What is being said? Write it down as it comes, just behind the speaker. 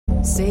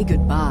Say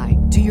goodbye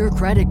to your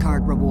credit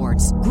card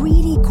rewards.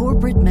 Greedy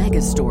corporate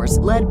mega stores,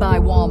 led by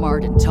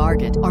Walmart and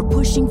Target, are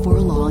pushing for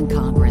a law in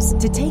Congress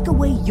to take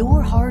away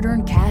your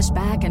hard-earned cash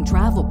back and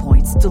travel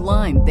points to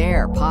line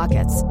their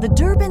pockets. The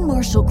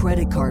Durbin-Marshall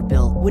credit card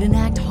bill would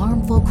enact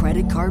harmful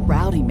credit card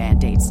routing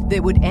mandates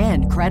that would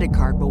end credit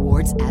card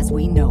rewards as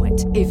we know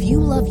it. If you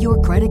love your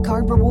credit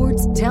card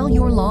rewards, tell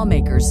your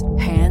lawmakers,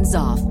 hands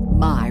off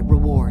my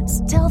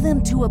rewards. Tell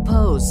them to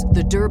oppose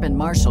the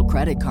Durbin-Marshall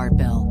credit card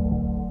bill.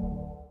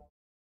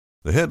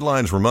 The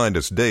headlines remind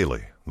us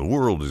daily, the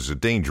world is a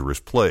dangerous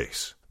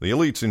place. The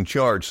elites in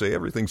charge say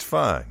everything's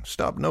fine,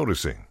 stop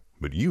noticing.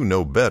 But you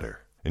know better.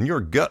 And your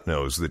gut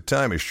knows that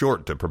time is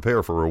short to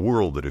prepare for a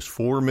world that is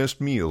 4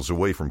 missed meals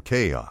away from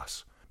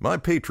chaos. My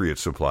Patriot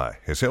Supply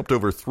has helped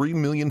over 3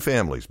 million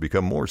families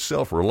become more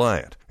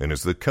self-reliant and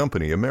is the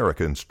company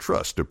Americans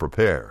trust to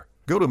prepare.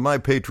 Go to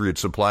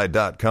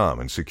MyPatriotSupply.com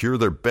and secure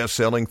their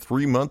best-selling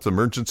 3-month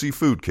emergency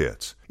food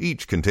kits.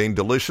 Each contain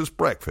delicious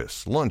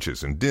breakfasts,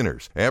 lunches, and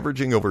dinners,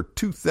 averaging over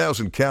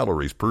 2,000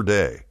 calories per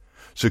day.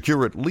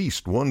 Secure at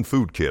least 1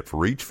 food kit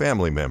for each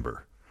family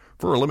member.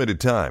 For a limited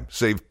time,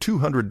 save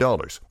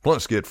 $200,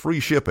 plus get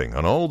free shipping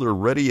on all their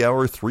Ready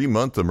Hour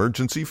 3-month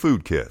emergency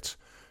food kits.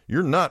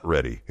 You're not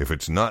ready if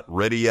it's not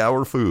Ready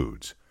Hour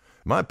Foods.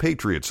 My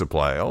Patriot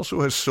Supply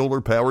also has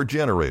solar power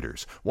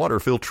generators,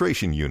 water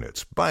filtration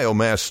units,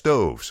 biomass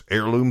stoves,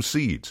 heirloom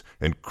seeds,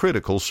 and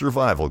critical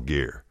survival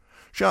gear.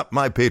 Shop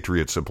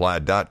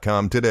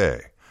MyPatriotSupply.com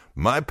today.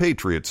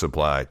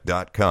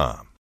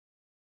 MyPatriotSupply.com.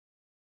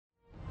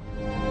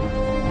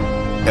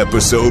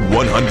 Episode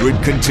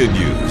 100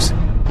 continues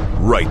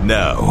right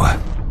now.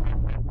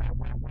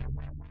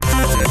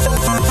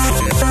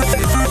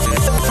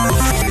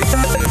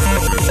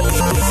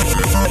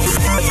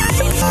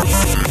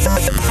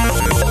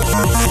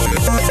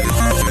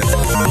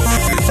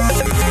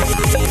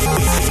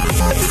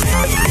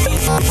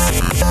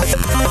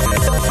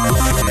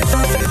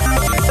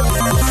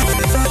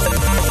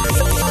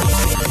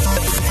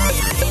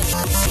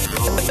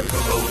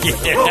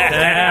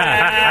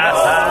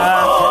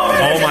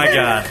 Oh my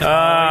God.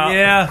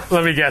 Yeah.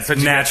 Let me guess.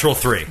 Natural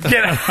 3. Lork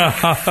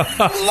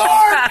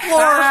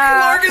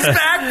is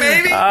back,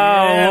 baby.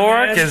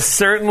 Lork is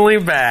certainly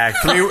back.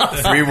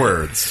 3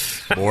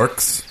 words.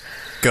 Lork's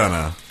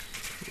gonna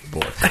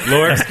Lork.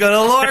 Lork's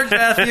gonna Lork,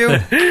 Matthew.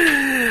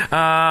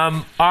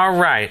 All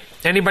right.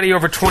 Anybody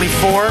over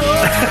 24?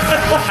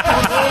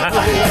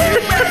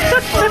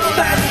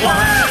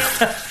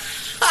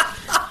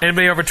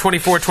 Anybody over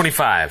 24,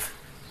 25?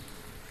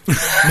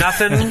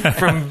 Nothing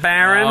from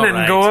Baron All and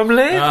right.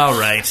 Gormley? All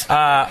right.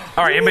 All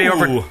right.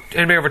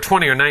 Anybody over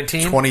 20 or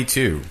 19?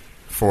 22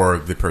 for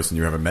the person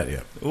you haven't met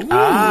yet. For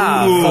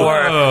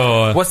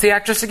what's the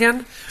actress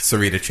again?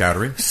 Sarita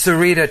Chowdhury.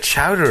 Sarita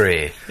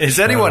Chowdhury. Is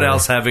anyone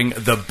else having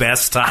the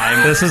best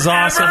time? This is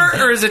awesome.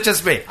 Ever, or is it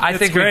just me? I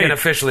think we great. can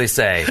officially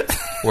say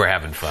we're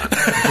having fun.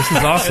 This is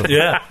awesome.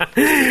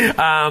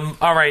 Yeah.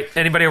 All right.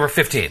 Anybody over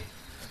 15?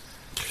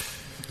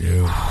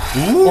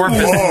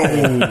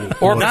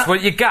 Orpus,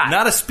 what you got?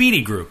 Not a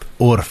speedy group.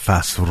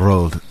 Orphas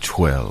rolled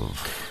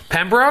 12.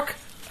 Pembroke?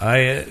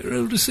 I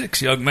rolled a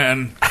 6, young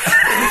man.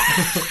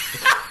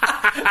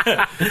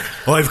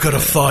 I've got a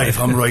 5.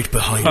 I'm right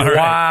behind you.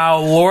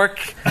 Wow, Lork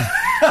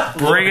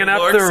bringing up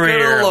Lork's the gonna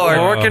rear. Lork.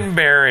 Lork and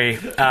Barry.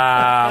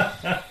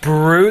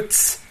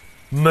 Brutes,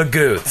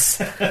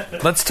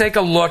 Magoots. Let's take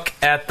a look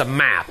at the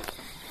map.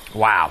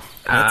 Wow.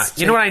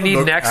 You know what I need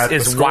look next at the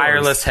is scores.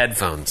 wireless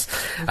headphones.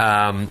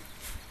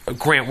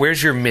 Grant,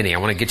 where's your mini? I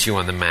want to get you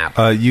on the map.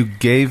 You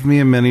gave me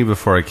a mini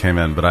before I came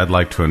in, but I'd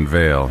like to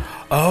unveil.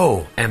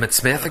 Oh, Emmett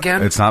Smith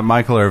again? It's not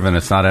Michael Irvin.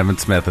 It's not Evan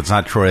Smith. It's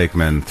not Troy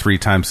Aikman.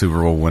 3-time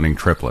Super Bowl winning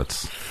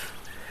triplets.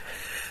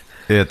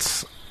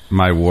 It's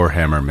my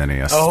Warhammer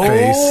mini, a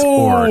space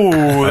orc.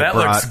 that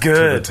looks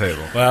good. To the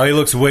table. Wow, he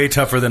looks way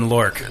tougher than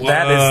Lork.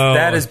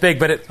 That is big,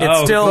 but it's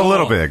still a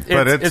little big,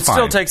 but it it's still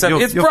fine. takes up.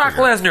 You'll It's Brock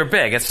figure it. Lesnar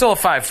big. It's still a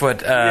 5-foot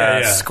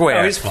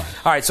square. Oh, he's fine.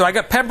 All right, so I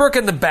got Pembroke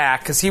in the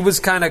back because he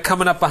was kind of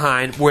coming up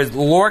behind, with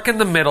Lork in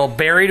the middle,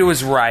 Barry to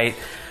his right,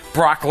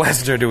 Brock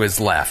Lesnar to his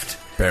left.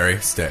 Barry,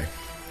 stay.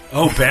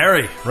 Oh,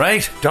 Barry,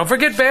 right. Don't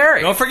forget Barry.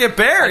 Don't forget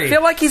Barry. I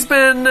feel like he's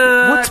been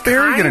What's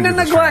Barry kind gonna of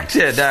do this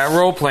neglected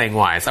role-playing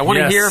wise. I want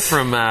to Yes. hear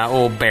from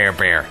old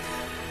Bear.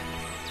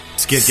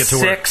 Skid, get to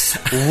work.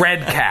 6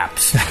 red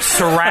caps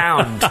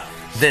surround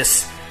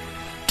this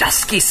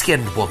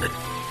dusky-skinned woman.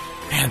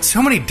 Man,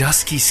 so many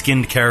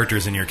dusky-skinned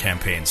characters in your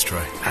campaigns,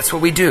 Troy. That's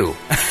what we do.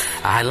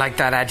 I like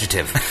that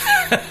adjective.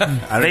 I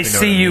don't They even know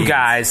see what it you means.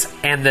 guys,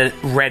 and the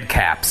red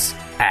caps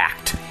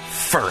act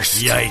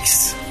first.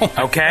 Yikes.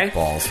 Okay?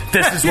 Balls.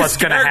 This is what's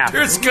going to happen.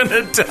 Character's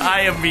gonna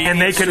die immediately. And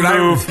they can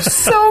move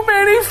so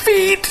many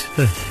feet.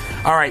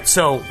 All right,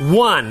 so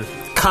 1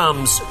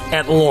 comes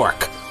at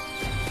Lork.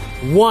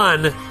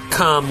 1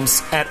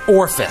 comes at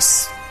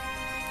Orphus.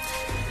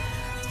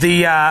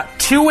 The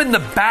 2 in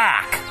the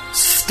back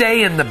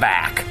stay in the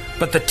back,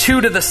 but the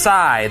 2 to the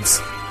sides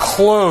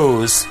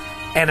close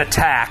and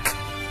attack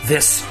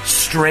this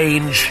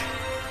strange,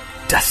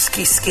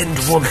 dusky-skinned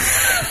woman.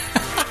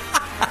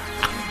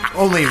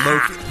 Only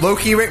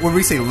low-key. Would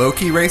we say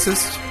low-key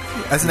racist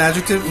as an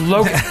adjective?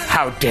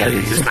 How dare you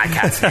use my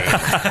cat's name?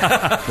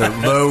 The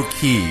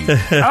low-key.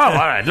 Oh,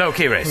 all right.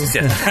 Low-key racist,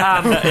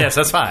 yes. Yes,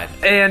 that's fine.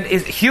 And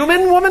is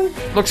human woman?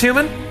 Looks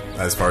human?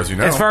 As far as you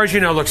know. As far as you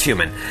know, looks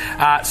human.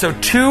 So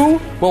 2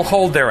 will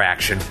hold their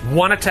action.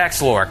 1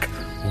 attacks Lork.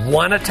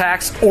 1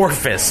 attacks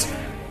Orphis.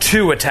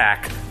 2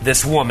 attack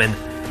this woman.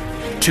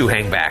 2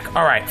 hang back.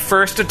 All right,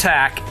 first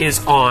attack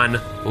is on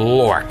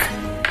Lork.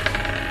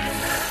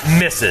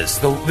 Misses.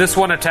 This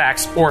one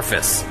attacks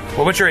Orphis.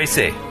 Well, what's your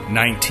AC?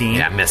 19.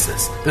 Yeah,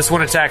 misses. This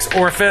one attacks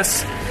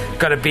Orphis.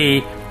 Gonna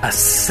be a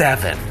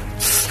 7.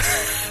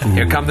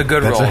 Here come the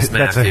good rolls,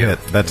 Matthew.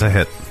 That's a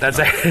hit. That's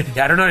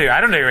a I don't know you.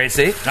 I don't know your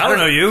AC. I don't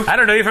know you. I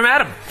don't know you from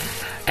Adam.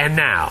 And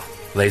now,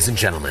 ladies and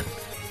gentlemen,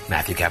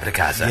 Matthew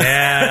Capitacasa.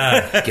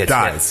 Yeah.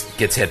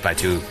 Gets hit by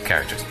 2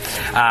 characters.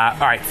 All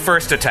right,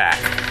 first attack.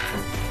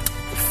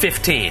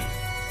 15.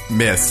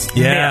 Miss.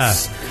 Yeah.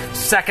 Miss.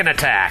 Second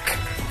attack.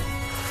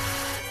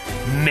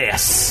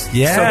 Miss.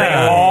 Yeah. So they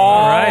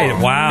all right.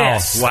 Wow.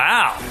 miss.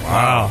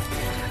 Wow.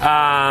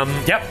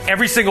 Yep,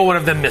 every single one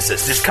of them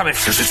misses. Just come in,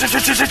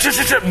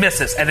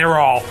 misses, and they're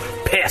all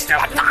pissed. They're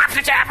like,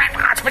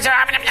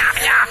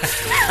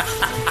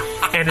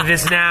 and it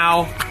is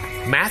now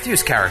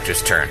Matthew's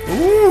character's turn.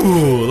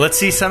 Ooh, let's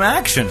see some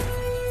action.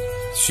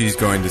 She's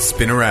going to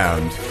spin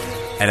around,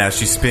 and as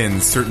she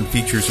spins, certain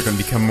features are going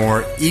to become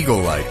more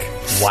eagle-like.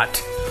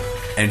 What?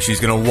 And she's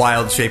going to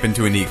wild shape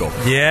into an eagle.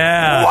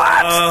 Yeah.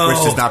 What?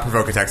 Which does not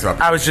provoke attacks of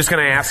opportunity. I was just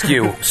going to ask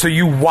you, so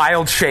you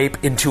wild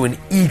shape into an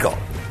eagle.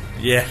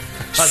 Yeah.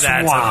 Oh,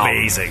 that's Wow.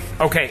 amazing.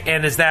 Okay,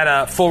 and is that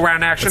a full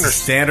round action It's a or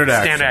standard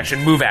action. Standard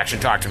action, move action.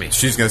 Talk to me.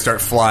 She's going to start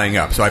flying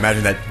up, so I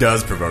imagine that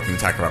does provoke an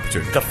attack of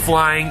opportunity. The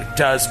flying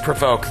does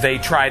provoke. They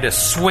try to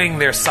swing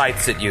their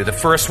sights at you. The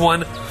first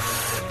one,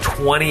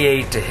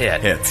 28 to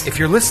hit. Hits. If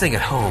you're listening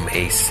at home,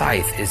 a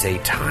scythe is a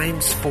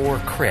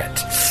 ×4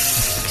 crit.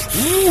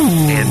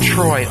 And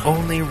Troy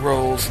only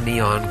rolls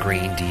neon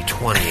green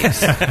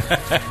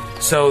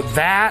d20s. So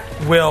that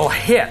will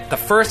hit. The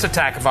first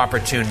attack of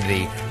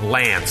opportunity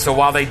lands. So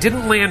while they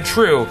didn't land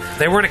true,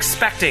 they weren't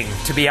expecting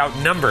to be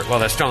outnumbered. Well,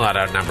 they're still not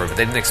outnumbered, but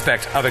they didn't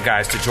expect other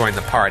guys to join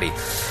the party.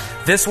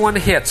 This one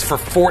hits for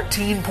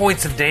 14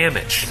 points of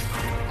damage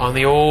on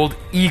the old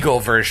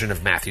eagle version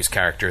of Matthew's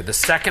character. The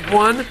second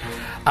one,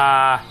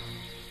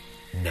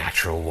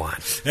 natural 1.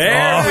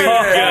 There we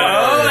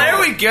go. There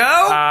we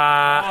go.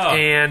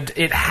 And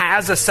it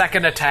has a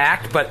second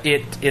attack, but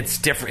it's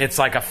different. It's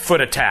like a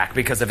foot attack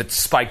because of its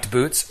spiked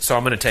boots. So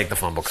I'm going to take the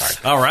fumble card.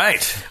 All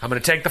right. I'm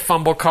going to take the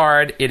fumble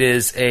card. It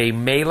is a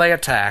melee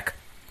attack,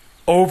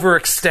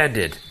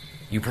 overextended.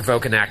 You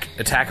provoke an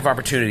attack of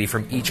opportunity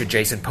from each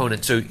adjacent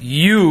opponent. So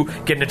you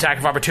get an attack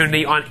of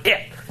opportunity on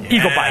it.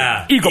 Eagle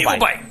bite. Eagle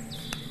bite.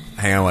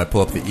 Hang on while I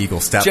pull up the eagle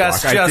stat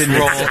Just block. I didn't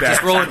roll. expect-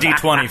 Just roll a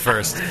d20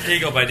 first.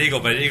 Eagle bite. Eagle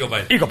bite. Eagle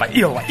bite. Eagle bite.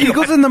 Eagle bite.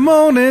 Eagles in the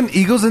morning,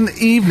 eagles in the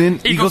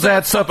evening, eagles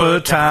at supper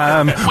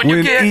time. When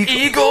you get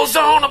eagles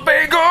on a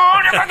bagel,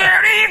 you can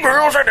get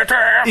eagles at the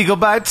time. Eagle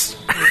bites.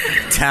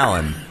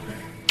 Talon.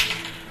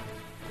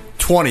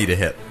 20 to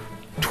hit.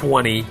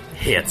 20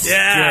 hits.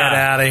 Yeah. Get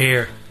out of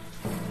here.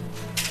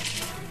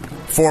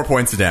 4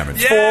 points of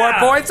damage. Yeah.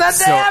 4 points of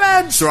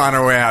damage. So on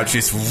her way out, she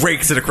just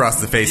rakes it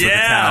across the face with the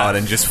talon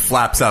and just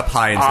flaps up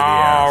high into the air.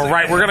 All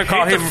right, we're going to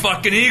call Hate him. the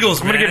fucking Eagles,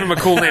 I'm going to man. give him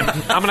a cool name.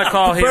 I'm going to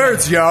call him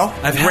Birds, yo.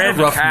 I've had Red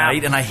a rough Cap.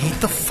 night, and I hate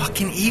the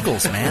fucking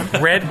Eagles,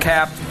 man. Red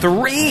Cap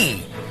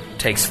 3.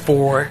 Takes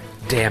 4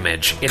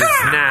 damage. It is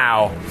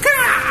now.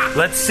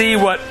 Let's see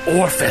what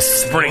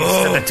Orphis brings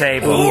to the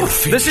table.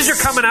 Orphis. This is your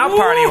coming out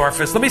party,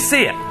 Orphis. Let me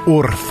see it.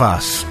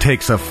 Orphas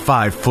takes a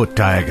 5-foot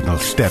diagonal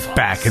step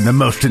back in the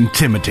most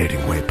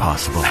intimidating way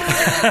possible.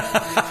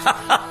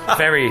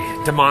 Very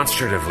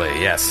demonstratively,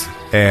 yes.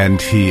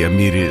 And he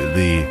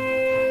immediately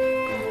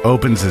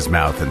opens his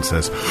mouth and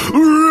says,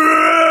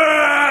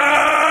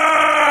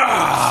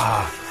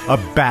 a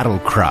battle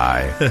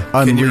cry.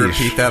 Can you Unleash.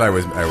 repeat that? I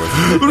was.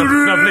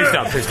 No, please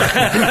don't. Please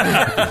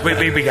don't.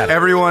 we got it.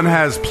 Everyone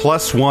has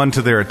 +1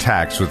 to their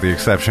attacks with the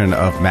exception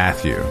of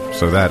Matthew.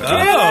 So that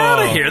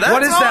out of here. That's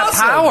What is that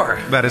awesome.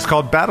 power? that is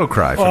called battle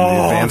cry from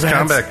the advanced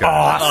combat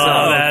guide.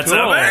 Oh, that's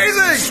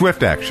amazing.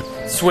 Swift action.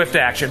 Swift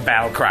action,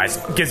 battle cries.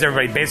 Gives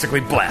everybody basically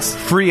blessed.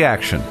 Free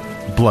action.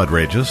 Blood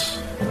rages.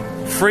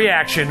 Free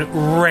action,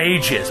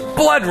 rages.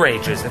 Blood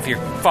rages, if you're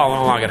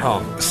following along at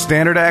home.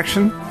 Standard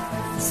action.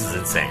 This is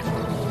insane.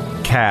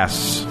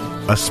 Casts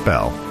a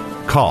spell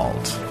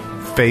called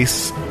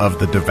Face of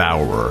the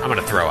Devourer, I'm going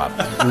to throw up.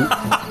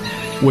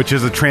 which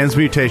is a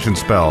transmutation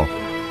spell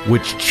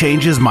which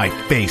changes my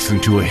face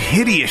into a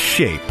hideous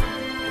shape.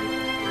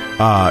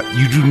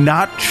 You do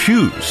not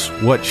choose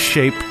what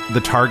shape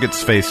the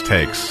target's face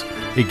takes.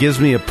 It gives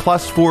me a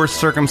 +4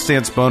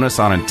 circumstance bonus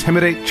on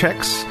intimidate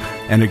checks,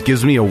 and it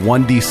gives me a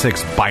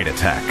 1d6 bite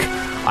attack.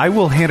 I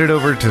will hand it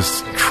over to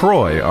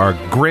Troy, our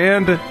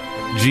grand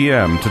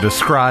GM, to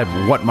describe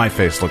what my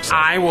face looks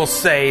like. I will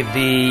say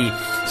the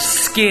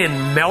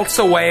skin melts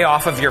away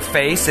off of your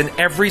face, and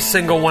every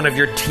single one of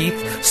your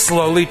teeth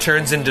slowly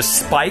turns into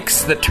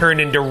spikes that turn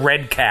into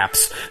red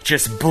caps,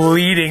 just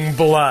bleeding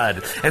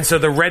blood. And so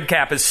the red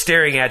cap is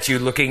staring at you,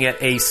 looking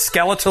at a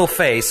skeletal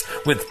face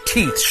with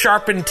teeth,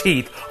 sharpened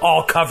teeth,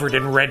 all covered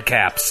in red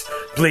caps,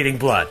 bleeding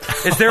blood.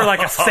 Is there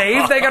like a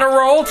save they gotta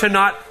roll to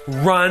not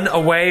run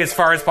away as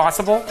far as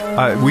possible?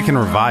 We can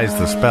revise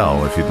the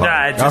spell if you'd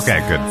like. Okay,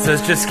 good. So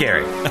it's just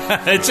scary.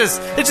 It's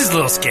just a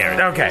little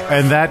scary. Okay.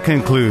 And that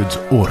concludes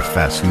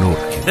Orfas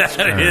Norkin.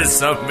 That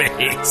is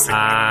amazing.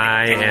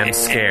 I am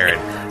scared.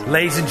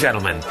 Ladies and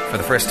gentlemen, for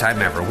the first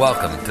time ever,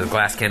 welcome to the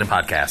Glass Cannon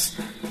Podcast.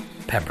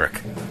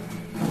 Pembroke.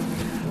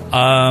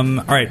 All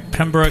right,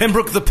 Pembroke.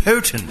 Pembroke the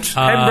Potent.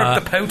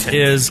 Pembroke the Potent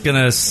is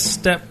gonna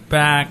step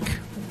back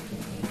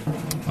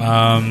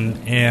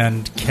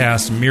and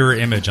cast Mirror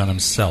Image on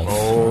himself.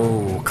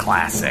 Oh,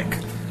 classic.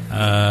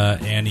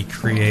 And he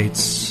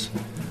creates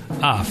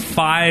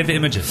 5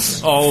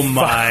 images. Oh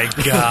my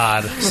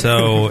god.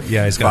 So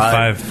yeah, he's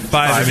got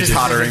five images.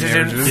 Tottering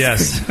images.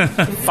 Yes.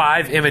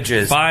 5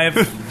 images.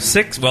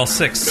 6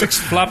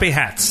 floppy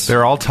hats.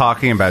 They're all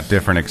talking about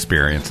different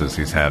experiences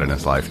he's had in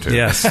his life, too.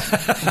 Yes.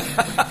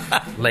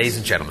 Ladies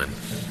and gentlemen,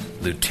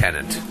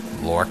 Lieutenant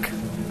Lork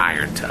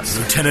Irontusk.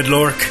 Lieutenant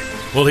Lork.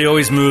 Well, he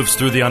always moves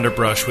through the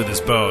underbrush with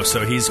his bow,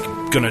 so he's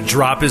going to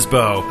drop his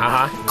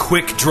bow.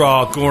 Quick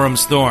draw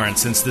Gorham's Thorn,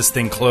 since this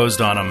thing closed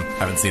on him.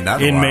 Haven't seen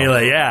that in in a while.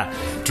 melee, yeah.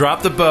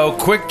 Drop the bow,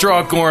 quick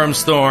draw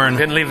Gorham's Thorn.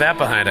 Didn't leave that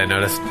behind, I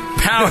noticed.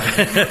 Power.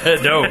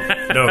 No,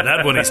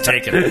 that one he's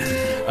taken.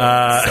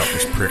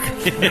 Selfish prick.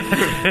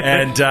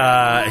 And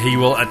he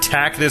will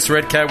attack this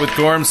red cat with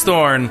Gorham's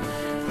Thorn.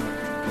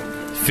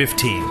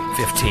 15.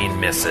 15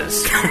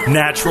 misses.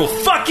 Natural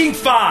fucking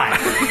 5!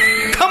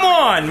 Come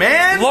on,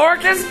 man!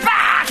 Lork is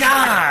back!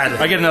 God!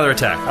 I get another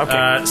attack.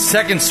 Okay.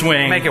 Second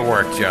swing. Make it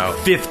work, Joe.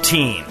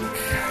 15.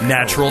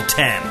 Natural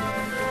 10.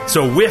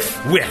 So whiff.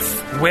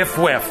 Whiff.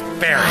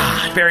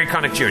 Barry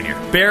Connick Jr.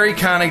 Barry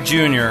Connick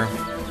Jr.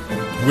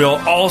 will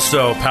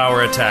also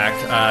power attack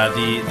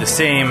the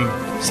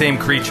same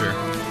creature.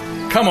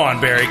 Come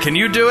on, Barry. Can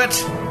you do it?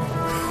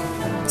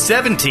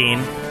 17.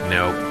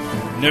 Nope.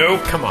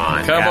 Nope. Come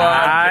on, Come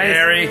guys. on,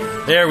 Barry.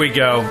 There we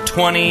go.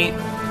 20.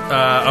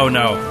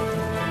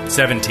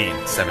 17.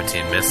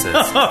 17 misses.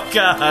 Oh,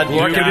 God.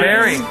 Lork and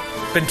Barry.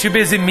 Been too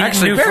busy meeting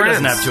Actually, new Barry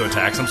friends. doesn't have 2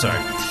 attacks. I'm sorry.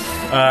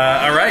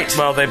 All right.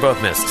 Well, they both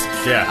missed.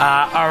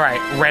 Yeah. All right,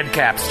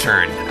 Redcap's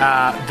turn.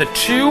 The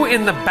 2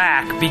 in the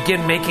back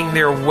begin making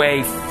their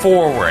way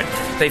forward.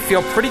 They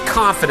feel pretty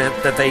confident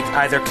that they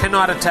either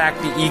cannot attack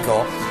the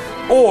eagle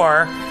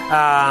or...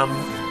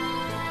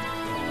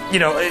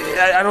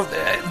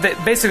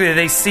 basically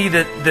they see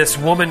that this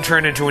woman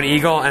turn into an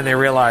eagle and they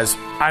realize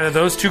either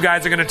those 2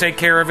 guys are going to take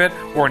care of it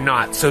or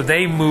not. So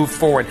they move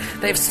forward.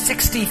 They have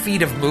 60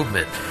 feet of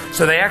movement.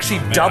 So they actually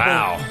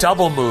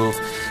double move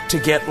to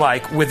get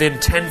like within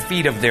 10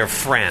 feet of their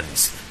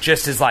friends,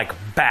 just as like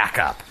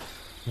backup.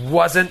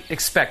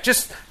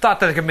 Just thought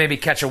that they could maybe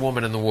catch a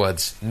woman in the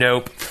woods.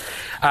 Nope.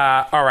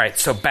 All right,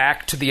 so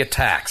back to the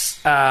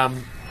attacks.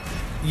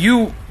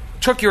 You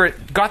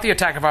got the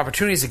attack of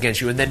opportunities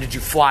against you, and then did you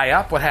fly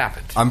up? What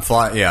happened? I'm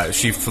flying. Yeah,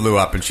 she flew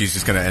up, and she's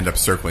just going to end up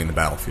circling the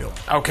battlefield.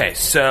 Okay,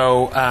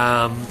 so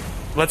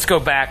let's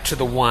go back to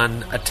the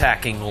one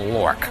attacking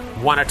Lork.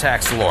 One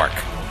attacks Lork,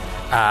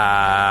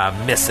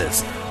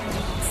 misses.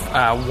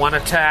 One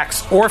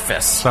attacks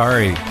Orphis.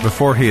 Sorry,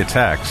 before he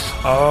attacks,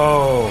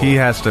 he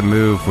has to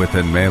move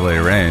within melee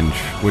range,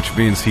 which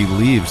means he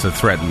leaves the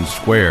threatened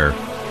square.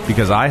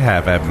 Because I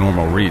have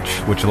abnormal reach,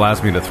 which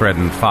allows me to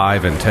threaten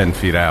 5 and 10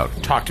 feet out.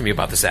 Talk to me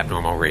about this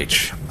abnormal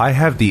reach. I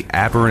have the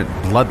aberrant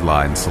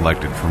bloodline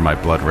selected for my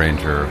Blood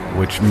Ranger,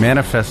 which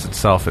manifests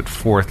itself at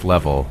 4th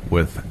level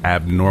with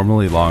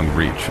abnormally long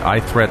reach.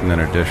 I threaten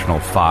an additional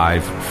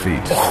 5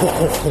 feet.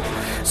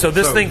 So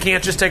this thing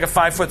can't just take a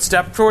 5-foot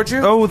step towards you?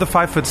 Oh, the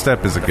 5-foot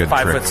step is a good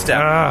 5-foot step.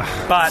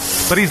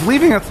 But he's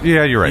leaving us.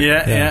 Yeah, you're right.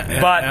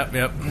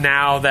 Yeah.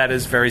 Now that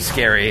is very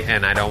scary,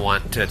 and I don't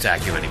want to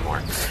attack you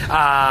anymore.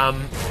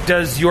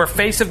 Does your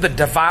Face of the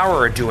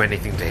Devourer do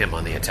anything to him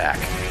on the attack?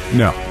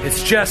 No.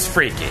 It's just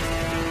freaky.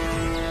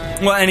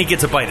 Well, and he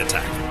gets a bite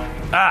attack.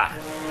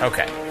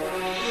 Okay.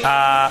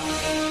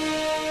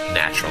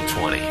 Natural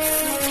 20.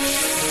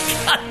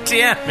 God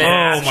damn it.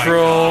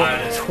 Natural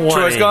 20.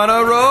 Troy's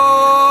gonna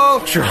roll.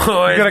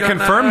 Troy's You gotta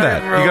confirm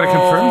that. You gotta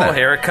confirm that.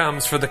 Here it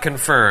comes for the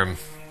confirm.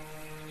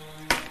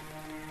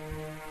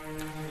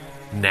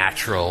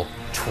 Natural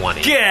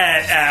 20.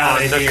 Get out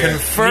On of the here.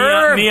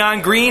 confirm.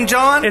 Neon green,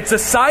 John? It's a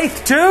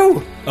scythe,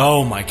 too.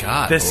 Oh, my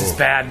God. This is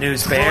bad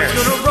news bears.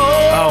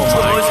 Oh,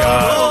 my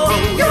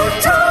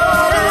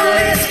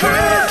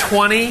God.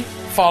 20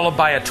 followed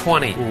by a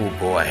 20. Ooh,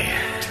 boy.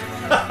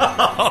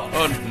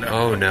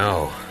 Oh,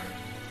 no.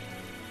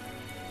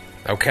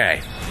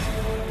 Okay.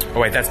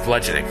 Oh, wait, that's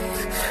bludgeoning.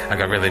 I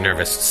got really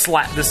nervous.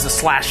 This is a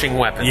slashing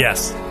weapon.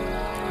 Yes.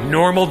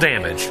 Normal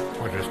damage,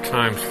 which is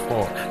times 4.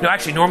 No,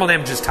 actually, normal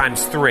damage is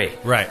times 3.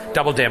 Right.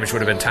 Double damage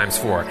would have been times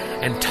 4.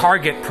 And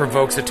target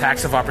provokes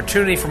attacks of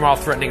opportunity from all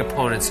threatening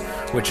opponents,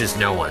 which is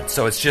no one.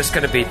 So it's just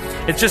going to be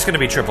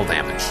triple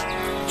damage.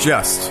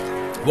 Just.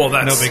 Well,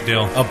 that's No big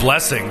deal. A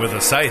blessing with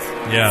a scythe.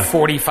 Yeah.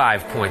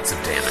 45 points of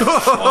damage.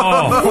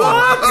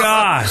 Oh,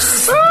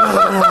 gosh.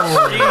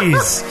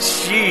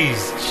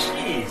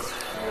 Jeez.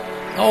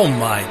 Oh,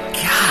 my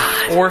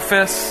God.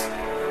 Orpheus,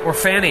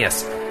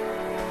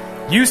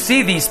 you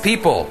see these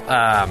people,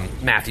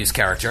 Matthew's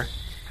character.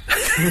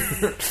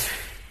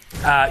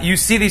 You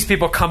see these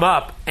people come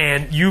up,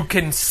 and you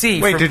can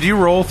see... Wait, did you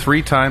roll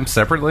 3 times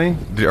separately?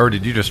 Or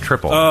did you just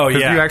triple? Oh, 'Cause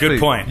yeah, you actually, good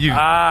point. You,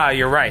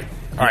 you're right.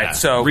 All right,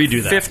 so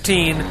redo that.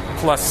 15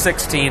 plus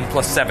 16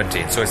 plus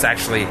 17. So it's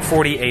actually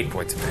 48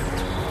 points of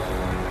damage.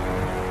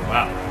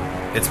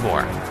 Wow. It's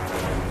more.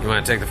 You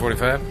want to take the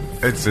 45?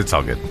 it's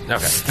all good. Okay.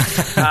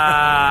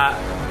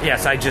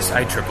 Yes, I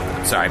tripled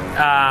it. Sorry.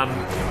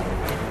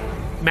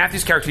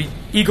 Matthew's character,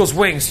 Eagle's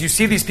Wings, you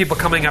see these people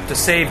coming up to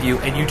save you,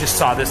 and you just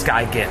saw this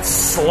guy get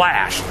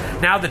slashed.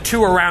 Now the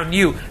two around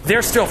you,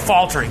 they're still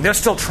faltering. They're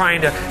still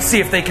trying to see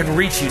if they can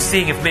reach you,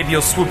 seeing if maybe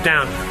you'll swoop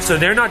down. So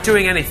they're not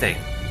doing anything.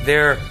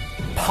 They're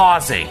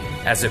pausing,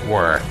 as it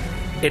were.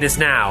 It is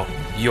now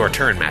your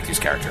turn, Matthew's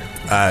character.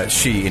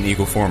 She, in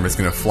eagle form, is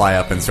going to fly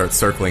up and start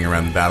circling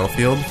around the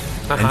battlefield.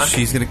 And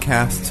she's going to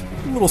cast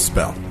a little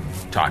spell.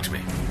 Talk to me.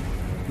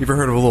 You ever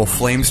heard of a little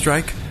flame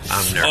strike?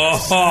 I'm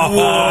nervous.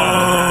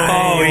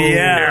 Oh,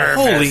 yeah.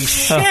 Holy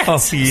shit. Oh,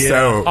 yeah.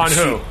 So On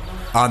who?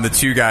 On the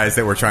 2 guys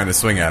that were trying to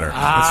swing at her.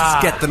 Let's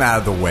just get them out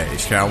of the way,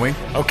 shall we?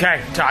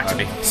 Okay, talk to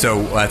me.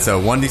 So that's a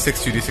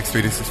 1d6, 2d6,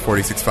 3d6,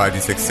 4d6,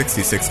 5d6,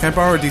 6d6. Can I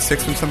borrow a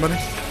d6 from somebody?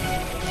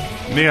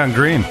 Neon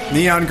green.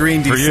 Neon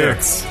green For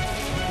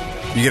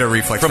d6. You get a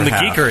reflex From for the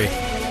half. geekery.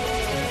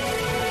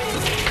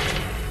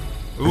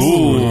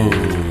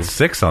 Ooh.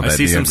 6 on I that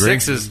see some neon green.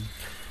 6s.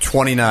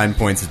 29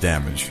 points of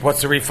damage.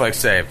 What's the reflex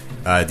save?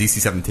 DC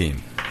 17.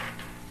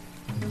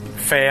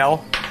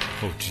 Fail.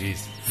 Oh,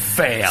 jeez.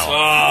 Fail.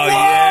 Oh,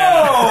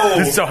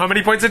 yeah. So how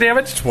many points of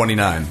damage?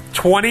 29.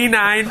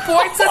 29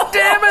 points of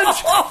damage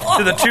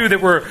to the 2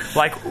 that were,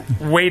 like,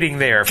 waiting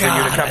there for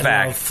you to come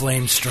back.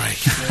 Flame strike.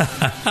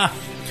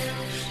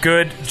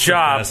 Good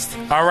job. best.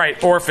 All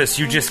right, Orpheus,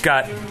 you just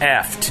got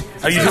effed.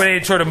 Are you doing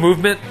any sort of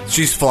movement?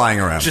 She's flying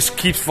around. Just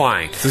keeps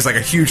flying. There's like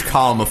a huge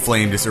column of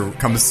flame just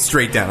comes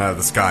straight down out of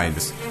the sky and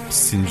just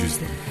singes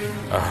them.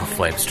 Oh,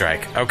 flame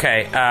strike.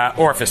 Okay,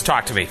 Orpheus,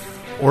 talk to me.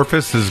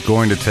 Orpheus is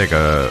going to take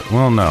a...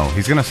 Well, no.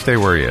 He's going to stay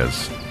where he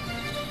is.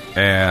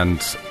 And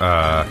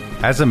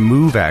as a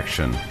move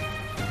action,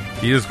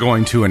 he is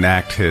going to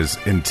enact his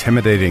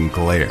Intimidating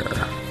Glare,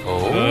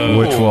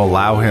 which will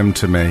allow him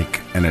to make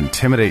an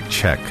Intimidate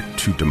check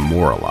to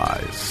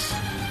demoralize.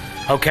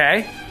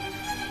 Okay.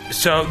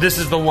 So this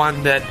is the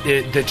one that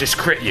just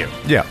crit you.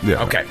 Yeah.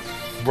 Okay.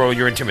 Roll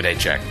your Intimidate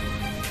check.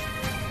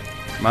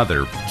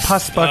 Mother.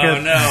 Pus bucket,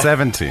 Oh, no.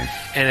 17.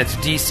 And it's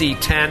DC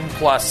 10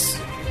 plus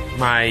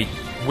my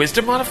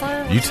Wisdom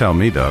modifier? You tell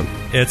me, Doug.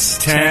 It's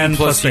 10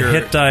 plus the your-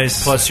 hit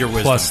dice plus your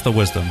wisdom. plus the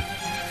wisdom.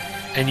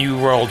 And you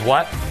rolled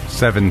what?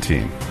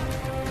 17.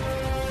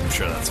 I'm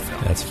sure that's a fail.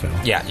 That's a fail.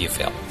 Yeah, you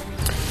failed.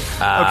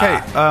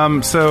 Okay,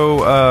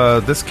 so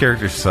this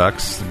character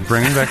sucks.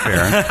 Bring him back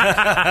there.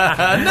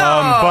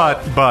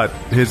 But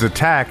his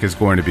attack is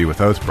going to be with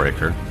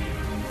Oathbreaker,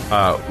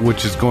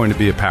 which is going to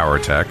be a power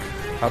attack.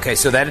 Okay,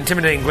 so that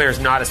Intimidating Glare is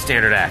not a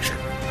standard action.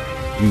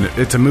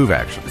 It's a move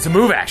action. It's a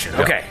move action.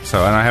 Okay.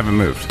 So, and I haven't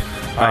moved.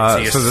 All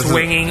right, so this you're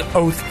swinging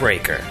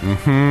Oathbreaker.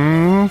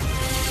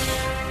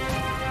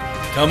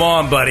 Come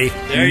on, buddy.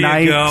 There you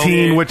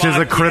 19, go. which is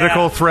a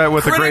critical threat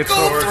with a great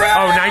sword.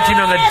 Oh, 19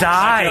 on the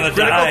die. On the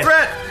die.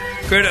 threat.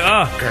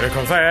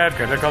 Critical threat,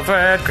 critical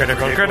threat,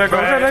 critical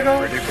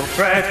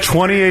threat.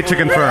 28 to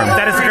confirm.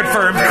 That is a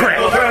confirmed crit.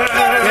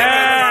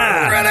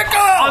 Yeah. Critical!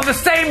 On the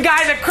same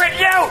guy that crit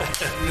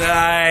you!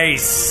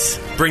 Nice.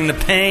 Bring the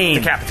pain.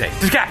 Decapitate.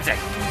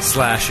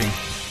 Slashing.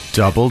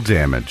 Double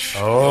damage.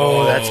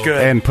 Oh, that's good.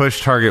 And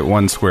push target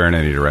 1 square in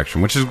any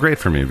direction, which is great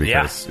for me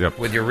Yeah, because... Yep.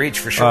 with your reach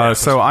for sure.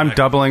 So I'm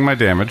doubling my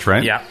damage,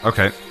 right? Yeah.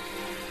 Okay.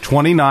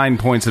 29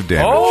 points of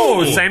damage.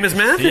 Oh, same as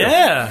Matthew.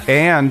 Yeah.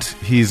 And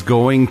he's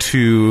going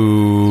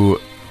to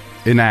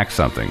enact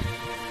something.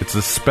 It's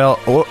a spell.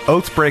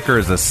 Oathbreaker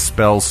is a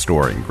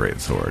spell-storing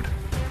greatsword.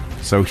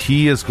 So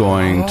he is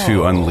going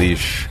to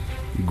unleash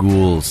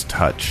Ghoul's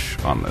Touch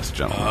on this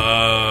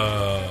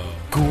gentleman.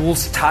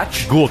 Ghoul's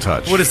Touch? Ghoul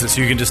Touch. What is this?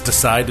 You can just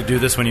decide to do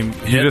this when you You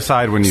hit?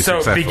 decide when you So,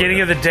 successfully beginning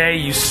hit. of the day,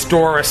 you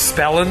store a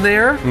spell in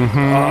there? Mm-hmm.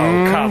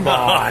 Oh, come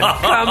on.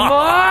 Come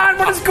on.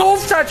 What does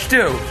Ghoul's Touch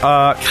do?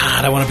 God,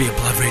 I want to be a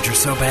Blood Rager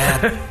so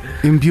bad.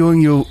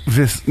 Imbuing you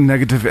with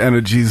negative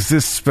energies,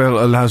 this spell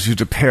allows you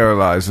to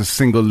paralyze a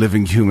single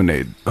living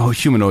humanoid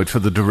for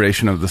the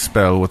duration of the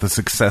spell with a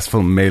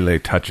successful melee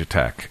touch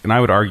attack. And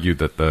I would argue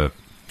that the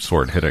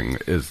sword hitting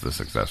is the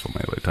successful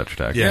melee touch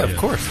attack. Yeah, of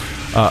course.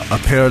 A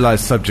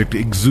paralyzed subject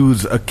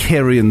exudes a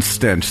carrion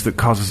stench that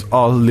causes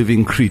all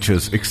living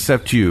creatures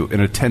except you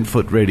in a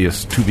 10-foot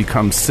radius to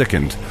become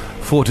sickened.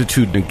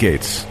 Fortitude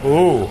negates.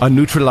 Ooh. A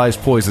neutralized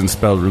poison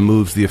spell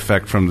removes the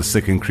effect from the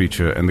sickened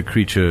creature, and the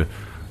creature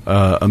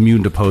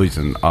immune to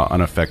poison are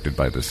unaffected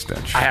by this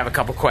stench. I have a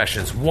couple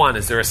questions. One,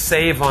 is there a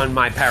save on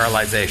my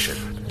paralyzation?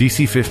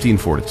 DC 15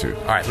 Fortitude.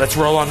 All right, let's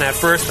roll on that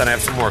first, then I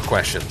have some more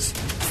questions.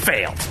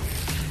 Failed.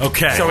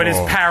 Okay. So it is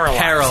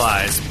paralyzed.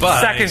 Paralyzed,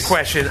 but... Second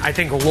question, I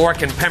think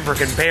Lork and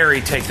Pembroke and Barry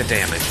take the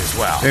damage as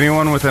well.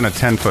 Anyone within a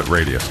 10-foot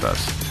radius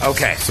does.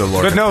 Okay. So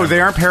Lork But no,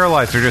 they aren't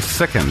paralyzed. They're just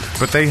sickened.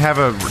 But they have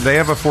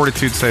a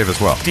Fortitude save as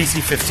well.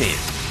 DC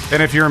 15.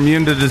 And if you're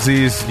immune to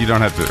disease, you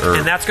don't have to...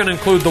 And that's going to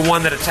include the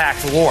one that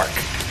attacked Lork.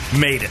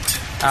 Made it.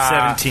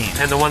 17.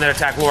 And the one that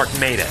attacked Lork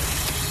made it.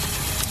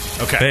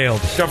 Okay.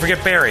 Failed. Don't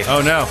forget Barry.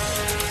 Oh, no.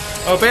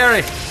 Oh,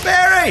 Barry.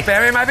 Barry!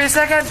 Barry might be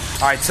sickened.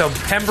 All right, so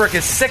Pembroke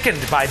is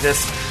sickened by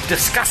this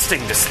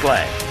disgusting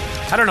display.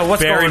 I don't know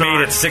what's Barry going on.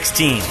 made it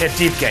 16. At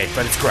Deepgate,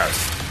 but it's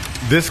gross.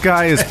 This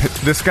guy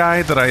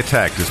that I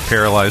attacked is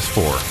paralyzed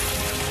for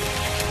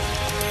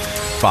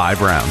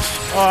 5 rounds.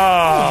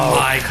 Oh,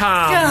 my come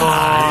on.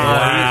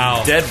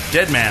 Wow.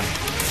 Dead man.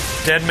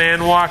 Dead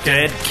man walking.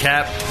 Dead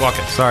cat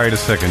walking. Sorry to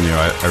sicken you.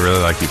 I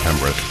really like you,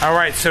 Pembroke. All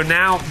right, so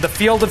now the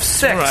field of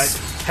 6 right.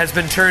 has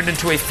been turned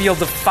into a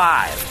field of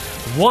 5.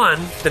 One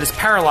that is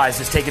paralyzed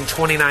has taken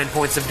 29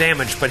 points of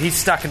damage, but he's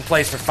stuck in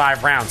place for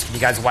 5 rounds. Can you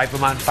guys wipe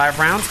him out in 5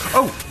 rounds?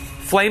 Oh,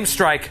 Flame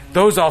Strike.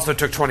 Those also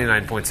took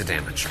 29 points of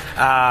damage.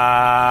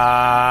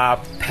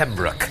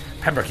 Pembroke.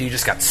 Pembroke, you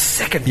just got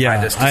sickened by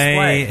this display.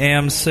 I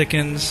am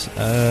sickened.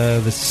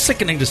 The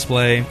sickening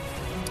display.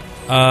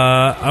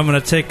 I'm going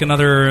to take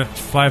another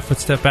 5-foot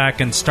step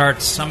back and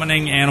start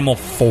summoning Animal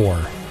 4.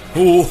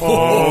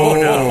 Oh,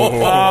 no.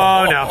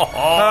 Oh, no.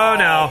 Oh,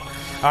 no.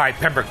 All right,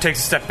 Pembroke takes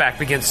a step back,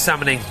 begins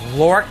summoning.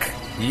 Lork,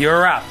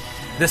 you're up.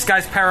 This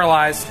guy's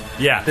paralyzed.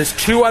 Yeah. There's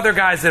 2 other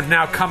guys that have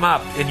now come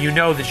up, and you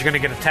know that you're going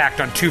to get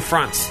attacked on 2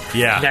 fronts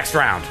next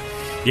round.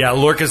 Yeah,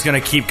 Lorca's going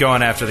to keep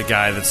going after the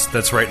guy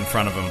that's right in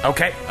front of him.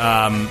 Okay.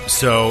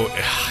 So,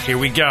 here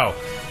we go.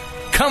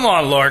 Come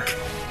on, Lork.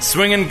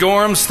 Swinging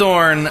Gorham's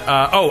Thorn.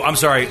 I'm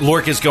sorry.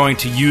 Lork is going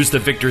to use the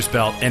Victor's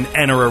Belt and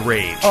enter a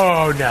rage.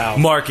 Oh, no.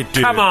 Mark it,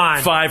 dude. Come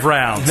on. 5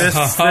 rounds. This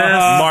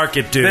Mark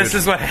it, dude. This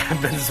is what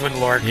happens when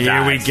Lork dies.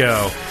 Here we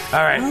go. All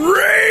right.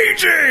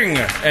 Raging!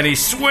 And he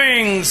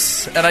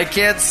swings, and I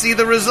can't see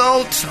the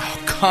result.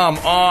 Oh, come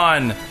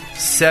on.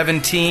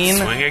 17.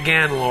 Swing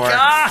again, Lork.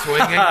 God.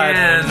 Swing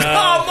again. No.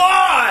 Come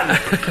on!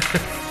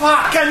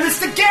 Fuck, I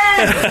missed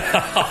again!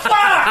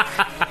 Fuck!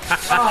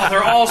 Oh,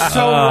 they're all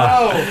so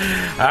low.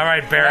 All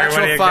right, Barry,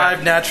 what do you Natural 5,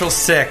 got? natural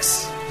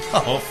 6.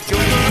 Oh,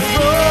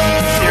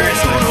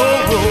 seriously.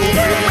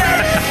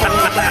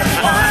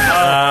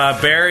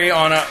 Barry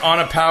on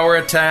a power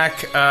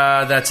attack,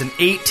 that's an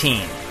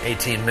 18.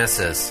 18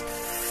 misses.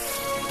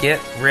 Get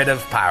rid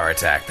of power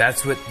attack.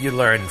 That's what you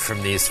learned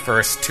from these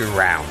first 2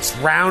 rounds.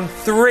 Round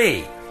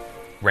 3,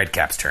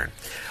 Redcap's turn.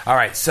 All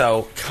right,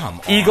 so Come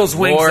on, Eagle's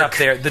Wings Lork. up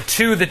there. The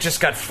 2 that just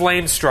got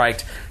flame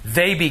striked,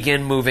 they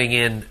begin moving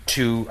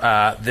into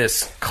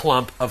this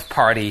clump of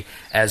party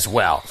as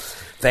well.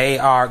 They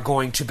are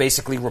going to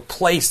basically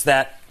replace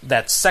that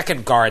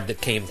second guard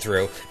that came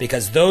through,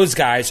 because those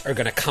guys are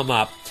going to come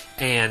up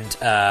and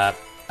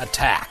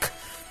attack.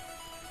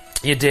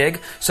 You dig?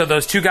 So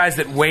those 2 guys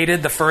that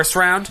waited the first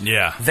round,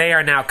 Yeah. they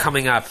are now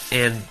coming up,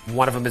 and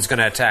one of them is going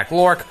to attack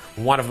Lork,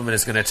 one of them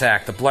is going to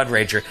attack the Blood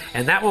Rager,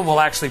 and that one will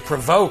actually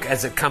provoke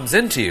as it comes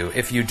into you,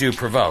 if you do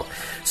provoke.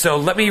 So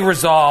let me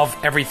resolve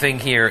everything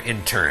here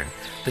in turn.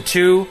 The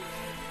 2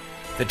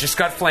 that just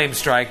got Flame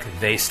Strike,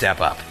 they step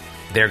up.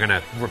 They're going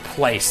to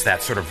replace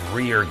that sort of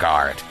rear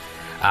guard.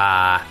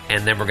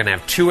 And then we're going to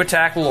have 2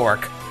 attack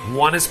Lork,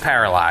 1 is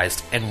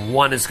paralyzed, and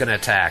 1 is going to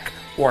attack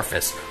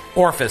Orphis.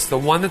 Orphis, the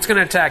one that's going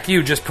to attack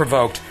you, just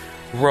provoked.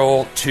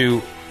 Roll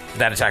to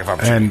that attack of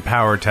opportunity. And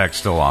power attack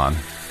still on.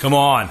 Come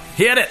on.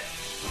 Hit it.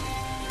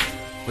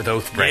 With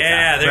Oathbreaker.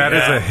 Yeah, there That you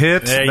is go. a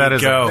hit. There That you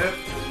is go. a hit.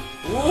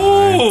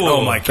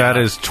 Oh, my God. That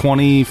is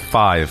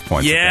 25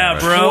 points of Yeah,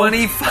 damage. bro.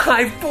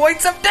 25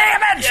 points of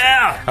damage!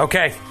 Yeah.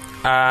 Okay.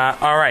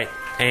 All right.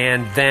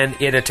 And then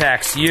it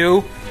attacks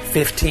you.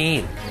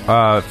 15.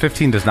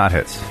 15 does not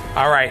hit.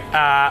 All right.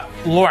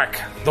 Lork,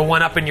 the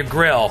one up in your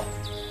grill.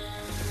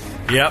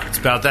 Yep, it's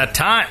about that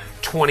time.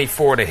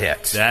 24 to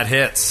hit. That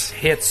hits.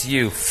 Hits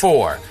you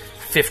for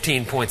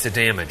 15 points of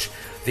damage.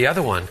 The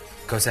other one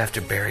goes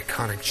after Barry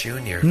Connick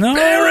Jr. No!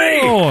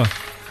 Barry!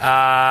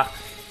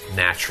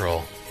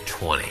 Natural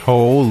 20.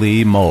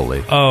 Holy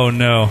moly. Oh,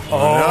 no.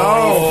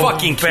 Oh,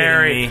 fucking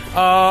Barry. kidding me.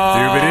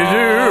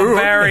 Oh,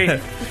 Barry.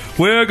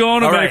 We're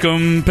going to All make right.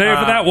 them pay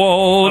for that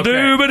wall. okay.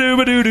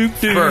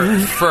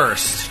 Doo-ba-doo-ba-doo-doo-doo.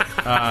 First.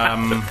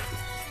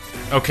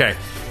 Okay.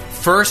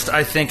 First,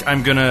 I think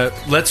I'm going to...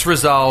 Let's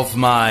resolve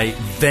my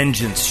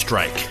Vengeance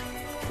Strike.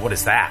 What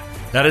is that?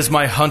 That is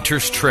my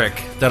Hunter's trick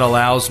that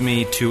allows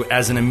me to,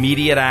 as an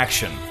immediate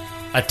action,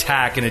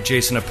 attack an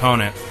adjacent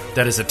opponent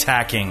that is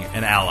attacking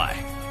an ally.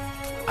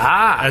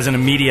 as an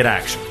immediate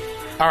action.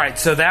 All right,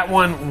 so that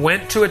one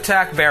went to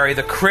attack Barry.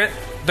 The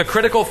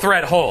critical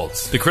threat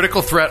holds. The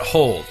critical threat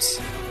holds.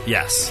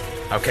 Yes.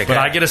 Okay, but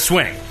I get a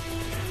swing.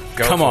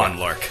 Go Come for on, it.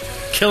 Lork.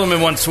 Kill him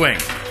in one swing.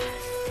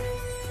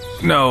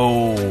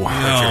 No.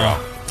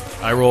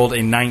 I rolled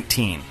a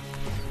 19.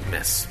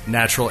 Miss.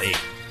 Natural 8.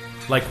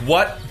 Like,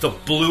 what the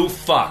blue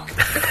fuck?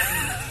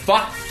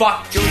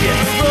 fuck, do you?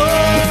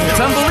 It's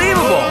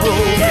unbelievable.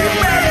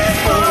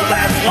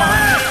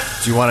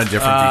 Do you want a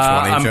different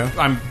D20, Joe?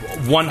 I'm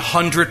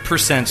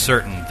 100%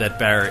 certain that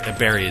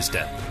Barry is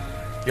dead.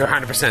 You're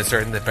 100%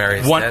 certain that Barry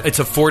is dead? It's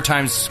a 4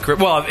 times...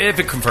 Well, if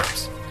it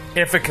confirms.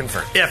 If it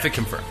confirms. If it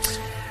confirms.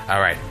 All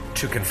right,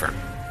 to confirm.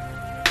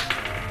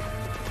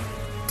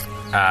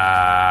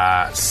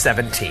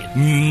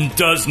 17.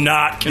 Does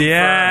not confirm.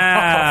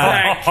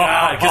 Yeah. Thank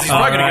God, because he's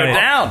probably going to go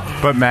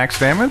down. But max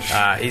damage?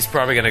 He's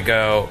probably going to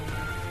go...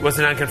 Was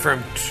it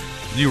unconfirmed?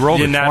 You rolled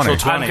a 20. natural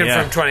 20.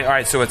 Unconfirmed 20. All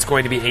right, so it's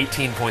going to be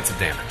 18 points of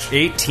damage.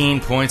 18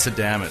 points of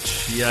damage.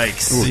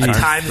 Yikes. Ooh,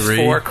 Times 3.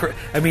 4.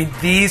 I mean,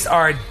 these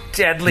are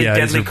deadly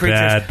these are creatures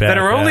bad, that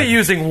are only bad.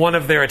 using one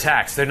of their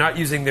attacks. They're not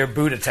using their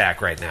boot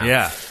attack right now.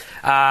 Yeah.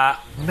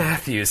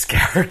 Matthew's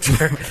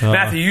character.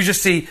 Matthew, you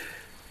just see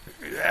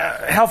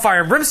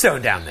Hellfire and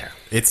Brimstone down there.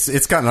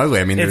 It's gotten ugly.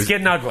 I mean, It's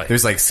getting ugly.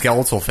 There's like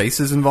skeletal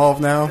faces involved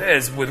now.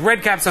 As with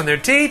red caps on their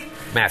teeth.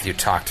 Matthew,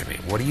 talk to me.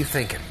 What are you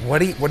thinking?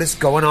 What is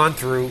going on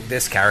through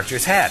this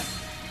character's head?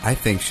 I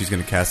think she's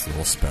going to cast a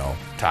little spell.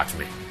 Talk to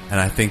me. And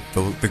I think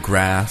the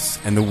grass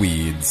and the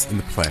weeds and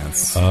the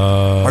plants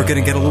are going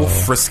to get a little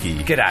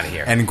frisky. Get out of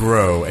here. And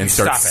grow and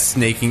start Stop it.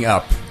 snaking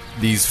up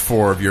these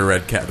 4 of your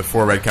the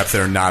 4 red caps that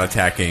are not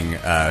attacking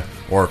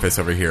Orifice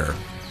over here.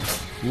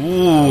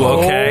 Ooh,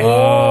 okay.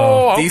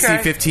 Oh, okay.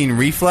 DC 15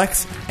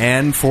 reflex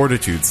and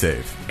fortitude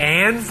save.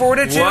 And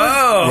fortitude?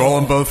 Whoa. Roll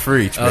them both for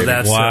each. Baby.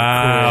 that's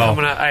Wow.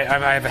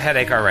 I have a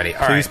headache already.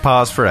 All Please right.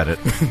 pause for edit.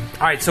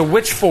 All right, so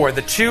which 4?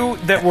 The 2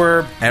 that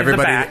were in the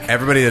back.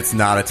 Everybody that's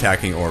not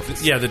attacking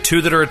Orifice. Yeah, the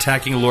 2 that are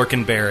attacking Lork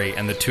and Barry,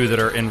 and the 2 that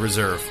are in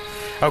reserve.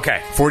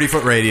 Okay.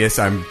 40-foot radius.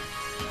 I'm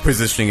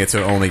positioning it so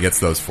it only gets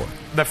those 4.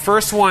 The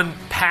first one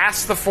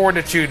passed the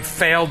fortitude,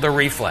 failed the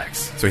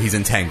reflex. So he's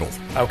entangled.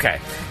 Okay.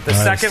 The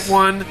second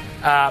one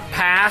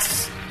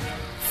pass,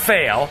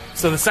 fail.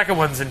 So the second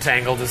one's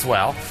entangled as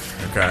well.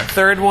 Okay.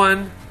 Third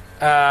one,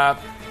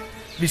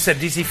 you said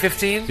DC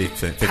 15?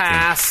 15.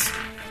 Pass,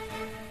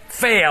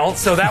 fail.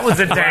 So that one's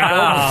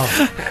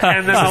entangled.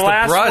 And then the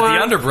last the one,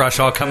 underbrush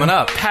all coming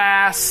up.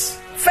 pass,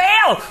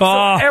 fail.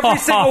 So every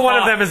single one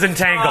of them is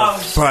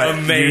entangled. But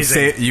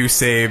Amazing. you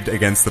saved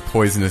against the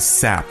poisonous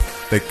sap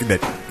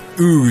that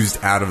oozed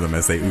out of them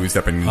as they oozed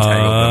up and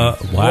entangled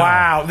them.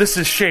 Wow, this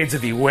is shades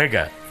of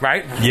Ewigga,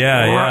 right?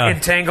 Yeah.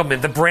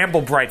 Entanglement, the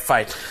Bramble Bright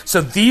fight.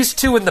 So these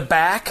 2 in the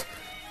back,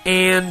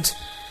 and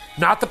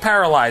not the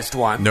paralyzed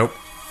one. Nope.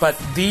 But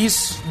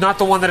these, not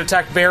the one that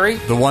attacked Barry.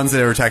 The ones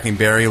that are attacking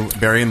Barry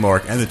and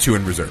Lork, and the 2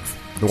 in reserve.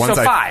 The ones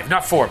So 5,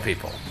 not 4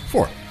 people.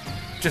 4.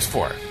 Just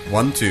 4.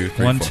 1, 2,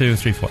 3, 1, 4. 2,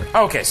 3, 4.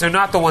 Okay, so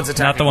not the ones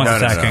attacking. Not the ones No,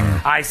 no, no.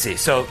 attacking. I see.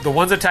 So the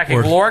ones attacking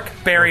Or- Lork,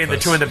 Barry, and the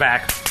Orphis. 2 in the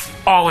back,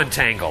 all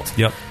entangled.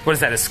 Yep. What is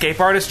that? Escape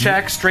artist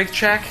check? Strength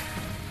check?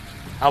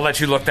 I'll let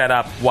you look that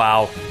up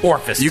while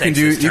Orphis You can takes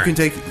do. his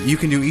turn. You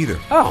can do either.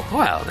 Oh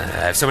well, I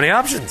have so many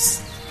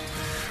options.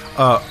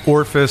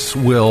 Orphis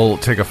will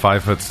take a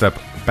 5-foot step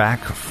back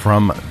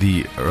from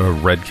the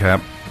red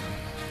cap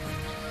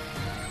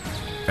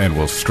and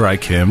will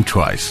strike him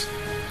twice.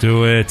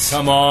 Do it.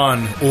 Come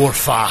on,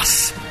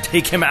 Orphas.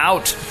 Take him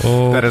out.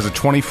 Oh. That is a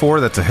 24.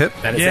 That's a hit.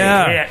 That is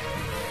Yeah. a hit.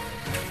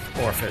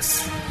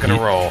 Orphis gonna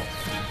roll.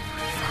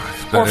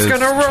 That Orph's is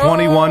gonna roll.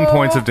 21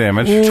 points of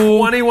damage.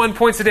 21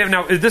 points of damage.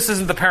 Now, this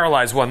isn't the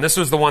paralyzed one. This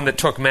was the one that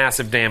took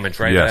massive damage,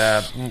 right?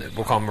 Yes.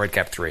 We'll call him Red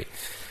Cap 3.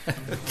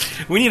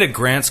 We need a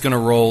Grant's gonna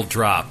roll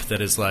drop that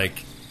is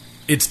like,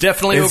 it's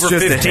definitely It's over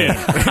just a 15. hit.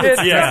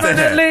 It's Yeah.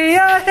 definitely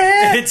a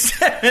hit. It's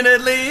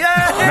definitely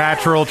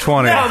Natural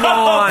 20 Come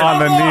on. on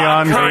the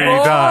neon Come green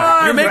on.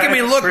 dot. You're making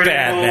me look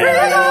bad,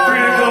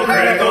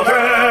 man.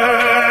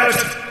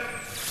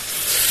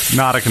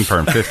 Not a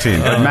confirmed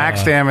 15. But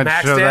max damage,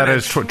 Max so that damage.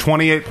 is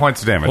 28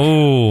 points of damage.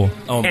 Ooh.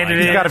 Oh my And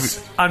it gotta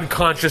is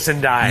unconscious and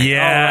dying.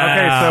 Yeah.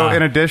 Okay, so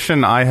in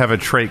addition, I have a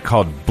trait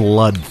called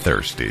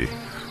Bloodthirsty,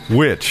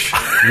 which,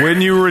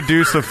 when you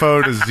reduce a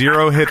foe to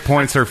 0 hit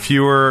points or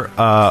fewer,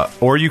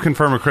 or you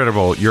confirm a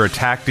critical, your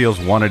attack deals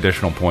 1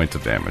 additional point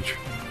of damage.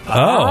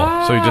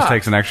 Oh. So he just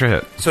takes an extra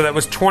hit. So that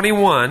was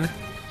 21,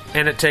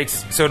 and it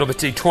takes, so it'll be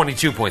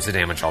 22 points of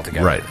damage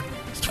altogether. Right.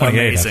 It's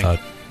 28. Amazing. I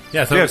thought.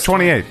 Yeah, I thought Yeah, it was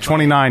 28.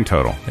 29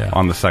 total Yeah.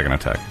 on the second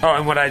attack. Oh,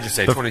 and what did I just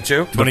say,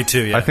 22?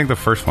 22, yeah. I think the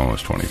first one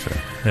was 22.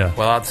 Yeah.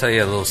 Well, I'll tell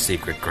you a little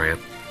secret, Grant.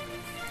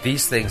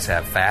 These things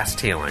have fast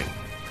healing,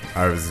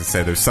 I was going to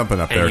say there's something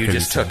up there. and you 'cause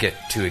just it's- took it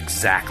to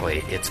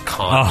exactly its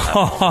con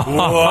level.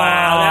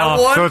 wow.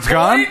 That one So it's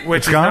gone? point, which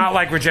It's is gone? not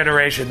like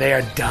regeneration. They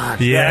are done.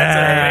 Yeah.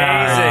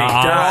 That's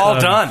amazing. They're all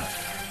done.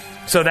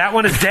 So that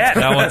one is dead.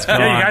 That one's Yeah,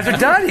 you gone. guys are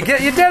done. You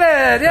did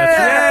it.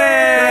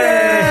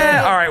 Yay!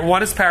 All right,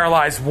 one is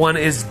paralyzed. One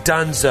is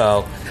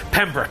donezo.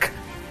 Pembroke,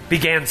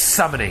 began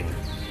summoning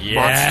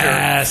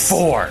Yes. Monster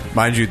 4.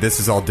 Mind you, this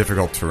is all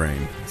difficult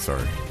terrain.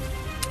 Sorry.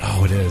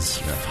 Oh, it is.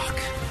 Fuck.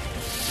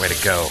 Way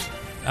to go,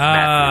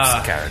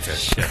 Matthew's character.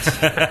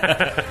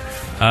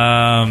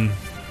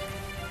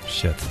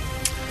 Shit.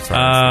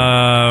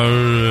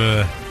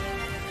 Sorry.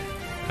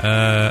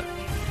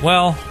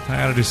 Well, I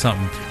gotta do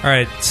something. All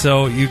right,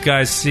 so you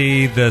guys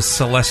see the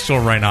celestial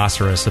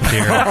rhinoceros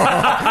appear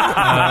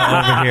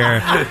over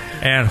here,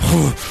 and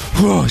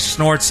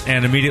snorts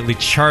and immediately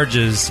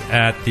charges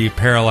at the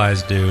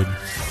paralyzed dude.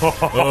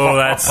 Oh,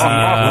 that's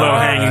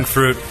low-hanging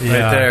fruit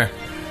right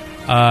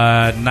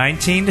there.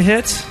 19 to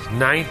hit?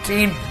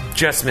 19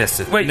 just missed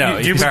it. Wait, No,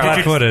 you he's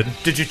flat-footed.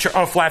 Did you?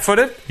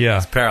 Flat-footed?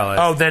 Yeah. Paralyzed.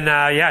 Oh, then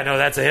no,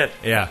 that's a hit.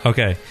 Yeah.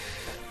 Okay.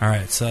 All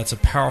right, so that's a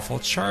powerful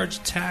charge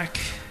attack.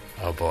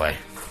 Oh boy.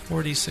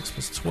 46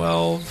 plus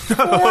 12.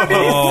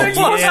 46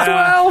 plus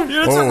 12.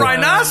 It's a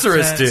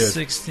rhinoceros, 10, dude.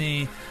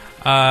 16.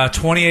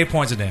 28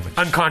 points of damage.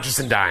 Unconscious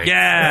and dying.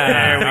 Yeah.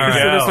 There we All go.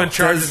 right. So this one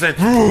charges in.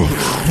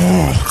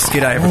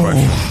 Skid, I have a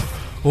question.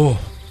 Oh.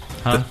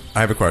 Huh? I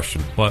have a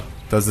question. What?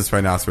 Does this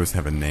rhinoceros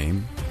have a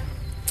name?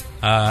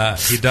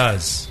 He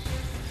does.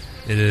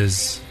 It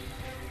is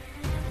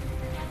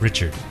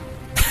Richard.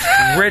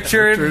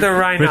 Richard the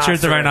rhinoceros.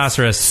 Richard the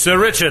rhinoceros. Sir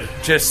Richard.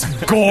 Just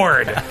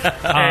gored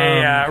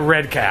a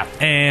red cap.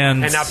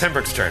 And now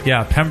Pembroke's turn.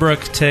 Yeah,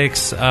 Pembroke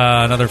takes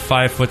another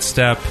 5-foot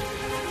step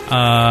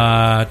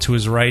to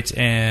his right,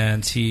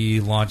 and he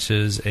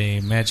launches a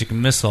magic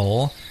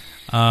missile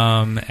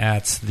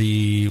at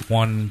the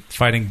one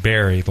fighting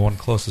Barry, the one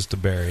closest to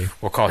Barry.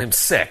 We'll call him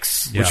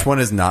 6. Yeah. Which one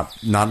is not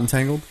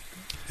entangled?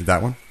 Is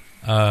that one?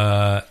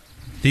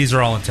 These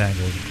are all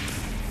entangled.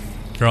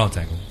 They're all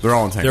entangled. They're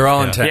all entangled. They're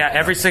all Yeah. intact. Yeah,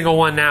 every single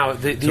one now.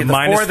 The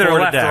minus 4 that are 4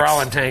 to left are dex.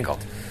 all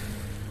entangled.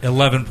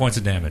 11 points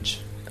of damage.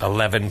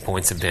 11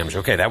 points of damage.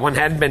 Okay, that one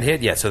hadn't been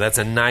hit yet, so that's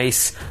a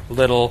nice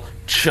little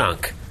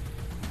chunk.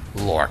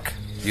 Lork,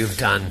 you've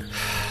done...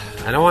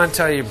 I don't want to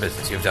tell you your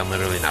business. You've done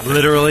literally nothing.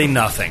 Literally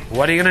nothing.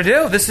 What are you going to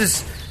do? This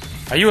is...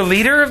 Are you a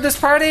leader of this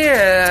party?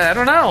 I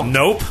don't know.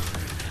 Nope.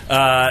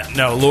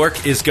 No,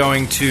 Lork is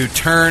going to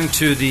turn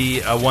to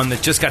the one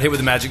that just got hit with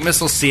the magic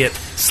missile, see it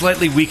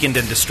slightly weakened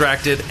and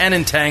distracted and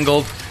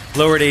entangled,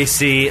 lowered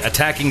AC,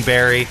 attacking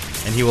Barry,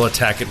 and he will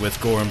attack it with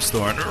Gorham's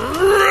Thorn.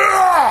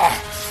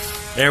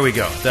 There we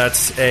go.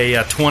 That's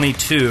a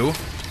 22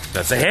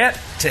 That's a hit.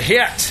 to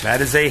hit. That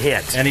is a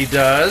hit. And he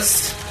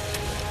does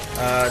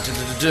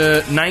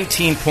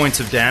 19 points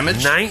of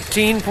damage.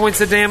 19 points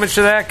of damage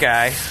to that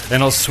guy. Then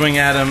he'll swing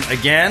at him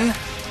again,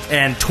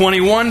 and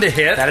 21 to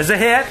hit. That is a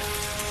hit.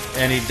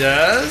 And he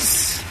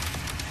does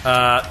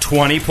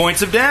 20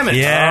 points of damage.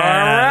 Yeah,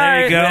 right.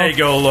 there you go. There you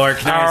go,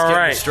 Lork. Now he's All getting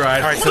right.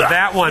 stride. All right, so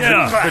that one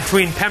Yeah.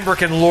 between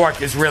Pembroke and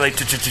Lork is really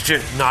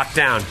knocked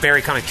down.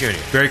 Barry Connick Jr.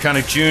 Barry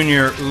Connick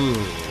Jr. Ooh.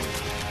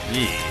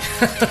 Yeah.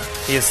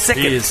 He is sick.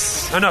 He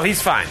is- Oh, no, he's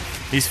fine.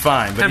 He's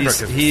fine, but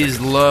Pembroke is he's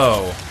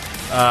low.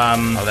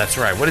 Oh, that's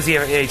right. What does he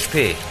have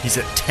HP? He's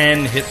at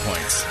 10 hit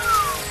points.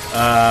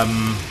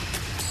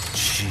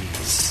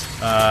 Jeez.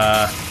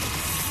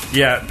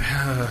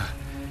 Yeah.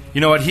 You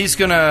know what? He's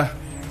going to...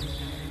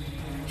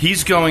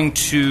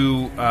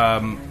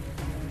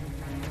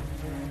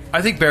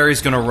 I think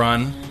Barry's going to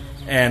run,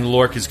 and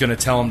Lork is going to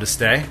tell him to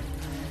stay.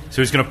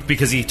 So he's going to...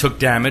 Because he took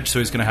damage, so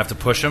he's going to have to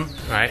push him.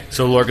 Right.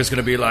 So Lork is going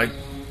to be like,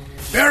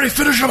 Barry,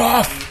 finish him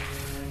off!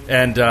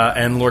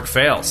 And Lork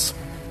fails.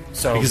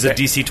 So Because of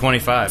DC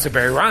 25. So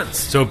Barry runs.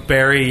 So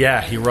Barry,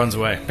 he runs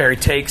away. Barry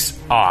takes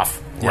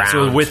off. Yeah,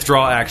 so a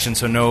withdraw action,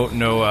 so no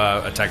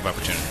attack of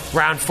opportunity.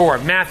 Round 4.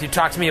 Matthew,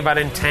 talk to me about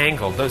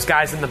Entangled. Those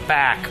guys in the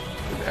back.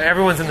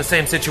 Everyone's in the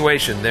same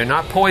situation. They're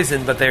not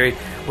poisoned, but they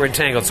were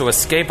entangled. So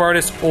Escape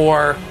Artist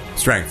or...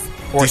 Strength.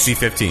 Or- DC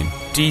 15.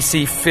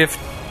 DC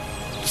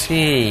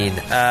 15.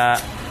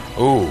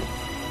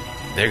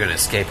 They're going to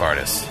Escape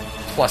Artist.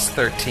 Plus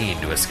 13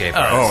 to Escape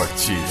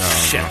Artist. Oh,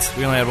 jeez. Shit.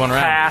 We only had one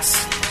round.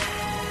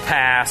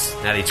 Pass.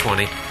 Natty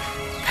 20.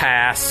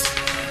 Pass.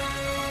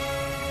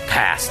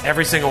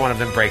 Every single one of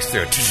them breaks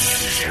through.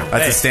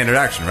 That's a standard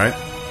action, right?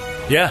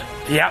 Yeah.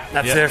 Yep,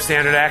 that's Yeah. their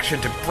standard action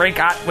to break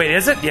out. Wait,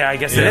 is it? Yeah, I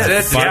guess it is.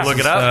 Is it? Did you look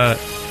it up?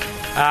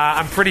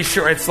 I'm pretty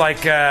sure it's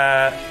like,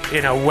 web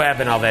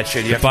and all that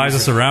shit. You have It to buys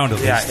use us around, at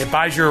Yeah, least. it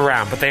buys you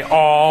around, but they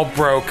all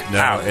broke No,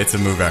 out. it's a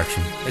move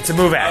action. It's a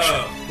move action.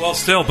 Well,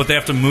 still, but they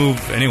have to move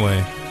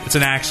anyway. It's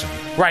an action.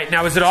 Right,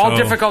 now is it all So-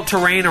 difficult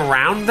terrain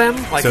around them?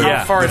 Like So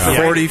how far is the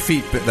 40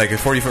 feet, like a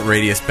 40-foot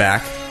radius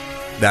back,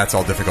 that's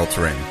all difficult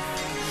terrain.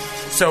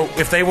 So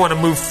if they want to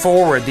move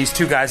forward, these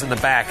two guys in the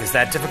back, is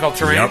that difficult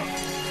terrain? Yep.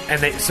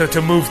 And so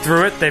to move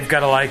through it, they've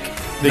got to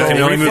They go can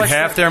only move reflex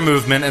half it? their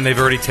movement, and they've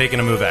already taken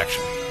a move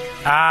action.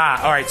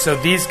 All right. So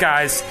these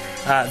guys,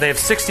 they have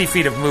 60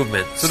 feet of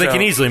movement, So they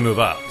can easily move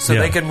up. So Yeah.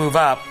 they can move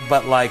up,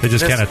 but They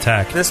just can't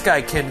attack. This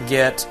guy can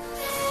get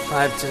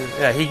 5 to.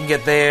 Yeah, he can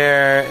get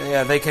there.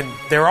 Yeah, they can.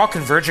 They're all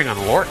converging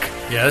on Lork,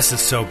 Yeah, this is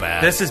so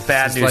bad. This is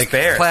bad news like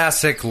bears.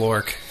 classic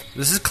Lork.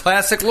 This is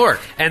classic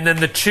Lork. and then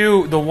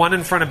the one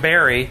in front of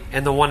Barry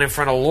and the one in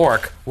front of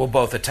Lork will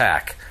both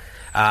attack.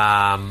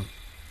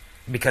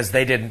 because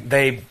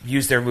they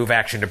used their move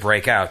action to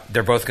break out.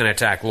 They're both going to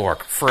attack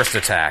Lork. First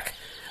attack,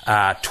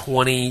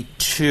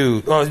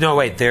 22. Oh no,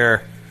 wait,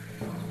 they're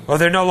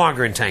no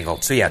longer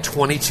entangled. So yeah,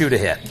 22 to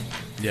hit.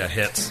 Yeah,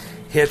 hits.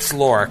 Hits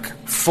Lork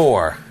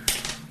for,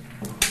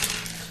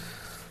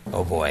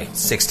 oh boy,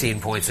 16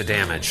 points of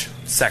damage.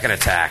 Second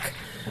attack,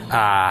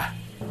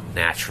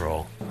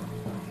 natural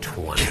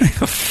 20.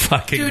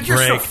 Fucking Dude, break.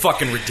 you're so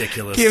fucking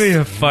ridiculous. Give me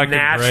a fucking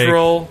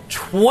Natural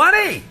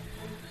 20.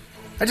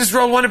 I just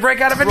rolled one to break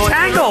out of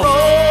entangled.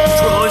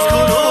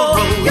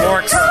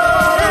 Lorks.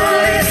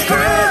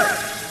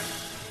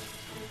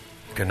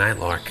 Good night,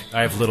 Lork.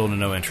 I have little to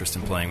no interest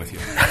in playing with you.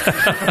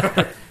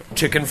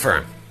 To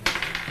confirm,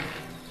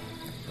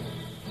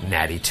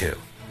 natty 2.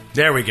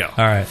 There we go.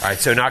 All right. All right,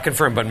 so not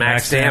confirmed, but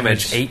max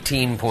damage, damage.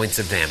 18 points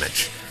of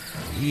damage.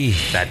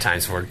 That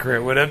times 4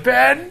 crit would have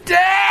been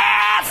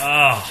death!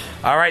 Oh.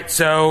 All right,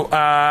 so,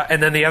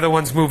 and then the other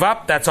ones move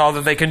up. That's all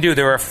that they can do.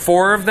 There are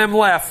 4 of them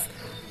left.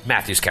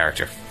 Matthew's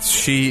character.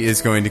 She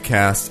is going to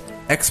cast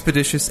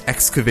Expeditious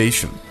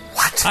Excavation.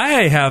 What?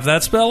 I have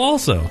that spell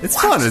also. It's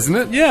fun, isn't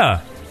it?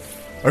 Yeah.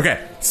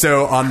 Okay,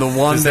 so on the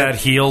one Does that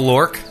heal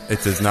Lork?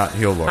 it does not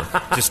heal Lork.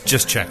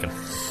 Just checking.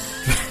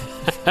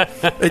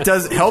 It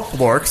does help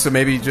Lork, so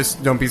maybe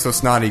just don't be so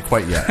snotty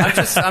quite yet.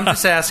 I'm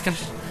just asking.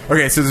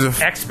 Okay, so there's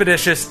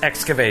Expeditious a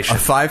excavation.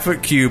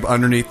 5-foot cube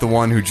underneath the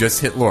one who just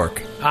hit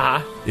Lork.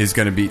 Is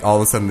going to be, all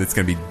of a sudden, it's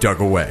going to be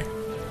dug away.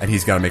 And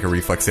he's got to make a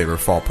reflex save or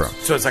fall prone.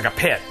 So it's like a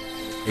pit.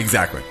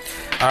 Exactly.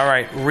 All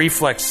right,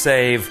 reflex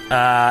save,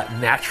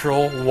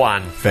 natural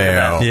 1.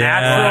 Fail. Yeah.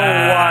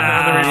 Natural 1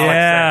 on the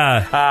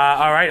reflex save.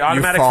 All right,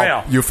 automatic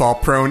fail. You fall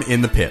prone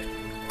in the pit.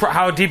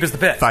 How deep is the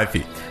pit? 5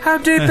 feet. How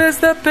deep is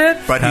the pit?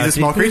 But he's a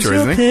small creature,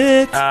 isn't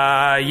he?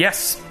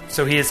 Yes.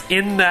 So he is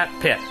in that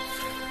pit.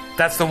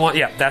 That's the one.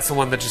 Yeah, that's the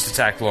one that just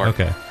attacked Lord.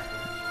 Okay.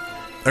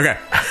 Okay.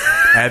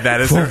 And that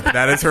is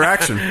her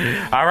action.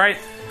 All right.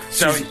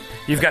 So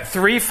you've got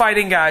 3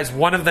 fighting guys.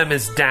 One of them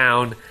is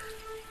down.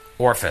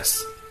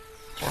 Orphis,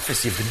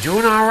 you've been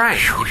doing all right.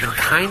 You've been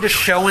kind of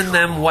showing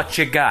them what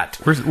you got.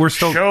 We're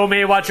still. Show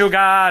me what you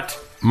got.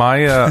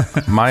 My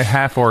my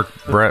half orc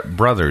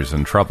brother's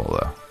in trouble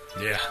though.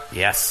 Yeah.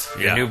 Yes,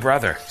 your new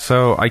brother.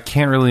 So I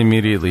can't really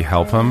immediately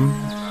help him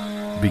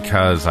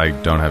because I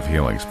don't have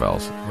healing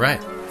spells. Right.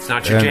 It's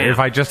not your And jam. if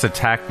I just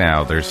attack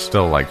now, there's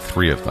still like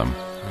 3 of them.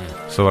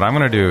 So what I'm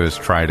going to do is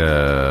try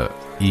to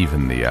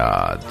even the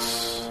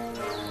odds.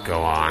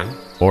 Go on.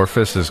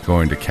 Orphis is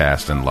going to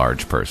cast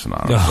Enlarge Person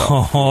on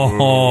himself,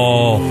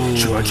 Oh.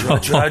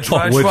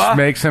 which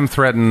makes him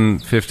threaten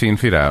 15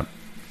 feet out.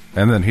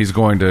 And then he's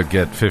going to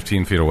get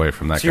 15 feet away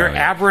from that So your guy.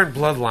 aberrant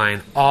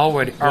bloodline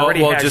already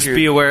Well, has just you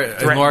be aware,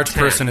 threatened enlarged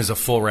 10. person is a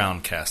full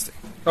round casting.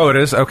 Oh, it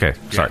is? Okay,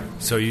 sorry.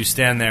 So you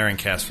stand there and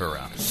cast for a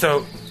round.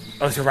 So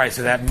right.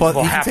 So that Plus,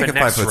 will you can happen take a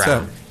next 5-foot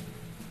round.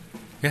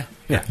 step.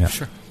 Yeah,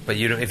 sure. But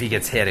you don't, if he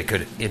gets hit, it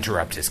could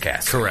interrupt his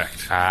cast.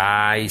 Correct.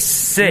 I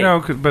see. No,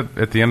 but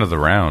at the end of the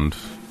round,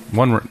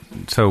 one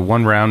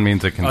round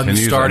means it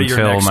continues start of your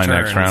until next my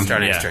turn. next round.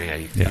 Starting Yeah.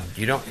 turn,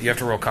 you don't. You have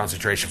to roll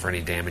concentration for any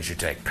damage you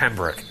take.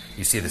 Pembroke,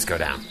 you see this go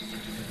down.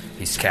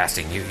 He's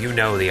casting. You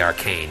know the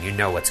arcane. You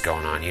know what's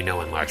going on. You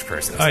know enlarged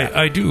person.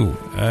 I do.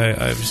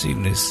 I've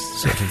seen this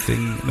sort of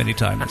thing many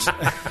times.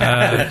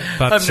 But,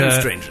 I'm no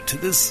stranger to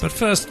this. But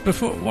first,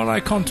 while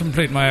I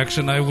contemplate my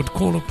action, I would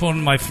call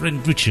upon my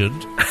friend Richard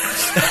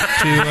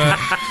to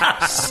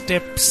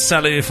step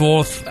Sally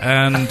forth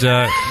and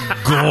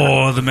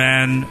gore the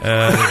man,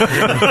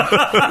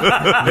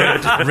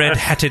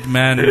 red-hatted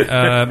man,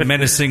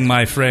 menacing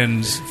my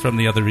friends from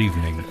the other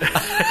evening.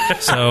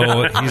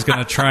 So he's going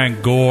to try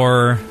and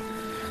gore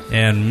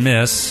and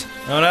miss.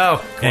 Oh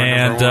no!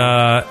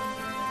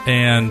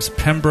 And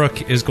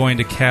Pembroke is going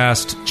to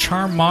cast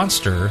Charm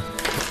Monster.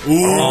 Ooh,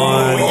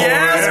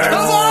 yes!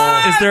 Come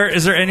on!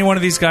 Is there any one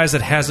of these guys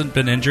that hasn't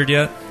been injured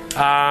yet?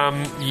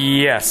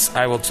 Yes,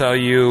 I will tell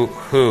you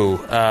who.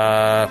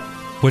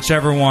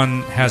 Whichever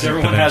one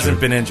hasn't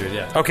been injured.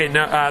 yet. Okay,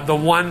 no, the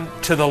one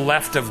to the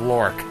left of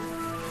Lork.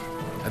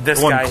 This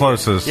The one guy,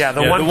 closest. Yeah,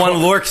 the The one. one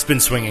Lork's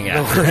been swinging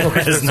at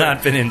has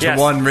not been injured. Yes.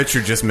 The one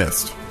Richard just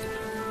missed.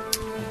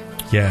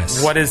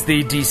 Yes. What is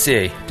the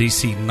DC?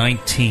 DC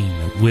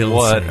 19 will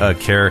What save. a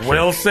character.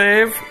 Will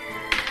save.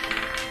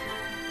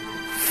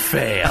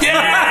 Fail.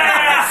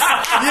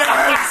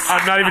 Yes!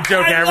 I'm not even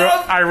joking.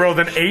 I rolled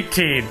an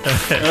 18.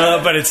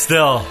 But it's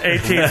still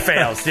 18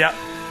 fails. Yep.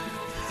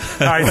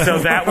 All right, so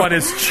that one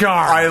is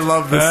charmed. I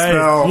love this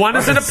spell. One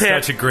is in a pit.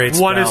 Such a great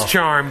One spell. is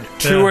charmed.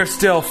 2 are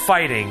still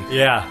fighting.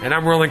 Yeah. And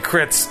I'm rolling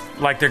crits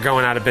like they're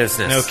going out of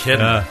business. no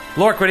kidding.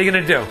 Lork, what are you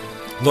going to do?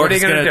 What are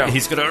you going to do?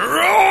 He's gonna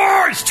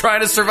roar. He's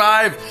trying to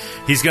survive.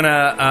 He's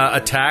gonna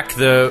attack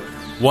the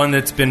one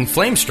that's been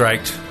flame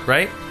striked.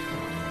 Right.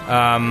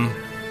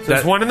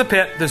 There's one in the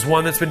pit. There's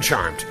one that's been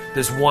charmed.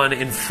 There's one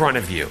in front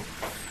of you.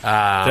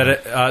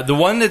 The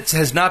one that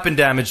has not been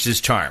damaged is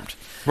charmed.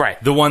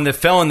 Right. The one that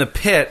fell in the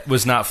pit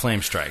was not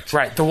flame striked.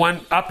 Right. The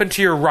one up and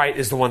to your right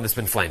is the one that's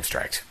been flame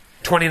striked.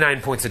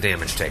 29 points of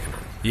damage taken on.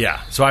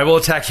 Yeah. So I will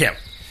attack him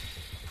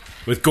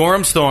with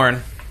Gorham's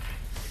Thorn.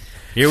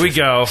 Here we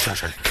go.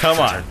 Come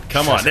on.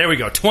 There we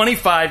go.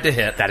 25 to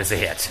hit. That is a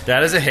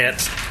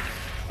hit.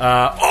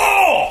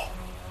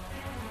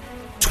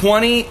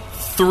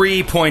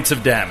 23 points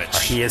of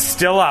damage. He is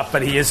still up,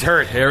 but he is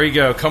hurt. Here we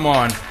go. Come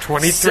on.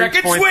 23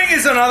 Second points. swing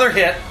is another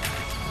hit.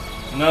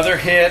 Another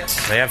hit.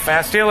 They have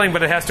fast healing,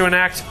 but it has to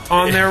enact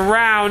on their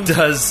round.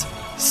 Does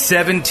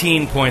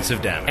 17 points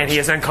of damage. And he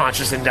is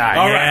unconscious and died.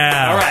 All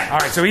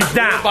right. So he's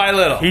down. Little by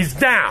little. He's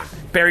down.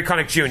 Barry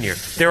Connick Jr.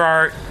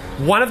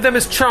 One of them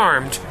is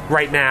charmed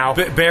right now.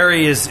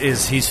 Barry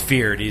he's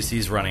feared.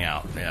 He's running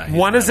out. Yeah.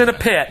 One is in a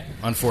pit.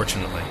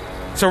 Unfortunately.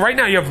 So right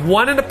now you have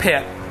one in a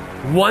pit,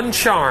 one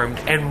charmed,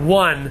 and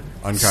one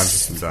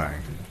unconscious and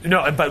dying.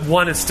 No, but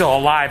one is still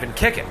alive and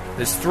kicking.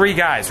 There's 3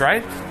 guys,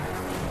 right?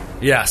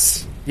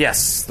 Yes.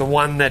 Yes, the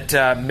one that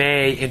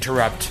may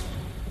interrupt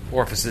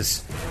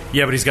Orpheus's.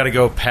 Yeah, but he's got to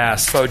go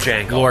past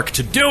Bojangles. Lork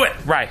to do it.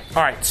 Right.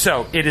 All right.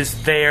 So it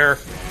is their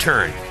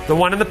turn. The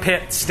one in the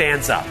pit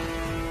stands up.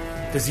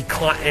 Does he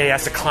climb? He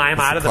has to climb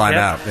out of the pit.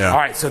 Out, yeah. All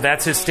right. So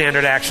that's his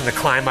standard action to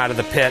climb out of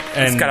the pit.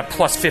 And he's got a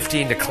plus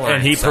 15 to climb.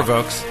 And he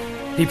provokes.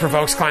 He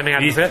provokes climbing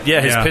out of the pit.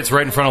 Yeah, his pit's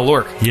right in front of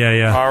Lork.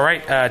 Yeah. All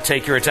right.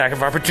 Take your attack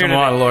of opportunity.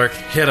 Come on, Lork.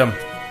 Hit him.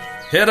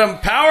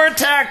 Power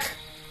attack.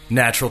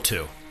 Natural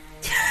 2.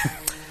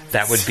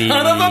 That would be.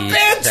 Son of a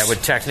bitch! That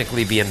would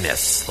technically be a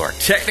miss, Lork.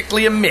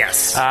 Technically a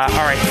miss. All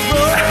right.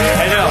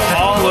 I know,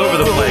 all over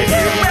the place.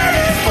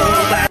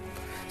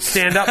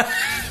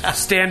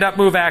 Stand up,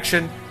 move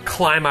action,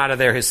 climb out of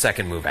there, his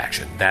second move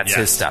action. That's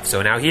his stuff.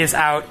 So now he is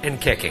out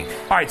and kicking.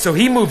 All right, so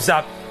he moves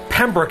up.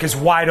 Pembroke is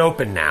wide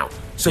open now.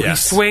 So he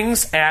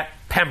swings at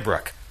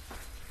Pembroke.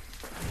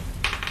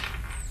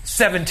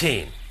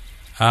 17.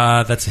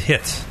 That's a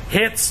hit.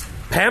 Hits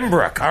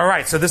Pembroke. All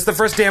right, so this is the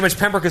first damage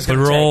Pembroke is going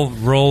to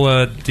take. Roll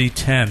a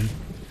d10.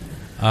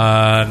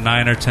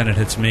 9 or 10, it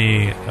hits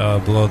me.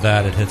 Below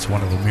that, it hits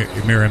one of the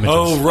mirror images.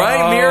 Oh,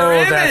 right, mirror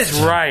image. That's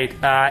right.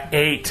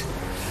 8.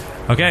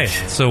 Okay,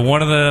 so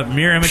one of the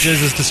mirror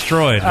images is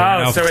destroyed.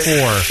 Now 4.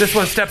 This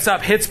one steps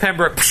up, hits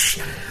Pembroke.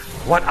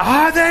 What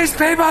are these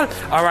people?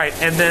 All right,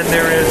 and then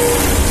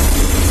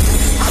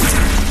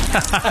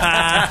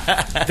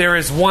there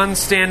is one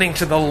standing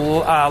to the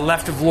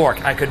left of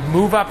Lork. I could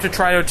move up to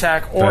try to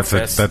attack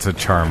Orpheus. That's a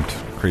charmed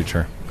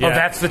creature. Oh,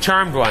 that's the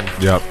charmed one.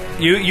 Yep.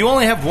 You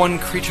only have one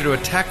creature to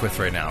attack with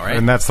right now, right?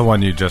 And that's the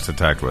one you just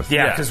attacked with.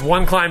 Yeah, because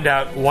one climbed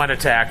out, one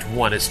attacked,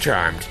 one is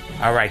charmed.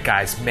 All right,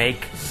 guys,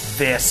 make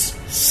this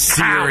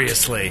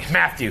seriously count.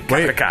 Matthew,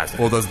 wait.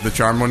 Well, does the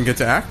charmed one get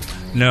to act?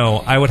 No,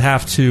 I would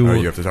have to. Oh,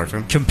 you have to talk to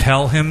him.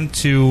 Compel him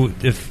to,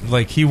 if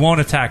he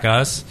won't attack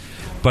us,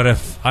 but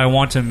if I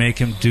want to make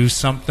him do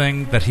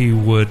something that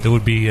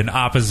would be in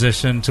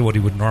opposition to what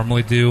he would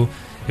normally do,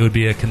 it would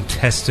be a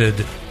contested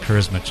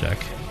charisma check.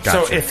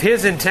 Gotcha. So if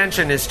his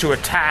intention is to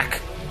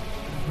attack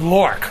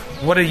Lork,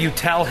 what do you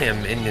tell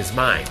him in his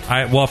mind?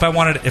 If I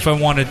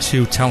wanted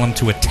to tell him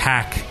to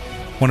attack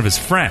one of his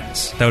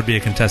friends, that would be a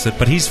contested.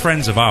 But he's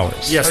friends of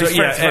ours. Yeah, so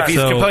if he's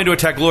compelling to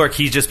attack Lork,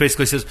 he just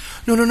basically says,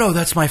 "No,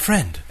 that's my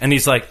friend," and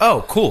he's like,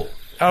 "Oh, cool."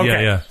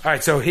 Okay. Yeah. All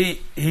right, so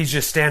he's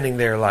just standing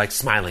there, like,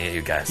 smiling at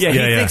you guys. Yeah, he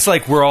thinks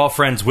like we're all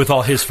friends with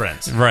all his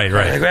friends. Right.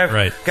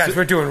 Guys,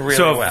 we're doing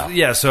really well.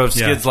 Yeah, so if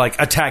Skid's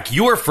like, attack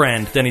your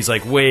friend, then he's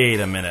like,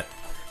 wait a minute.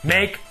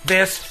 Make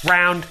this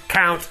round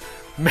count.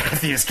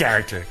 Matthew's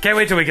character. Can't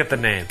wait till we get the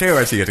name. Tell you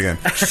what, you get again.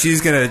 She's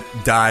gonna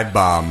dive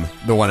bomb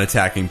the one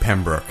attacking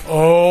Pembroke.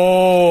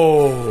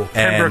 Oh,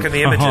 Pembroke in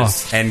the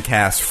images, and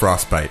cast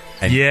Frostbite.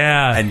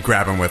 And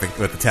grab him with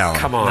the talon.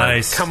 Come on,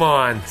 nice. Come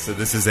on. So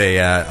this is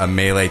a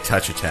melee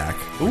touch attack.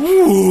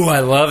 Ooh, I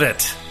love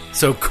it.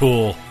 So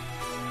cool.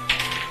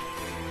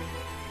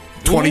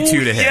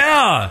 22 to hit.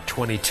 Yeah,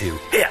 22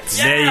 hits.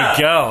 Yeah.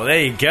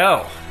 There you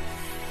go.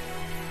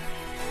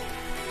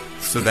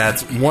 So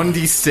that's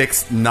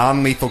 1d6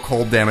 non-lethal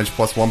cold damage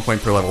plus 1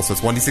 point per level. So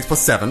it's 1d6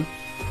 plus 7.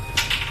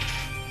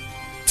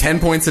 10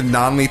 points of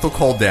non-lethal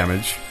cold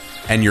damage,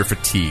 and you're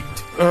fatigued.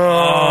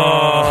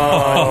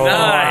 Oh, nice.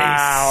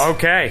 Wow,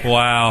 okay.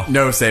 Wow.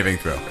 No saving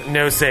throw.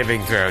 No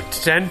saving throw.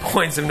 10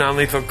 points of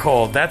non-lethal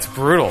cold. That's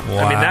brutal.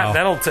 Wow. I mean,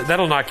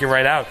 that'll knock you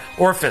right out.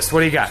 Orpheus, what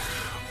do you got?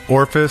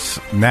 Orpheus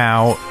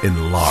now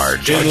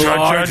enlarged.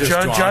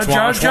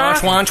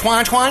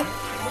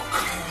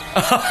 Oh,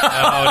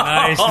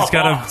 nice. He's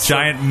got a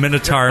giant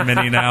Minotaur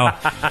mini now.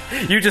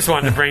 You just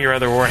wanted to bring your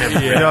other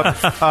Warhammer. Yep.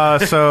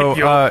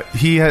 So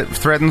he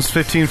threatens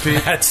 15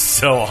 feet. That's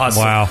so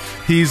awesome. Wow.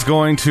 He's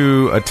going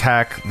to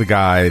attack the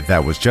guy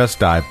that was just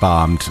dive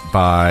bombed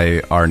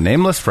by our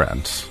nameless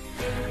friends.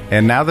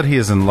 And now that he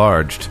is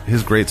enlarged,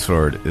 his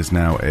greatsword is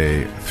now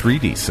a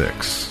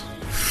 3d6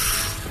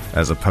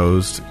 as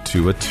opposed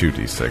to a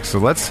 2d6. So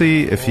let's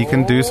see if he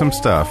can do some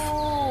stuff.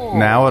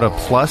 Now at a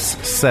plus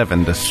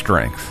 7 to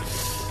strength.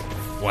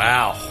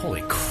 Wow.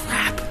 Holy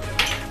crap.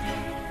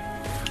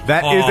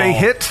 That is a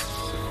hit.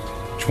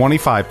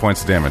 25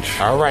 points of damage.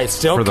 All right,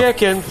 still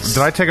kicking. Did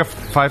I take a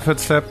 5-foot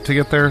step to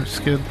get there,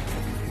 Skid?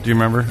 Do you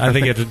remember? I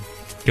think it had to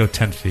go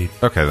 10 feet.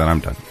 Okay, then I'm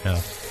done. Yeah.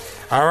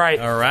 All right.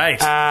 All right.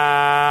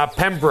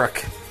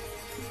 Pembroke.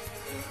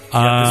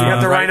 Because you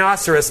got the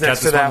rhinoceros Got next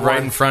this to that one right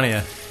one. in front of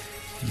you.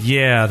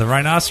 Yeah, the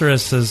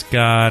rhinoceros has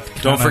got.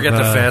 Don't kind forget of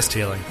the a- fast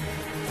healing.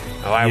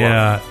 Oh, I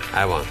Yeah. won't.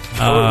 I won't.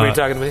 Were you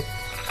talking to me?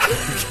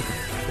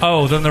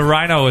 Oh, then the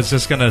rhino is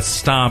just going to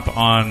stomp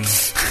on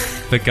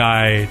the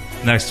guy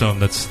next to him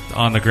that's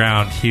on the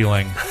ground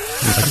healing.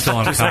 He's still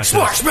unconscious.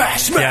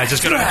 Smash! Yeah,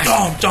 just going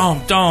to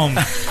dome.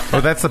 Oh,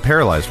 that's the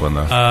paralyzed one,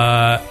 though.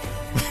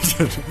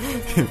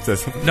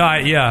 No,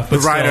 yeah, The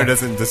but rhino still,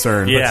 doesn't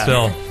discern. Yeah.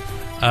 Still.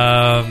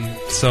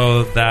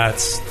 So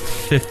that's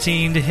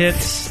 15 to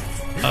hit.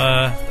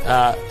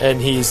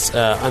 And he's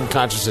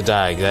unconscious or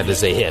dying. That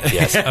is a hit,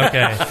 yes.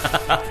 Okay.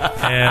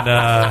 And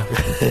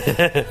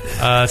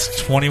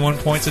it's 21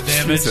 points of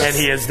damage. And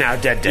he is now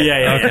dead. Yeah.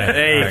 Okay.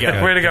 There you All go. right,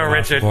 good. Way to go, I'm off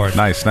Richard. the board.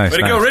 Nice. Way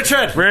to go,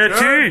 Richard!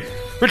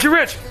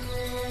 Rich!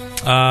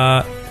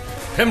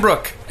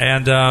 Pembroke.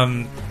 And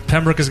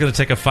Pembroke is going to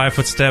take a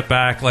 5-foot step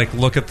back, like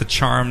look at the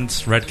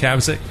charmed red cap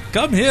and say,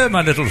 "Come here,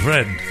 my little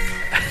friend."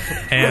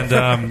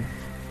 And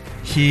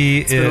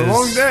he been a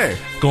long day.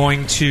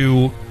 going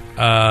to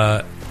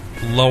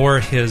lower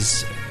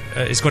his.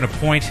 Is going to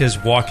point his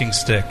walking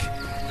stick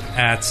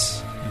at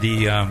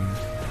the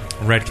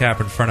red cap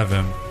in front of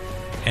him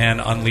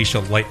and unleash a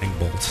lightning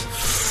bolt.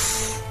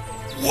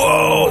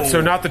 Whoa!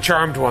 So not the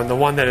charmed one, the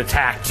one that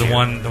attacked The you.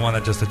 one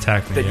that just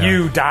attacked me. that yeah.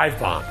 you dive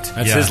bombed.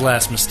 That's Yeah. his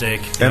last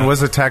mistake. And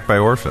was attacked by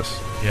Orphis.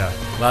 Yeah.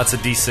 Lots of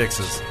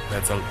D6s.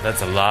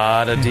 That's a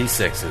lot of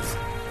D6s.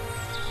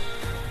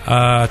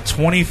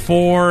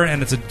 24,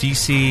 and it's a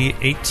DC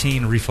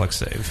 18 reflex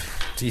save.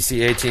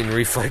 DC 18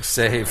 reflex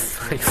save.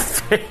 I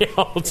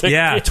failed.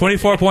 Yeah,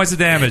 24 points of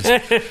damage. They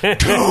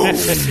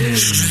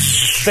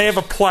have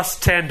a plus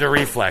 10 to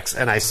reflex,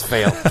 and I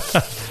failed.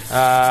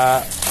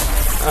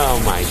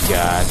 Oh my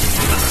god.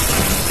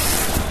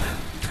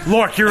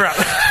 Lork, you're up.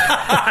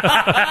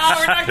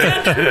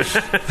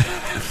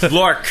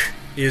 Lork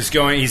is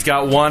going. He's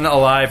got one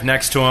alive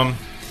next to him.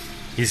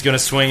 He's going to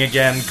swing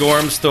again.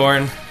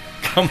 Gormsthorn.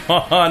 Come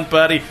on,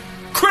 buddy.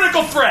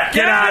 Critical threat.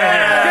 Get out of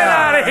here. Get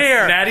out of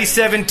here. Natty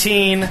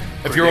 17.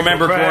 If you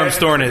remember,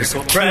 Gormsthorn is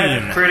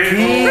keen.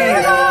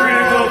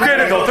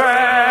 Critical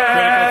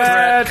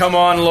threat. Come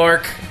on,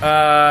 Lork.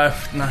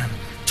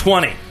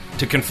 20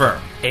 to confirm.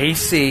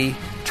 AC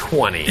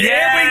 20. There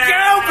we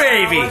go,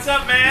 baby. What's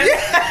up, man?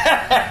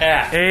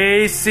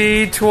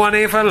 AC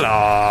 20 for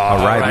law.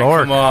 All right,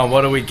 Lord. Come on.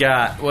 What do we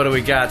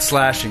got?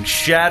 Slashing.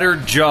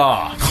 Shattered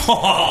jaw.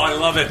 Oh, I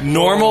love it.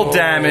 Normal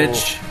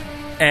damage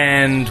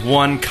and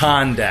 1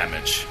 con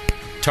damage.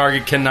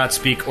 Target cannot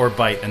speak or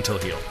bite until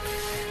healed.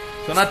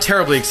 So not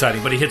terribly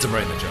exciting, but he hits him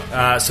right in the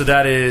jaw. So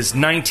that is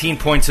 19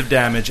 points of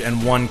damage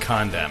and 1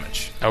 con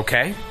damage.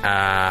 Okay.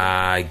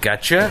 I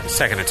gotcha.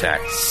 Second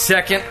attack.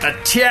 Second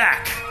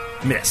attack.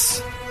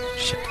 Miss.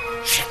 Shit.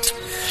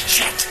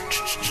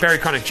 Barry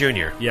Connick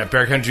Jr. Yeah,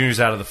 Barricade Jr.'s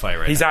out of the fight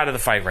right He's now. out of the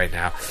fight right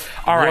now.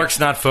 All right. Lork's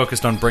not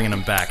focused on bringing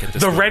him back at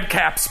this The point. red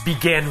caps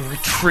began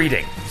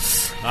retreating.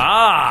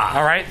 Ah!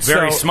 All right.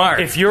 Very so smart.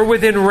 If you're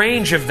within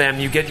range of them,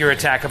 you get your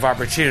attack of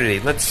opportunity.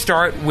 Let's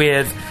start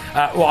with,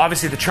 well,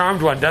 obviously the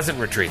charmed one doesn't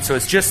retreat, so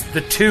it's just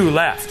the 2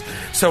 left.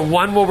 So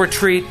one will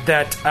retreat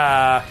that,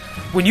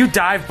 when you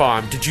dive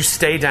bomb, did you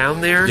stay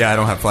down there? Yeah, I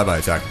don't have flyby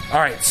attack. All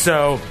right.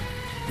 So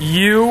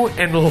you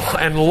and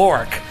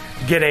Lork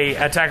get a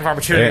attack of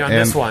opportunity on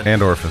this one.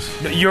 And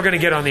Orphis. You're going to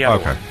get on the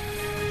other Okay.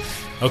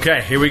 one.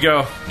 Okay, here we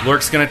go.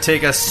 Lork's going to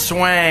take a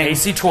swing.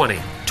 AC 20.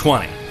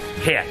 20.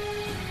 Hit.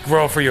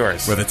 Roll for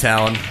yours. With a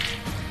talon.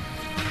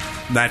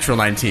 Natural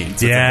 19. So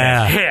it's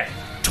Yeah. Hit.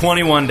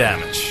 21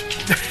 damage.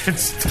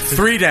 It's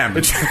 3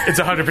 damage. It's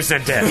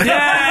 100% dead.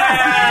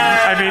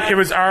 I mean, it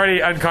was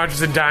already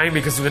unconscious and dying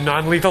because of the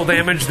non-lethal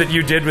damage that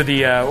you did with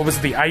the what was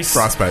it, the ice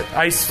Frostbite.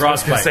 I was going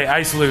to say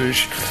ice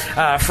luge,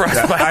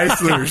 frostbite.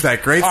 Ice luge,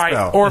 that great All right,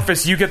 spell.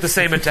 Orphis, you get the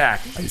same attack.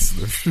 Ice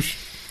luge.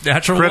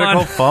 Natural Critical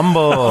one.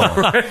 fumble.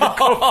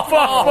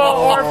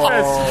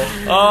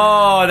 Orphis.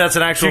 Oh, that's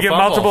an Do actual you get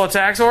fumble. multiple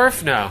attacks,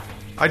 Orph? No.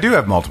 I do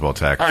have multiple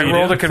attacks. All right, You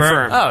roll do? to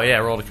confirm. Oh, yeah,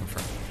 roll to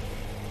confirm.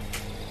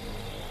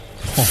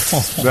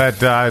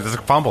 That's a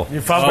fumble.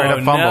 You fumbled. Straight up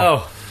fumble.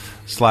 No.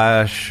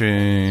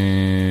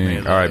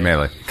 Slashing. All right,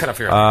 melee. Cut off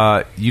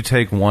your You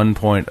take 1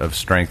 point of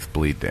strength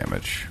bleed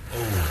damage.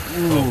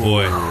 Oh,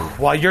 boy.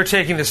 While you're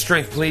taking the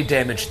strength bleed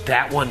damage,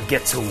 that one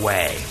gets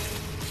away.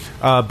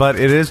 But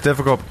it is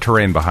difficult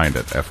terrain behind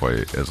it,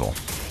 FY Izzle.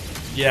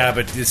 Yeah,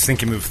 but this thing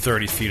can move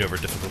 30 feet over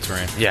difficult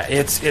terrain. Yeah,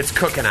 it's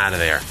cooking out of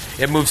there.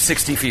 It moves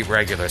 60 feet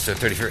regular, so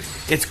 30 feet.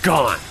 It's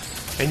gone.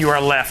 And you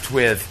are left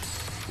with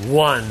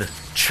 1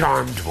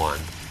 charmed one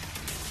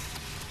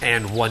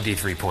and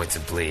 1d3 points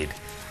of bleed.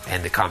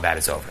 And the combat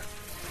is over.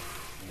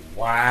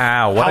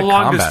 Wow, what How a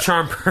long combat. does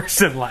charm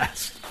person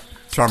last?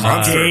 Charm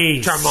monster.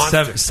 Days. Charm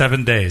monster.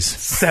 7 days.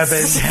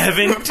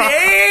 7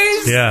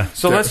 days? Yeah.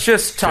 So let's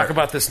just talk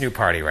about this new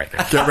party right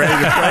now. Get ready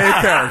to play a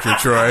character,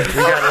 Troy. We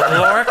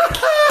got Lork,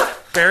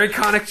 Barry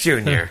Connick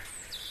Jr.,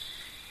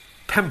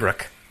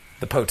 Pembroke,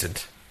 the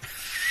Potent,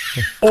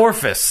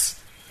 Orphis,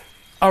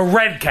 a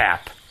red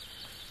cap,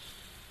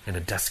 and a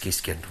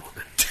dusky-skinned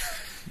woman.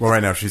 Well,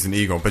 right now she's an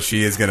eagle, but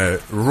she is gonna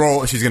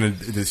roll. She's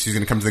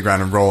gonna come to the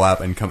ground and roll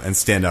up and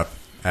stand up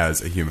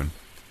as a human.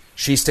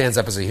 She stands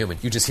up as a human.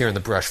 You just hear in the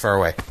brush far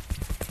away.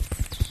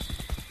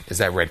 Is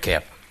that Red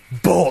Cap?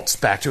 Bolts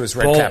back to his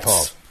Red Cap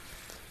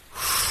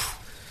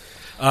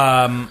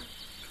home.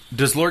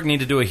 Does Lork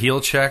need to do a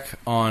heal check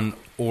on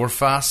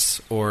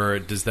Orphas, or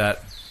does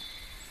that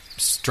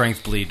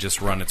strength bleed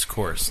just run its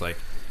course? Like,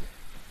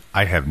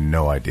 I have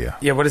no idea.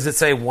 Yeah, what does it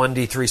say?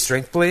 1d3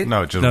 strength bleed?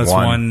 No, just No, it's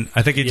one. one.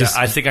 I think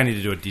I think I need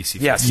to do a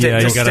DC. Yeah, you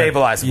gotta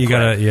stabilize him. You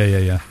gotta.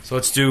 Yeah. So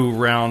let's do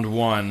round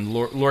one.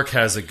 Lork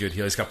has a good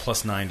heal. He's got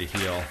 +9 to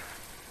heal.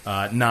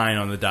 9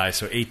 on the die,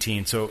 so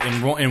 18. So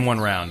in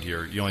one round,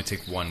 you only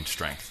take 1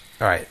 strength.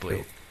 All right.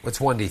 Bleed. What's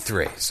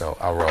 1d3? So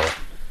I'll roll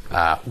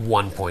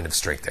 1 point of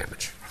strength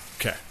damage.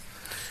 Okay.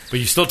 But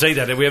you still take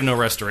that. We have no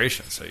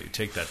restoration, so you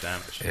take that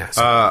damage. Yeah.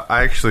 So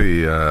I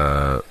actually,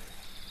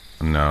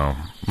 no.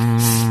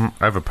 I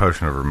have a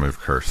potion of remove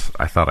curse.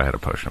 I thought I had a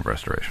potion of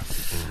restoration.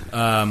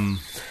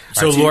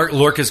 So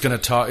Lork is going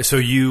to talk. So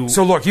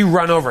Lork, you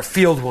run over,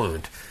 field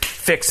wound,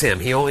 fix him.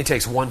 He only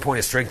takes 1 point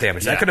of strength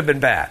damage. That could have been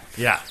bad.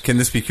 Yeah. Can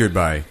this be cured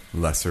by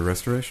lesser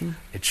restoration?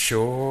 It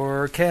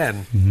sure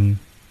can. Mm-hmm.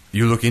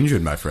 You look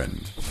injured, my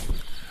friend.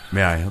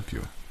 May I help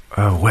you?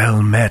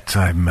 Well met.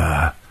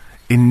 I'm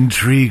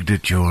intrigued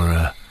at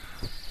your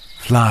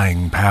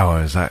flying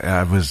powers.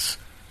 I was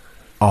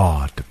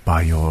awed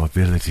by your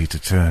ability to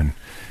turn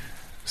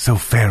so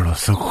feral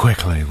so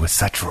quickly with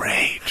such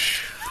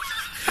rage.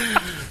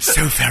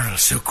 So feral,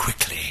 so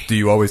quickly. Do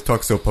you always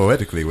talk so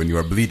poetically when you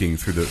are bleeding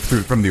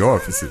from the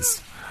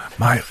orifices?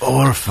 My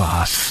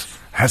Orphas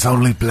has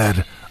only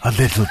bled a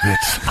little bit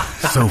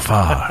so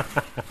far.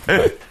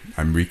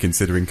 I'm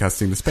reconsidering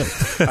casting the spell.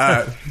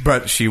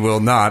 But she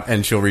will not,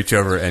 and she'll reach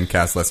over and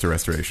cast Lesser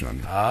Restoration on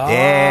you. Oh.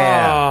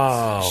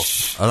 Yeah.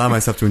 Allow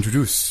myself to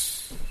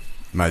introduce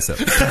myself.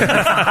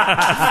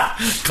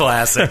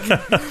 Classic.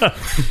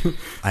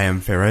 I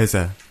am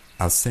Fereza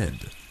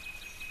Alced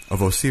of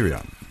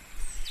Osirion.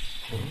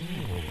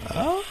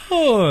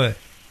 Oh.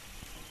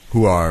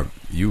 Who are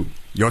you?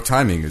 Your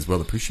timing is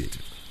well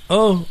appreciated.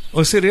 Oh,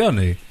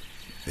 Osiriani.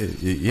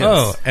 Yes.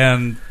 Oh,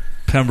 and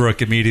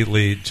Pembroke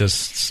immediately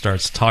just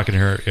starts talking to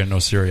her in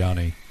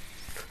Osiriani.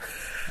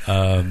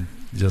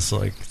 Just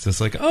like,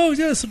 oh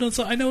yes,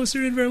 so I know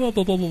Osirian very well,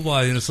 blah blah blah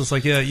blah. And it's just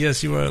like,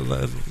 yes, you are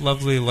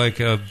lovely, like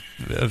a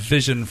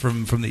vision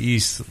from the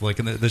east, like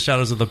in the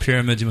shadows of the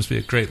pyramid. You must be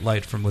a great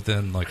light from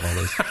within, like all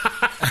this.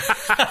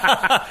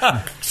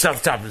 Shut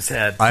the top of his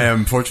head. I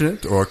am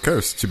fortunate or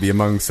cursed to be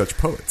among such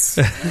poets.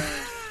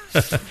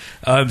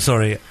 I'm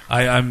sorry.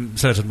 I'm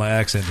certain my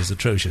accent is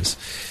atrocious,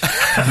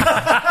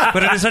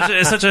 but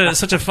it is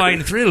such a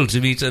fine thrill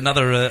to meet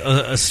another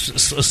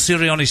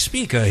Osiriani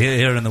speaker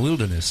here in the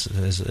wilderness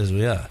as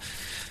we are.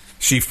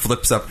 She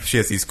flips up. She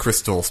has these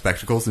crystal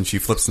spectacles, and she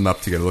flips them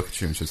up to get a look at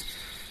you, and she says,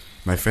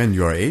 "My friend,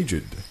 you are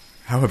aged.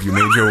 How have you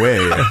made your way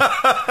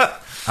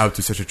out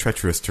to such a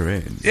treacherous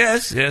terrain?"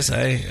 Yes,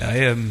 I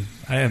am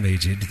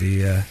aged.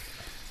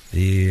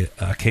 The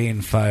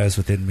arcane fires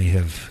within me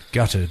have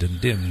guttered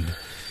and dimmed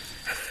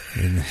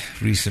in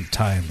recent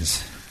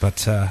times,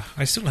 but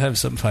I still have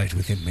some fight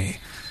within me,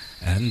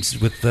 and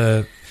with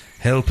the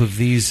help of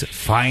these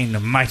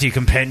fine, mighty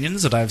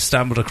companions that I've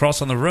stumbled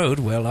across on the road,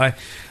 well,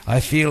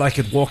 I feel I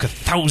could walk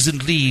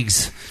 1,000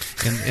 leagues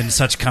in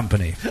such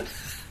company.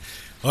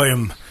 I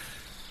am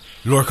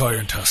Lork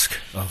Irontusk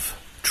of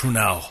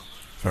Trunau.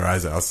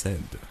 Fereza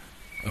Alced.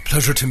 A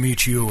pleasure to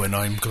meet you, and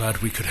I'm glad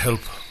we could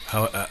help,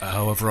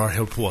 however our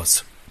help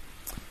was.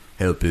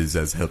 Help is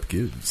as help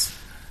gives.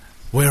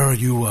 Where are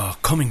you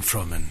coming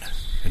from, and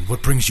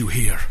what brings you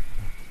here?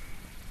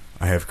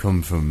 I have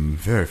come from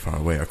very far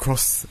away,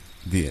 across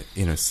the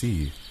inner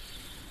sea,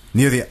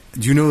 near the.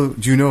 Do you know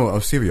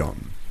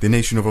Osirion, the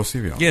nation of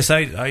Osirion? Yes,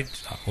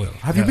 well,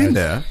 have you been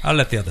there? I'll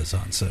let the others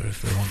answer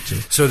if they want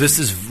to. So this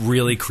is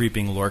really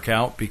creeping Lork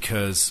out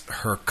because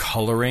her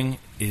coloring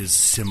is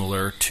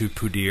similar to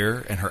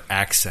Pudir, and her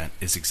accent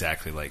is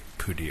exactly like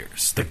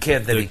Pudir's. The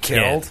kid that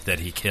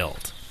he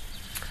killed.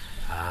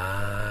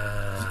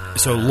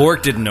 So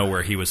Lork didn't know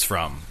where he was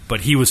from, but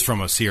he was from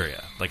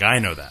Osiria. Like, I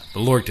know that, but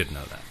Lork didn't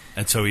know that.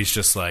 And so he's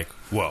just like,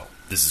 whoa,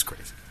 this is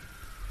crazy.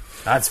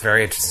 That's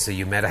very interesting. So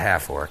you met a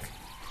half-orc,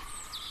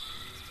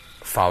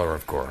 a follower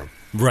of Gorum.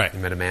 Right. You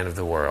met a man of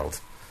the world.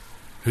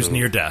 Who's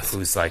near death. Who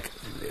has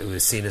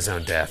seen his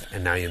own death,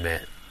 and now you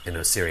met an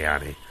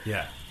Osiriani.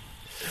 Yeah.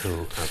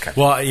 Okay.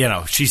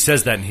 Well, she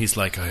says that, and he's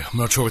like, I'm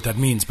not sure what that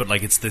means, but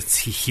like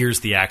he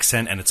hears the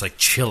accent, and it's like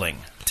chilling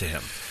to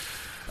him.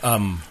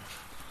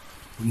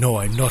 No,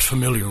 I'm not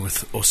familiar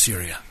with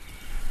Osiria.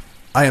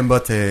 I am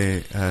but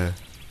a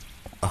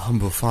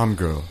humble farm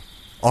girl.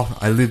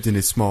 I lived in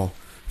a small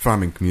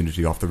farming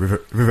community off the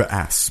River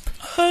Asp.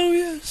 Oh,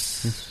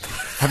 yes.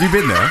 Have you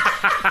been there?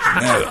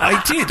 No, I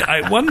did.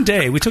 One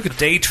day, we took a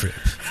day trip.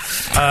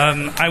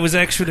 I was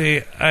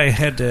doing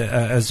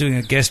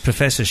a guest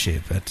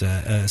professorship at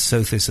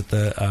Sothis at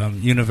the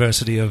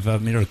University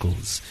of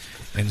Miracles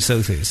in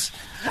Sothis.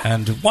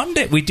 And one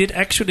day we did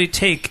actually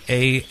take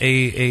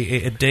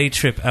a day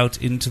trip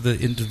out into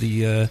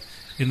the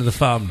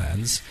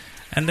farmlands.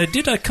 And I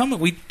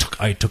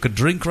took a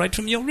drink right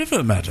from your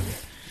river, madam.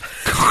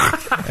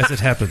 As it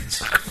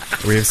happens.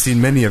 We have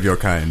seen many of your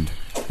kind.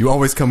 You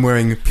always come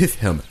wearing pith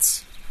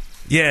helmets.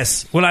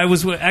 Yes. Well, I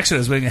was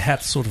wearing a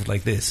hat sort of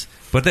like this.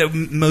 But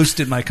most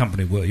in my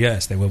company were,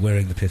 yes, they were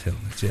wearing the pith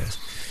helmets, yes.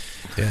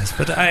 Yes,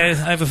 but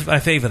I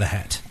favour the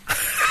hat.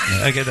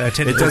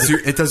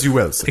 It does you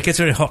well, sir. It gets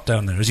very hot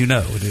down there, as you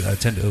know. I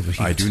tend to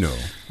overheat. I do know.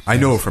 I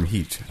know from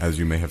heat, as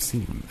you may have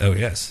seen. Oh,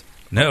 yes.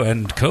 No,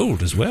 and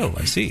cold as well,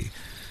 I see.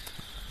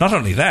 Not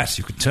only that,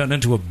 you can turn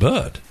into a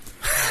bird.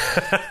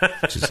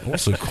 Which is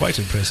also quite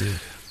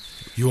impressive.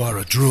 You are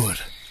a druid.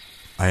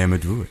 I am a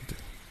druid.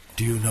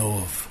 Do you know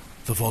of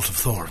the Vault of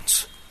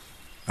Thorns?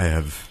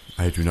 I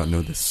do not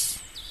know this.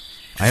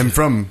 I am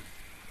from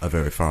a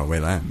very faraway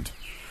land.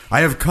 I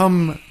have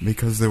come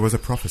because there was a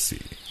prophecy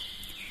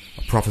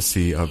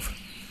of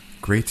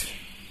great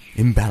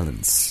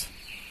imbalance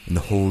in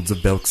the holds of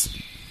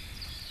Belkson,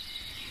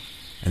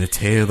 and a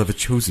tale of a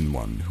chosen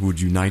one who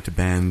would unite a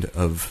band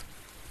of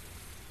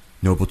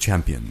noble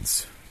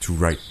champions to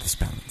right this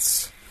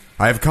balance.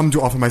 I have come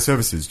to offer my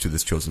services to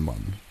this chosen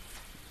one,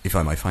 if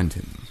I might find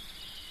him.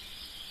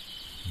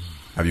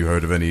 Have you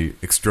heard of any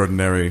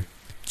extraordinary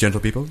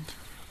gentle people?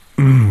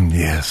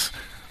 Yes.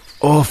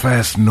 All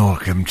fast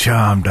Norcom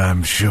charmed,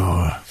 I'm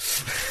sure.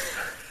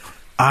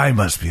 I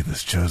must be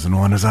this chosen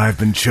one, as I've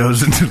been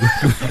chosen to...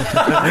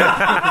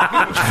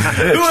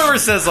 Whoever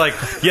says,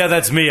 yeah,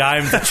 that's me,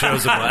 I'm the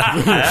chosen one.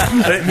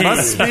 It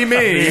must be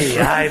me.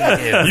 I'm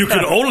him. You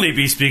could only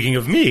be speaking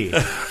of me.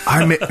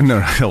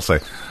 He'll say,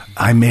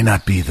 I may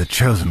not be the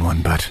chosen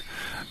one, but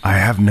I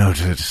have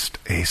noticed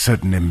a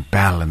certain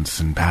imbalance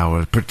in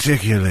power,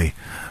 particularly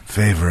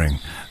favoring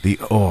the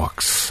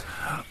orcs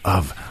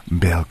of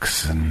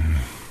Belkson.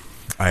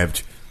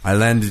 I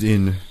landed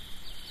in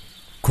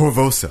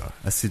Corvosa,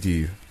 a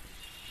city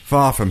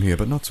far from here,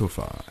 but not so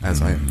far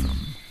as I am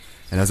from.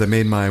 And as I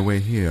made my way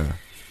here,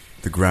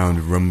 the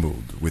ground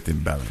rumbled with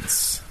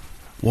imbalance.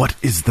 What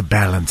is the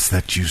balance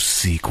that you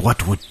seek?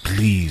 What would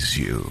please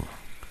you?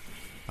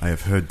 I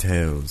have heard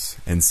tales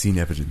and seen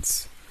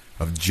evidence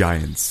of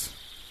giants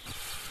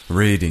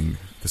raiding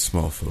the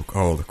small folk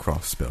all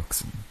across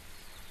Belkson.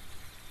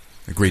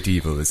 A great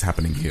evil is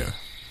happening here.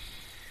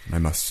 I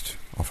must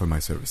offer my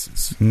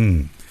services.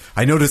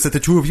 I notice that the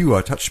two of you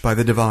are touched by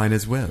the divine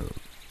as well.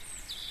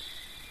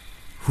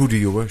 Who do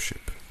you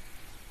worship?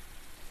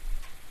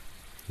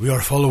 We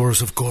are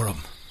followers of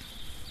Gorum.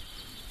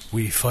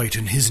 We fight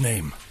in his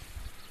name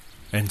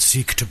and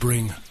seek to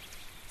bring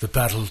the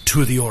battle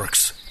to the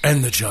orcs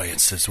and the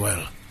giants as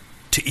well,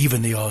 to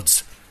even the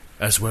odds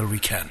as well we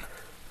can.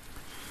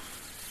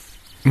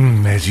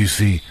 As you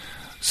see,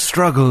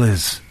 struggle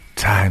is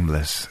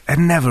timeless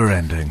and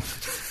never-ending,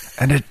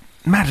 and it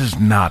matters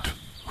not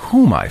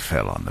whom I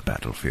fell on the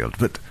battlefield,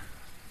 but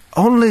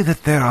only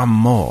that there are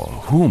more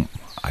whom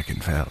I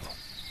can fell.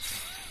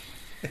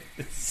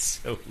 It's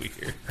so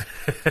weird.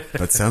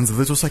 That sounds a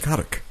little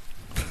psychotic.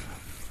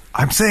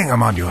 I'm saying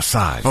I'm on your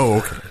side. Oh,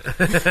 okay.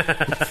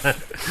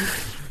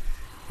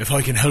 If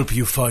I can help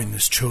you find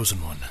this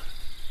chosen one,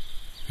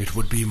 it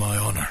would be my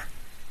honor,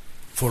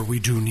 for we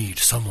do need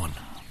someone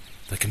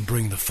that can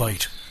bring the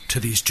fight to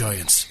these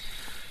giants.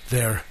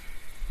 They're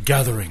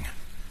gathering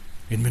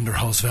in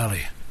Minderhall's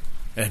Valley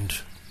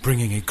and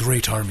bringing a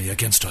great army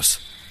against us.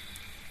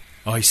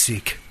 I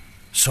seek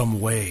some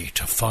way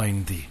to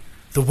find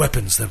the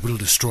weapons that will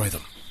destroy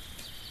them.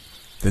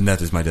 Then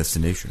that is my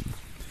destination.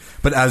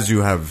 But as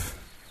you have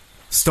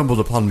stumbled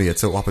upon me at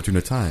so opportune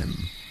a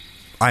time,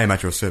 I am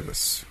at your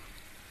service.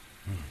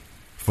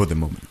 For the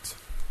moment.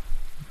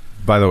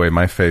 By the way,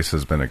 my face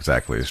has been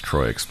exactly as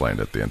Troy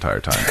explained it the entire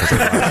time.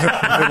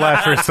 It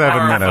lasts for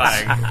 7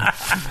 minutes.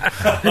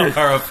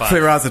 Horrifying.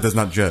 Feyraza does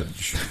not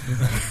judge.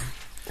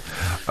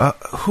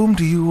 Whom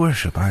do you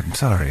worship? I'm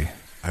sorry.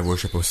 I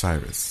worship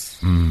Osiris.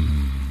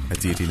 A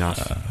deity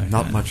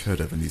not much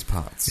heard of in these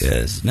parts.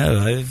 Yes,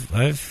 no,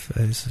 I've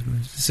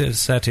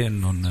sat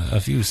in on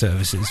a few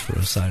services for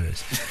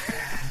Osiris.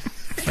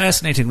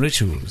 Fascinating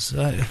rituals.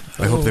 I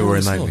hope they were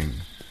enlightening.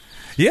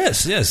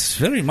 Yes,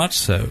 very much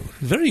so.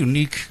 Very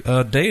unique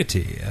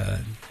deity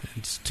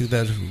to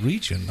that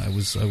region. I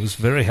was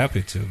very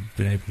happy to have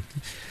been able to...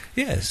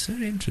 Yes,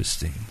 very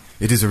interesting.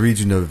 It is a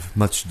region of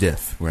much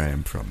death where I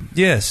am from.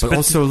 Yes, but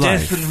also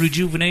death life. And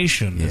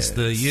rejuvenation yes. As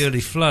the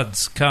yearly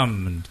floods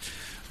come and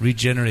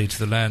regenerate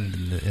the land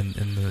in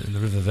the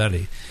river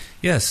valley.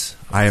 Yes.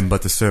 I am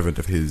but the servant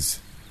of his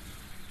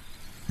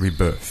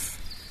rebirth.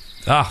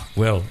 Ah,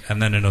 well,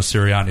 and then in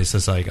Osiriani it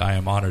says, I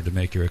am honored to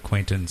make your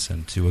acquaintance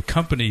and to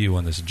accompany you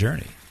on this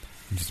journey.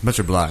 Just much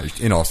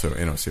obliged, in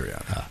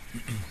Osiriani.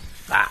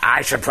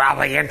 I should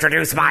probably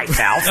introduce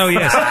myself. Oh,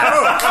 yes.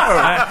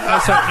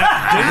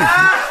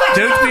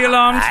 Don't be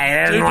alarmed.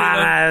 I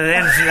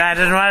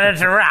didn't want to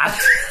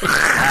interrupt.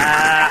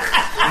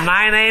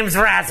 My name's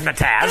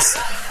Razzmatazz,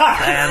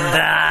 and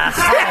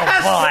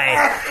oh boy,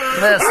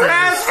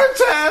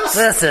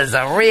 this is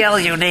a real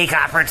unique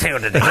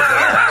opportunity here.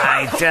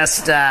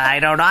 I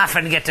don't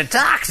often get to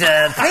talk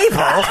to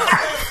people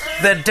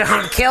that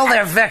don't kill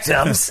their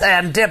victims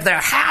and dip their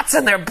hats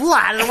in their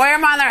blood and wear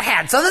them on their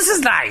head. So this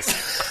is nice.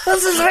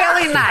 This is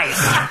really nice.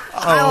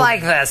 I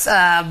like this.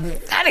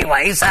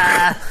 Anyways,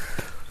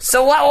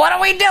 so what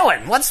are we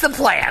doing? What's the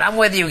plan? I'm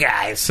with you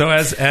guys. So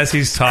as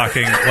he's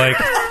talking, like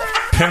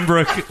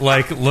Pembroke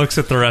looks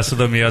at the rest of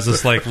them. He has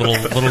this like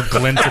little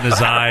glint in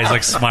his eyes,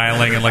 like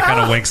smiling, and like kind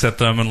of winks at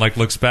them and like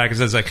looks back and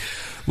says like,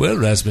 "Well,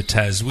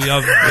 Razzmatazz, we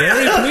are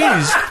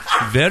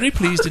very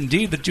pleased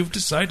indeed that you've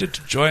decided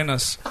to join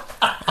us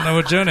on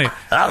our journey."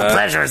 Oh, the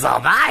pleasure is all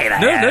mine.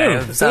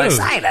 I'm so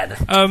excited.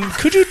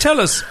 Could you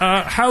tell us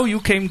how you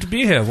came to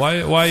be here?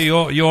 Why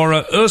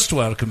your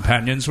erstwhile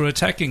companions were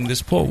attacking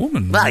this poor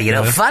woman?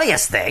 Well,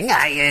 funniest thing,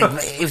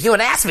 if you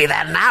had asked me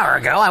that an hour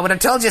ago, I would have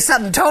told you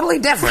something totally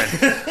different.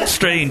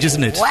 Strange,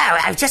 isn't it? Well,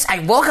 I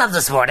woke up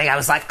this morning, I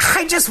was like,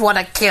 I just want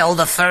to kill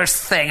the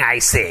first thing I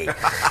see.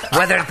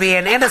 Whether it be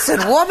an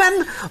innocent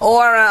woman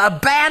or a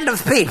band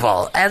of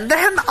people. And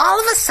then all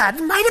of a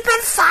sudden, might have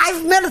been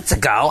 5 minutes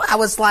ago, I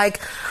was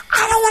like,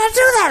 I don't want to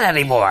do that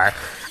anymore.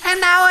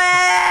 And now,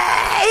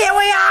 here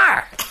we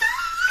are.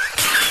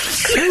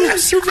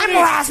 I'm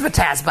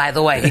Razzmatazz, by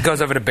the way. He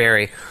goes over to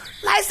Barry.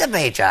 Nice to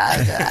meet you.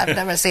 I've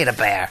never seen a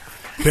bear.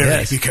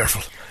 Barry, be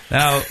careful.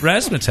 Now,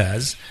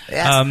 Razzmatazz,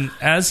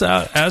 yes.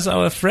 as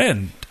our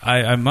friend,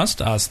 I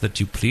must ask that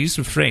you please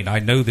refrain. I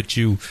know that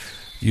your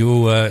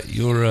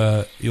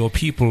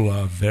people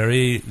are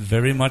very,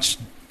 very much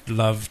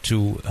love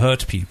to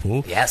hurt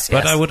people. Yes,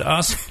 but yes. I would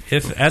ask,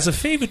 if, as a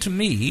favor to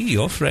me,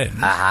 your friend,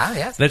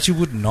 yes. that you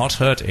would not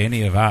hurt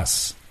any of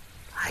us.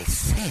 I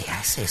see.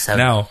 So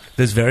now,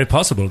 there's very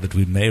possible that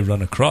we may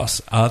run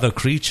across other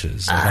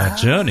creatures on our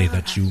journey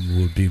that you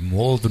would be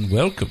more than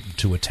welcome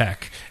to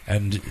attack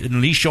and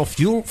unleash your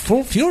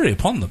full fury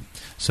upon them.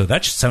 So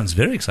that sounds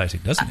very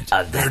exciting, doesn't it?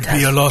 There'd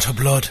be a lot of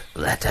blood.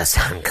 That does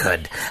sound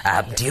good.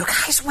 Do you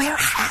guys wear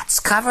hats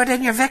covered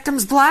in your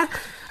victim's blood?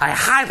 I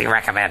highly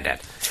recommend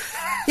it.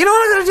 You know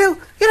what I'm going to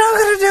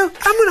do?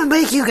 I'm going to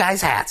make you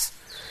guys hats.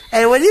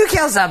 And when you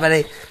kill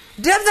somebody,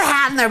 dip the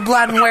hat in their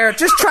blood and wear it.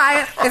 Just try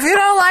it. If you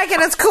don't like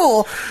it, it's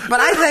cool. But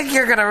I think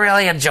you're going to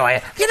really enjoy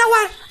it. You know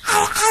what?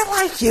 I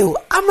like you.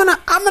 I'm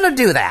gonna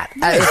do that.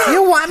 If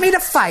you want me to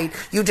fight,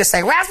 you just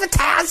say,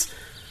 Razzmatazz.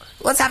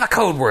 Let's have a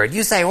code word.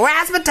 You say,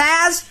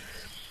 Razzmatazz,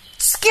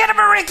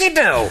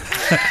 skidamaricky-doo.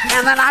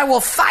 And then I will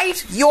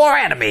fight your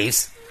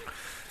enemies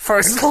for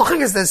as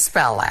long as this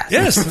spell lasts.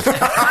 Yes.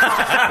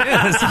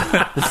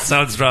 Yes.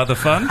 Sounds rather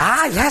fun.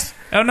 Yes.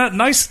 And a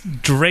nice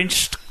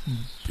drenched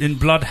in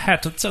blood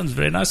hat. That sounds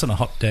very nice on a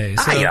hot day.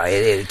 So.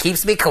 It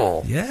keeps me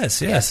cool.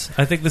 Yes.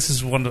 I think this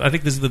is I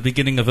think this is the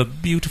beginning of a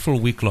beautiful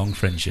week-long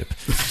friendship.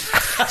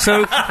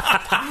 So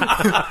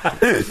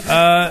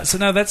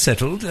now that's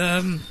settled.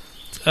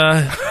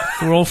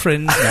 We're all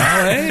friends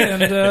now, eh?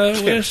 And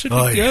where should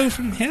we go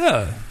from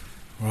here?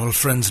 We're all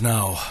friends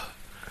now.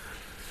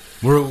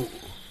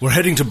 We're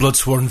heading to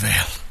Bloodsworn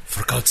Vale,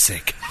 for God's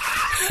sake.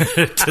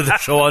 To the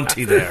show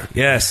auntie there.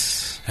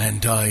 Yes.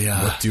 And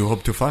what do you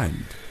hope to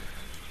find?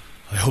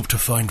 I hope to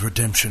find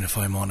redemption, if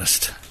I'm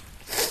honest.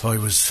 I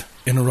was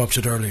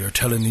interrupted earlier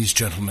telling these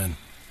gentlemen,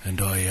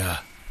 and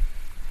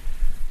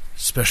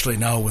especially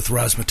now with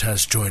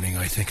Razzmatazz joining,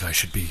 I think I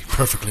should be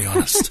perfectly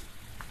honest.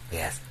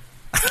 Yes.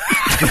 Oh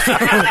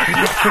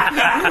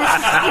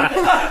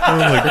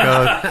my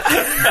God.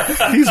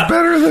 He's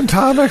better than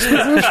Tom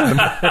Exposition.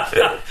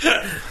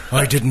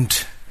 I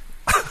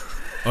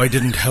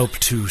didn't help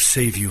to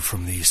save you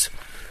from these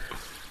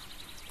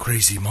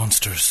crazy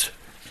monsters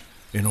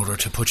in order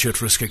to put you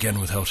at risk again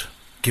without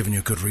giving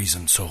you good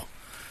reason. So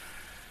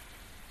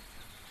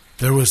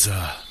there was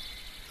a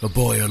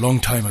boy a long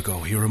time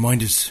ago. He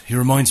reminds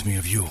me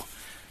of you.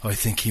 I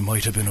think he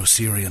might have been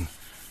Osirian,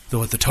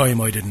 though at the time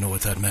I didn't know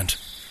what that meant.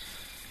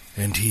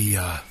 And he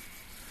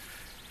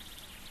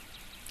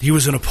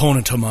was an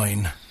opponent of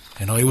mine,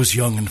 and I was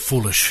young and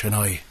foolish, and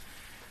I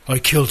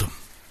killed him,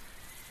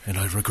 and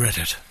I regret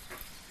it.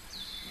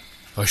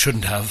 I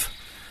shouldn't have.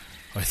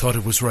 I thought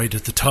it was right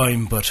at the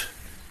time, but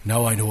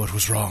now I know it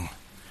was wrong.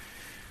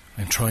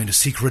 I'm trying to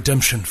seek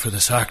redemption for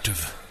this act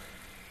of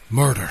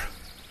murder.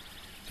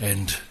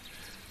 And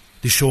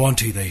the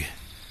Shoanti,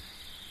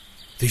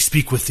 they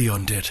speak with the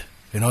undead,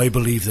 and I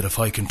believe that if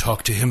I can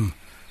talk to him,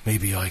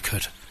 maybe I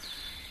could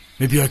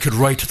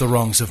right the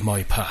wrongs of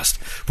my past.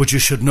 But you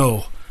should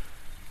know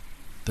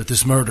that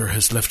this murder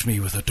has left me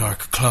with a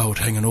dark cloud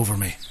hanging over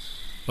me.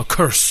 A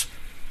curse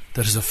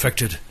that has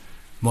affected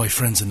my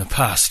friends in the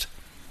past.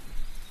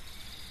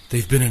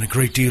 They've been in a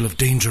great deal of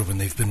danger when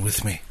they've been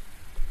with me.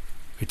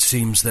 It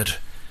seems that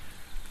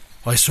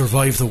I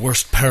survive the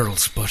worst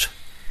perils, but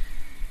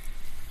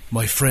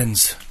my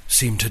friends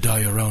seem to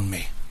die around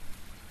me.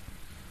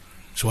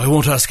 So I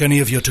won't ask any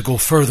of you to go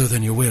further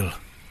than you will.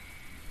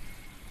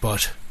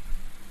 But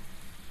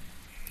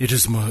It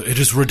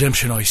is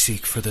redemption I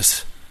seek for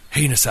this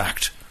heinous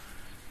act.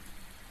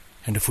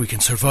 And if we can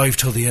survive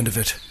till the end of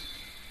it,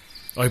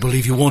 I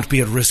believe you won't be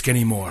at risk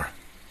anymore.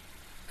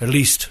 At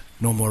least,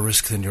 no more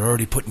risk than you're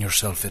already putting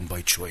yourself in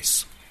by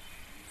choice.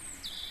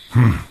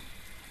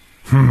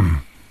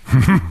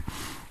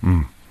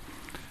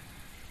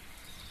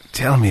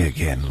 Tell me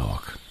again,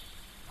 Lork.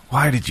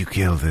 Why did you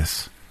kill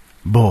this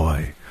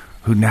boy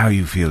who now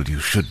you feel you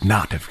should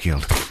not have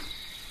killed?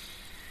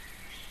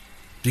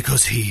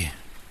 Because he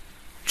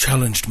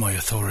challenged my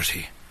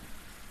authority,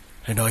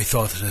 and I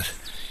thought that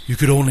you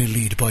could only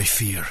lead by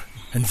fear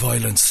and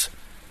violence.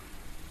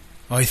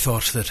 I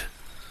thought that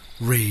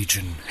rage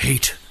and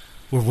hate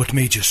were what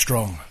made you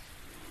strong,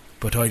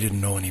 but I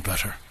didn't know any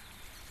better.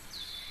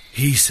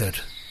 He said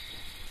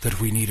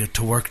that we needed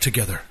to work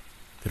together,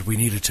 that we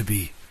needed to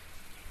be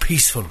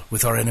peaceful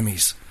with our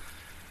enemies,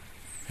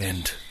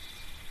 and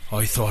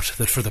I thought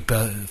that for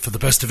the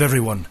best of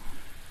everyone,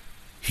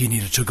 he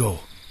needed to go.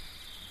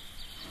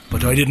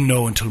 But I didn't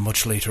know until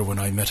much later when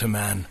I met a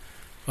man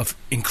of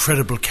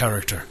incredible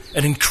character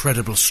and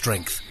incredible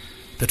strength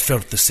that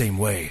felt the same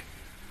way,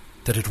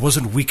 that it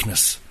wasn't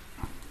weakness,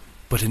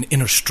 but an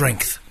inner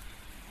strength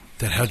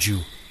that had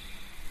you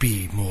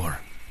be more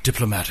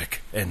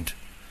diplomatic and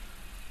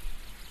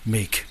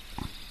make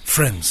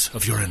friends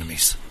of your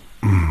enemies.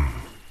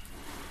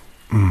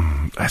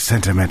 A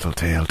sentimental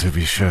tale, to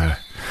be sure.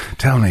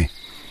 Tell me,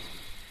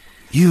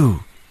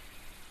 you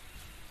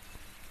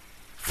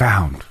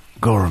found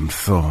Gorham's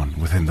thorn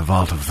within the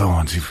Vault of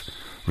Thorns. You've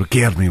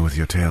regaled me with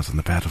your tales on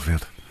the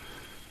battlefield.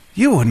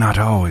 You were not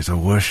always a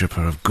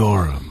worshipper of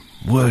Gorham,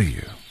 were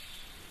you?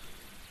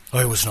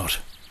 I was not.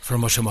 For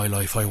much of my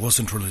life, I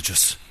wasn't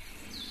religious.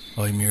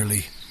 I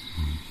merely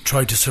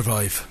tried to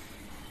survive,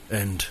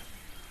 and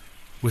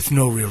with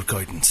no real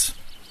guidance.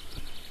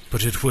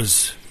 But it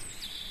was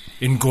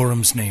in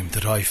Gorham's name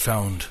that I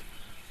found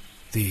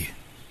the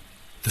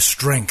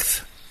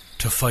strength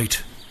to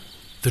fight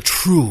the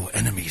true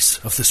enemies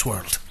of this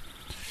world.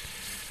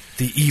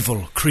 The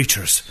evil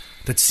creatures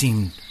that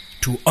seem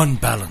to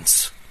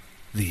unbalance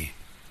the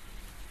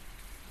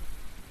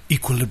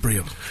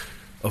equilibrium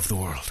of the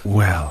world.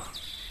 Well,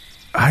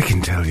 I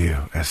can tell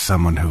you, as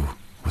someone who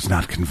was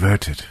not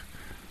converted,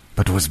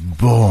 but was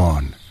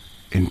born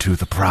into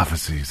the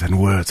prophecies and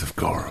words of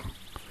Gorham,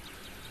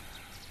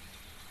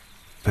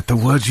 that the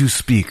words you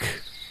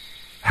speak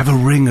have a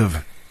ring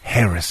of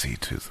heresy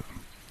to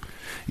them.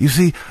 You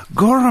see,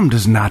 Gorham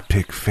does not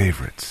pick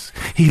favorites.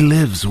 He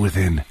lives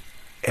within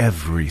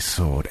every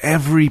sword,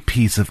 every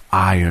piece of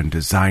iron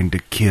designed to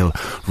kill,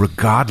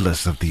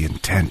 regardless of the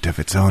intent of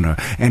its owner,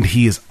 and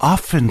he is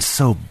often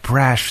so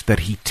brash that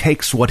he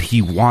takes what he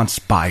wants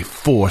by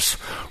force,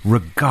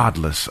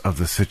 regardless of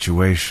the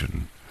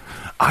situation.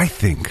 I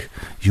think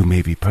you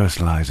may be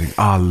personalizing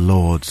our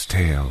Lord's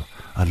tale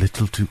a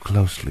little too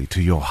closely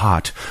to your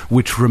heart,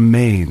 which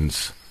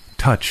remains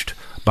touched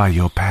by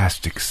your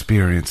past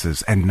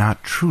experiences and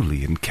not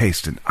truly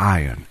encased in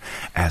iron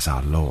as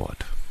our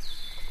Lord.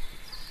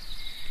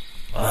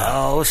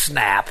 Oh,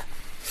 snap.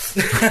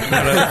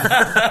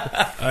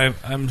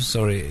 I'm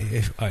sorry.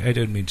 If I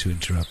don't mean to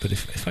interrupt, but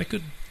if I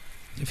could,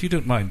 if you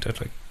don't mind,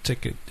 I'd like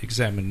to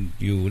examine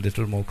you a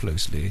little more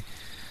closely.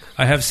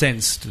 I have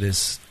sensed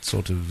this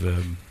sort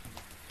of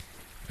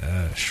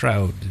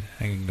shroud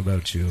hanging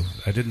about you.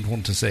 I didn't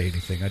want to say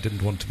anything. I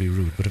didn't want to be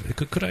rude, but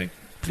could I,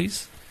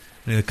 please?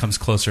 And he comes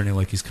closer,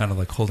 and he's kind of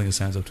like holding his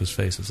hands up to his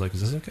face. It's like,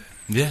 is this okay?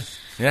 Yeah.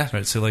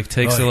 Right. So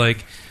takes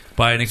it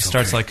by, and he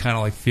starts okay. Kind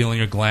of feeling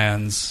your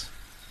glands,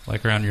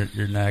 around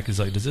your neck. He's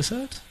like, does this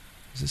hurt?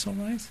 Is this all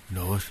right?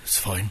 No, it's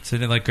fine. So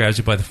then grabs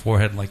you by the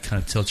forehead and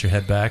kind of tilts your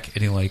head back,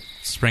 and he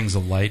springs a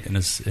light in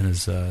his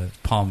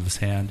palm of his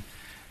hand,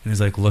 and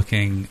he's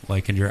looking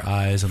in your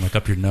eyes and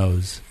up your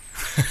nose.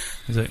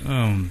 He's like,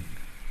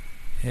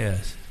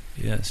 yes,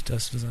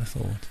 just as I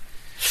thought.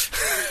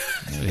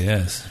 Oh,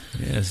 yes.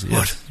 Yes.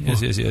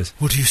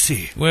 What do you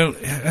see? Well,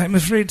 I'm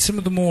afraid some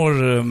of the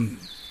more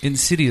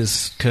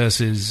insidious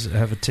curses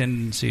have a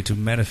tendency to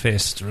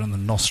manifest around the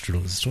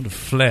nostrils, sort of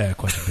flare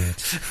quite a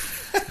bit.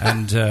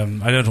 And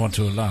I don't want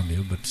to alarm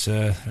you, but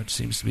that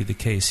seems to be the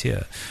case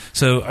here.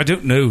 So I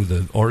don't know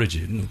the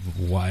origin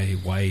of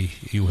why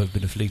you have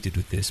been afflicted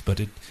with this, but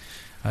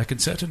I can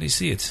certainly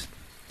see it.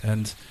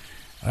 And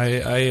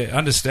I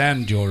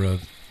understand your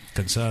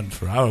concern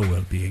for our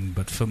well-being,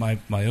 but for my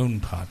own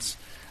parts,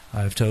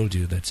 I've told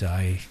you that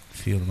I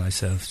feel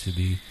myself to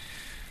be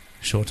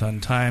short on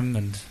time,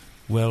 and,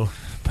 well,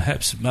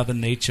 perhaps Mother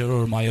Nature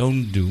or my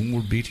own doom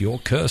will beat your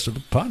curse to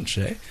the punch,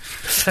 eh?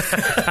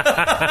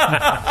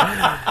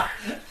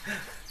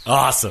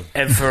 Awesome.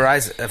 And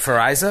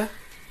Firaza?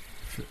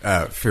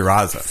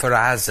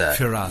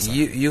 Firaza.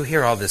 You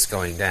hear all this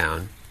going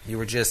down. You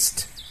were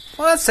just,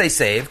 let's say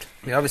saved.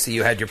 I mean, obviously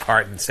you had your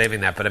part in saving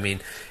that, but,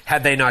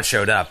 had they not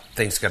showed up,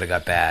 things could have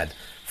got bad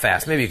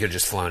fast. Maybe you could have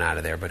just flown out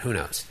of there, but who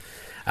knows?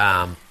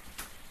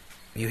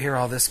 You hear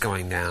all this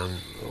going down.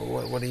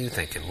 What are you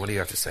thinking? What do you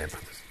have to say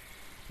about this?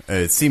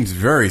 It seems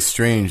very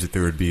strange that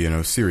there would be an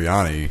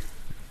Osiriani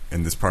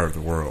in this part of the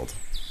world.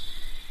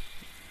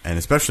 and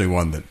especially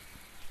one that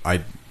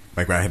I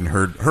hadn't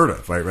heard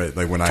of, right?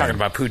 Like when Talking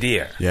about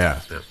Poudir.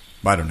 Yeah.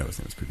 I don't know his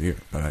name is Poudir,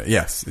 but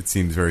yes, it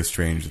seems very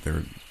strange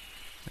that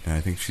and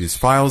I think she just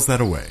files that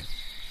away.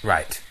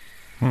 Right.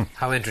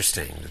 How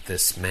interesting that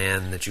this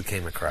man that you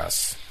came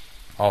across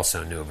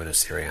also knew of an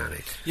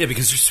Assyriani. Yeah,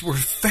 because we're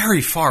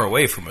very far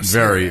away from us.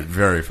 Very,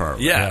 very far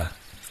away. Yeah.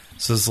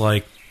 This is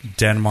like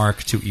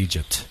Denmark to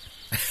Egypt,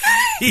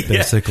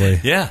 basically.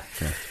 Yeah.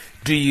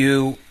 Do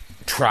you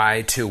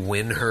try to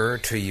win her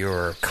to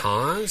your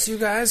cause, you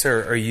guys,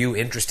 or are you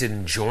interested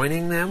in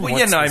joining them? Well,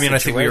 What's I the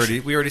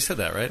think we already said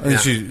that, right? I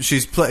mean,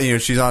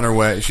 she's on her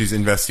way. She's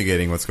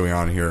investigating what's going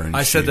on here. And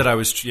I said that I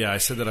was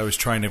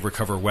trying to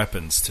recover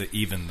weapons to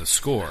even the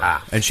score.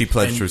 And she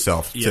pledged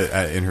herself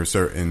to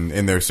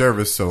in their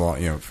service so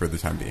long, for the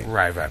time being.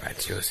 Right.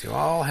 So you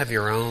all have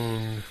your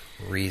own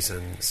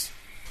reasons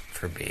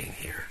for being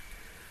here.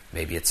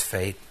 Maybe it's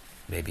fate.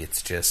 Maybe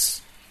it's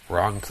just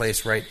wrong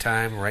place, right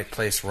time, right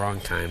place, wrong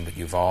time, but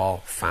you've all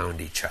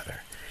found each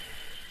other.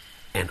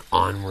 And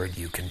onward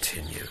you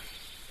continue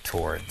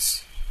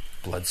towards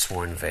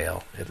Bloodsworn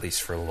Vale, at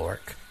least for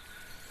Lork.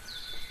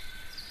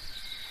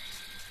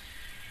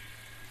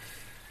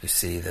 You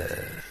see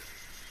the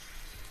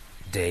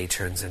day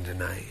turns into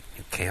night.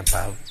 You camp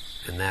out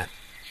in that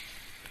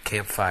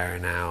campfire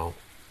now.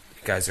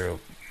 You guys are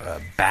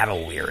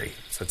battle weary.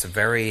 So it's a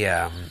very...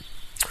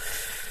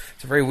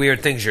 It's a very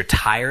weird thing. You're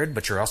tired,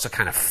 but you're also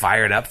kind of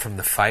fired up from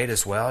the fight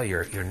as well.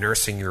 You're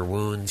nursing your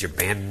wounds, you're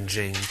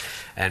bandaging,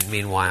 and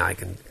meanwhile, I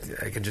can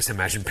just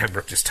imagine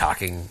Pembroke just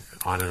talking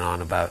on and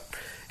on about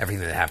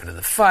everything that happened in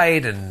the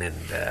fight, and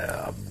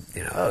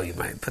you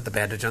might put the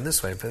bandage on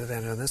this way, put the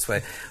bandage on this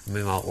way.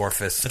 Meanwhile,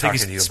 Orpheus talking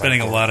to you about spending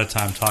a lot of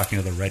time talking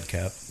to the Red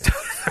Cap.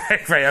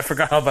 right, I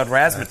forgot all about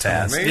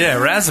Razmataz. Yeah,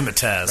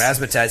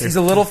 Razmataz.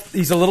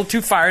 He's a little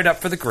too fired up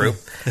for the group.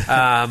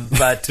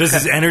 But does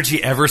his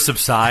energy ever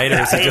subside,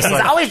 or is it just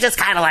he's always just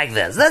kind of like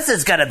this? This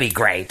is going to be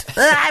great.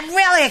 I'm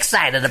really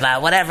excited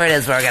about whatever it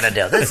is we're going to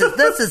do. This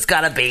is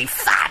going to be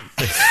fun.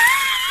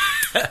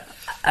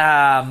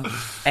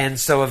 And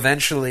so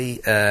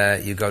eventually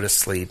you go to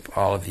sleep,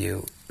 all of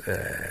you,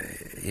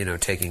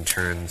 taking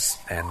turns,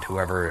 and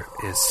whoever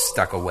is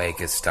stuck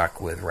awake is stuck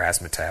with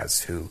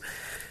Razmataz, who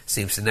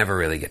seems to never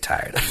really get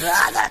tired.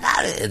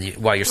 And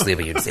while you're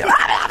sleeping, you just say,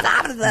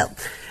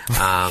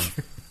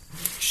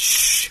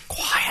 shh,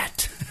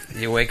 quiet.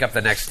 You wake up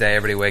the next day,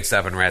 everybody wakes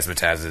up, and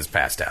Razmataz is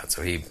passed out.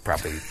 So he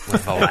probably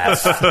was the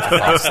last to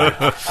fall asleep.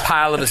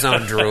 Pile of his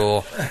own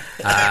drool.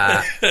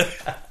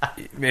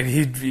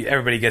 Maybe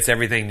everybody gets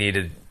everything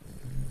needed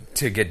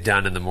to get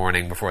done in the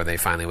morning before they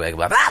finally wake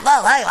up.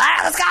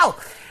 Let's go!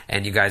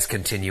 And you guys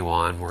continue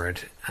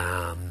onward.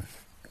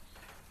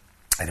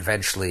 And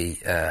eventually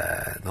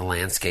the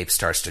landscape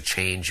starts to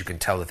change. You can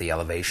tell that the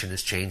elevation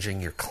is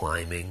changing. You're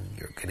climbing.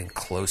 You're getting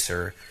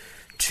closer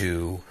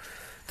to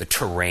the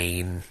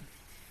terrain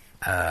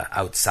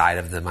outside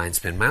of the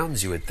Mindspin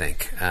Mountains, you would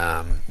think.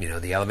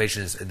 The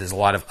elevation there's a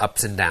lot of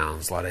ups and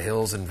downs, a lot of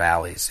hills and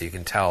valleys, so you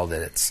can tell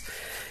that it's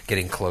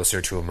getting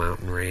closer to a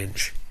mountain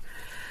range.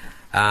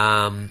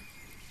 And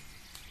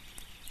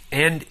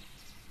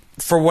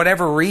for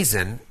whatever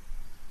reason,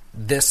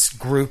 this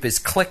group is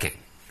clicking.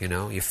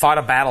 You fought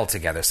a battle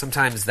together.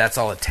 Sometimes that's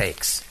all it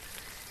takes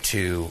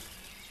to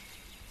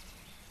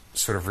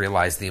sort of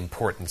realize the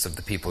importance of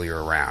the people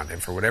you're around. And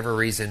for whatever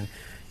reason,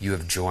 you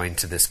have joined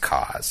to this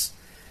cause.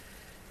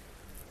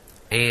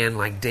 And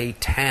like day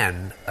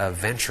 10 of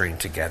venturing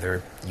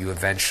together, you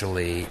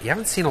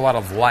haven't seen a lot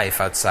of life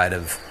outside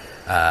of,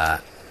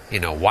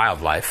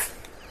 wildlife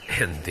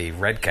and the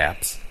red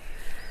caps.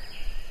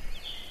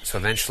 So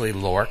eventually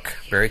Lork,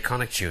 Barry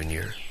Connick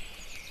Jr.,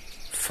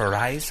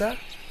 Feraza,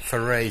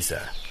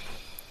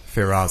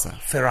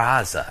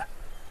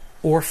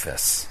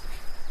 Orpheus,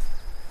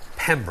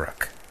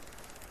 Pembroke,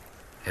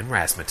 and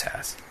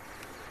Razmataz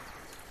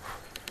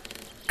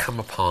come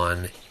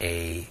upon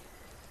a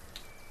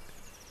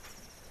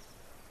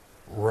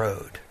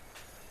road.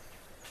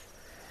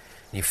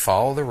 You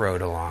follow the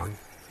road along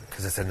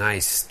because it's a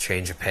nice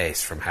change of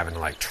pace from having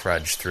to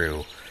trudge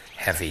through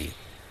heavy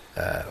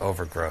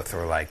overgrowth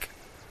or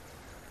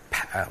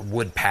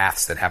wood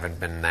paths that haven't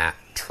been that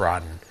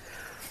trodden.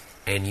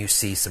 And you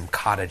see some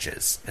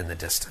cottages in the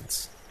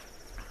distance.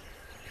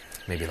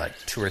 Maybe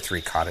 2 or 3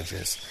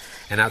 cottages.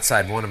 And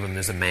outside one of them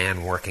there's a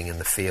man working in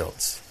the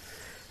fields.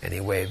 And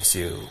he waves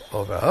you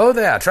over. Oh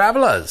there,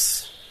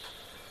 travelers!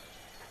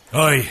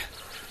 Aye,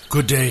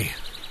 good day.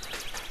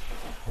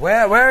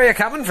 Where are you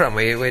coming from?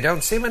 We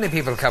don't see many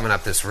people coming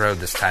up this road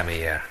this time of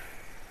year.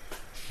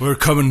 We're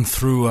coming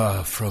through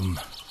from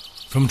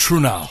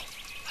Trunau.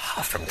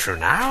 Oh, from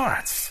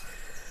Trunau?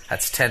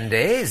 That's 10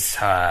 days,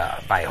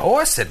 by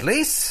horse at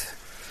least.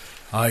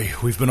 Aye,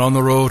 we've been on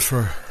the road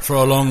for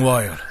a long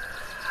while.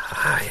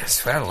 Ah,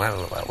 yes,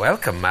 well,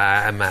 welcome.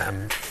 My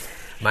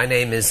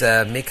name is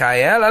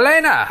Mikhail.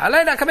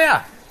 Elena, come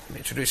here. Let me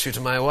introduce you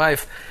to my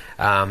wife.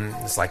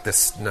 It's like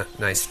this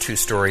nice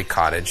 2-story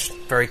cottage,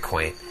 very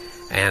quaint.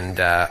 And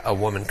a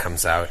woman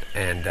comes out,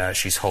 and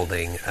she's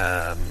holding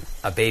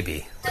a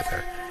baby with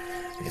her.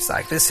 He's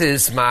like, this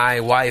is my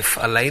wife,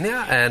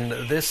 Elena, and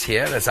this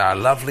here is our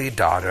lovely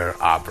daughter,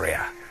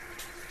 Abria.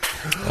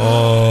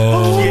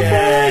 Oh.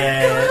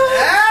 Yeah.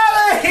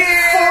 Out of here!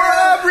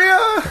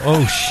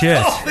 Oh, shit.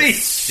 Holy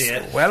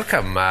shit.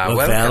 Welcome, Valley,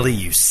 welcome.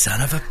 you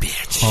son of a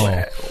bitch.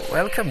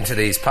 Welcome to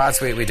these parts.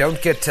 We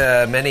don't get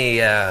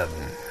many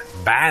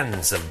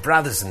bands of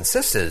brothers and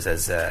sisters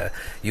as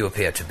you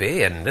appear to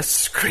be, and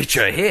this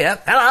creature here.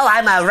 Hello,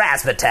 I'm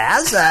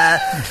Razzmatazz.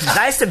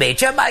 Nice to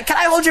meet you. Can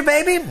I hold your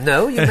baby?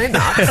 No, you may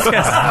not.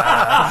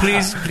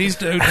 Please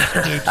don't.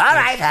 All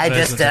right, I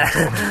just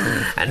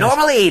I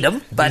normally eat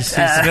them, but He's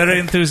very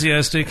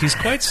enthusiastic. He's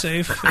quite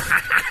safe,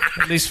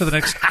 at least for the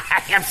next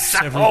I am so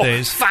several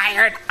days.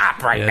 fired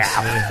up right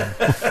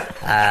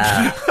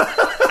now.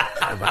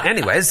 But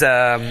anyways,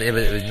 it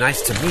was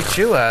nice to meet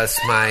you.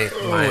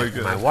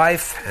 My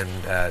wife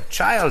and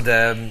child.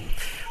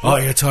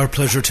 It's our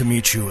pleasure to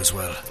meet you as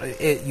well.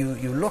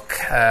 You look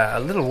a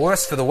little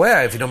worse for the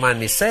wear, if you don't mind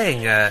me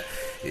saying.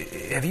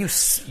 Have you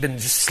been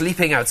just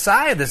sleeping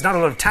outside? There's not a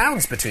lot of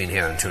towns between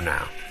here and two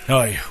now.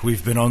 Aye,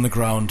 we've been on the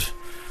ground,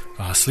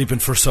 sleeping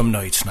for some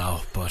nights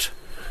now, but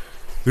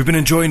we've been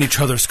enjoying each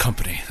other's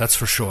company, that's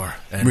for sure.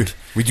 And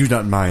we do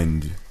not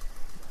mind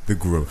the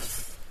growth.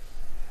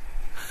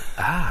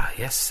 Ah,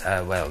 yes.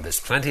 Well,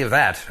 there's plenty of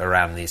that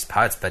around these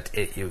parts, but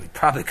you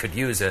probably could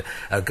use a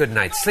good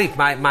night's sleep.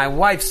 My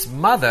wife's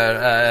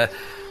mother...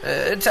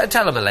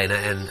 tell him, Elena.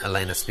 And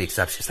Elena speaks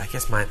up. She's like,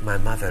 yes, my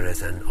mother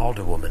is an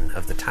alderwoman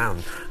of the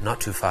town,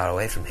 not too far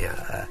away from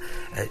here.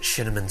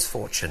 Shinneman's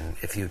Fortune.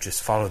 If you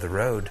just follow the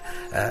road,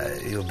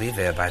 you'll be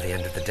there by the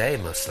end of the day,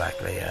 most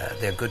likely.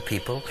 They're good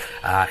people.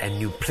 And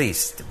you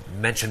please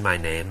mention my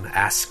name.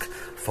 Ask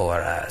for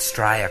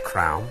Strya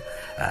Crown.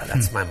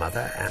 That's my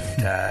mother,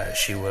 and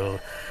she will,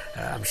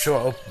 I'm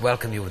sure,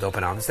 welcome you with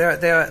open arms.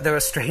 They're a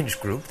strange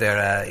group.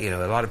 They're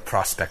a lot of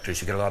prospectors.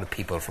 You get a lot of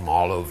people from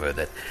all over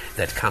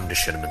that come to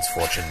Shinneman's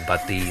Fortune.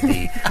 But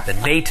the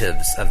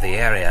natives of the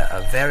area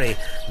are very,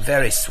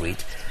 very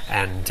sweet.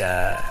 And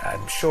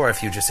I'm sure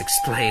if you just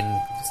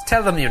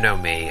tell them you know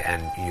me,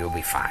 and you'll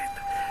be fine.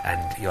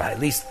 And you'll at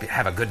least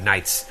have a good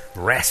night's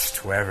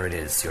rest wherever it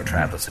is your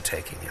travels are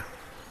taking you.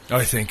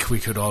 I think we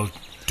could all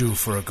do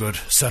for a good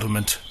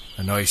settlement,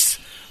 a nice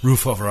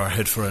roof over our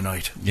head for a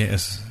night.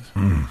 Yes.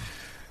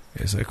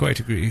 Yes, I quite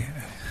agree.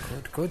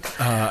 Good.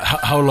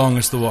 How long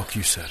is the walk,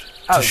 you said?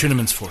 To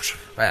Shinneman's Fortune.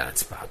 Well,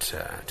 it's about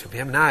 2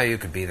 p.m. now. You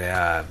could be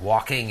there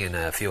walking in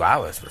a few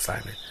hours, most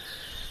likely.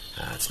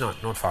 It's not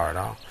far at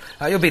all.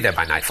 You'll be there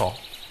by nightfall.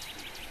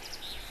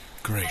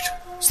 Great.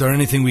 Is there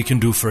anything we can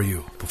do for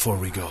you before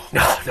we go?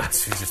 No,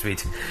 it's just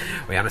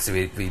we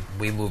honestly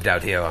we moved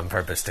out here on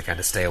purpose to kind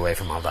of stay away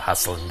from all the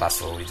hustle and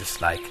bustle. We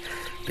just like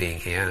being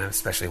here, and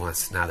especially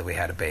now that we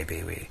had a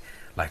baby, we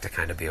like to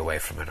kind of be away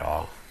from it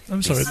all.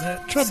 I'm sorry, may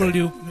I trouble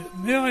you?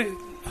 May I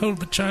hold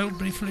the child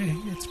briefly?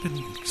 It's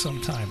been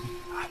some time.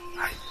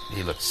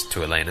 He looks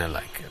to Elena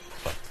like,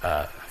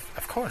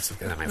 of course.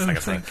 I mean,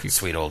 it's like a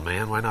sweet old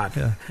man. Why not?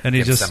 Yeah, and he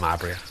give just some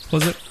Abria.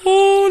 Was it?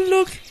 Oh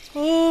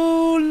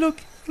look!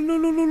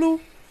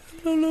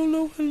 Hello,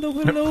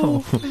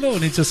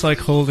 and he's just like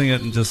holding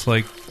it and just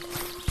like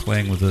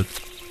playing with it,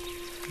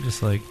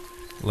 just like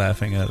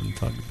laughing at it and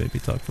talking baby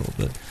talk for a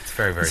little bit. It's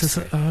very, very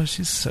sweet. Oh,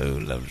 she's so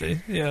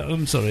lovely. Yeah,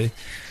 I'm sorry.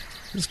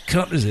 Just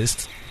can't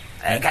resist.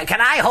 Can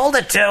I hold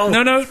it too?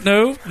 No.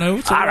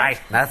 It's all right.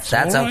 That's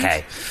all right.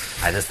 Okay.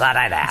 I just thought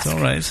I'd ask. It's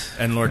all right.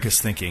 And Lork is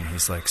thinking,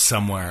 he's like,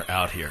 somewhere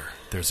out here,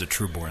 there's a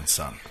trueborn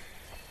son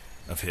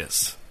of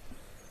his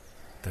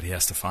that he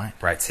has to find.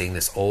 Right, seeing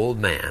this old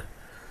man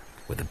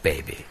with a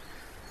baby.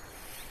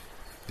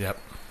 Yep.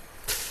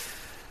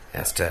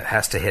 Has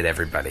to hit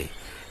everybody.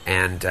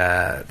 And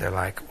they're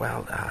like,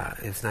 well,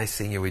 it's nice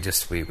seeing you. We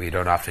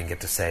don't often get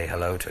to say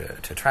hello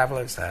to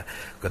travelers.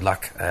 Good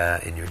luck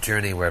in your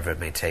journey, wherever it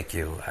may take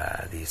you.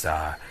 These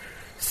are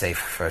safe,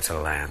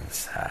 fertile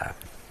lands.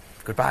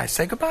 Goodbye.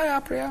 Say goodbye,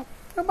 Apria.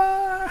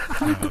 Goodbye.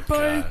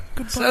 Goodbye.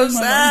 So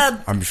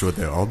sad. I'm sure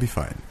they'll all be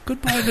fine.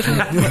 Goodbye, little.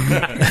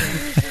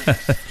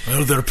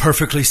 Well, they're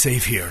perfectly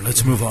safe here.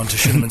 Let's move on to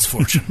Shinneman's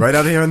Fortune. Right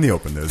out here in the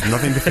open. There's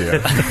nothing to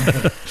fear.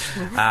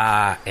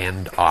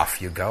 And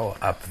off you go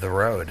up the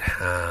road.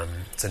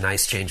 It's a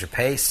nice change of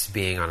pace,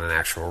 being on an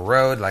actual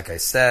road. Like I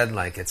said,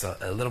 like it's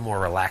a little more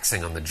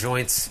relaxing on the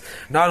joints,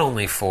 not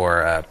only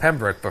for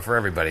Pembroke, but for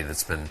everybody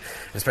that's been,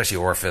 especially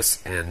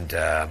Orpheus and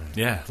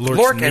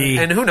Lork,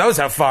 and who knows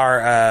how far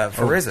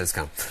Fariza has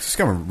come. She's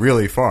come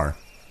really far.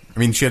 I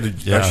mean, she had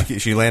to.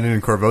 She landed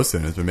in Corvosa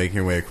and has been making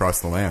her way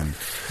across the land.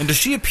 And does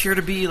she appear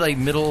to be like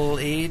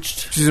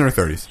middle-aged? She's in her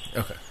 30s.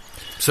 Okay,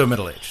 so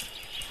middle-aged.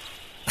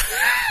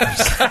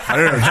 I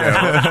don't know,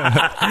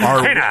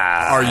 Joe.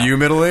 Are you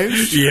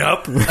middle-aged?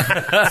 Yep.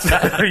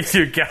 So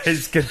you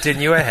guys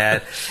continue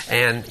ahead,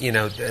 and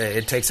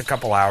it takes a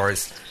couple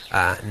hours.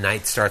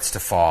 Night starts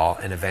to fall,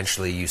 and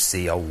eventually you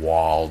see a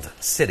walled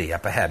city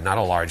up ahead. Not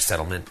a large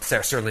settlement,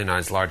 certainly not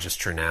as large as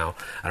Trunau.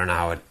 I don't know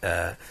how it.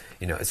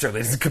 It certainly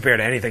doesn't compare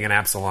to anything in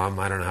Absalom.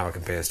 I don't know how it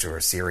compares to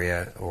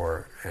Assyria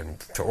and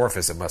to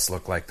Orpheus. It must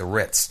look like the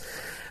Ritz.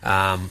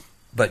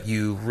 but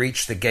you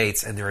reach the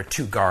gates, and there are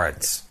 2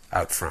 guards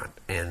out front,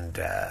 and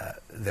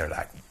they're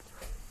like,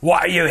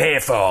 "What are you here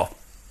for?"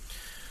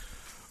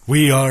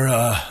 We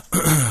are,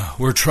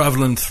 we're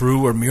traveling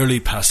through, we're merely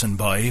passing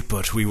by,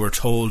 but we were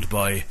told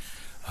by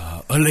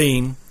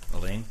Elena.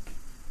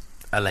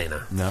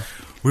 No.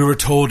 We were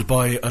told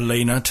by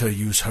Elena to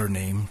use her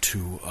name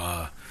to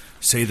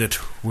say that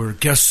we're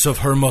guests of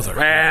her mother.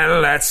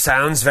 Well, that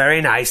sounds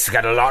very nice. We've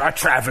got a lot of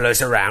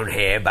travelers around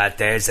here, but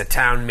there's a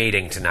town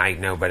meeting tonight.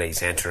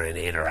 Nobody's entering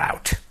in or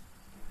out.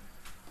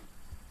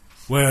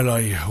 Well,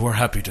 we're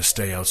happy to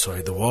stay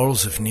outside the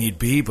walls if need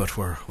be, but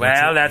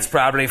Well, that's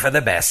probably for the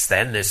best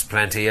then. There's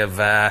plenty of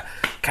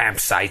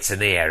campsites in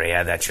the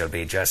area that you'll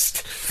be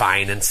just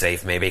fine and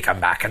safe. Maybe come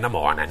back in the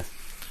morning.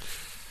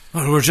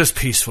 Well, we're just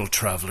peaceful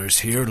travelers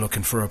here,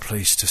 looking for a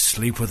place to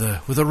sleep with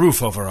a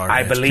roof over our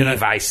I head.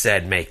 believe I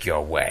said make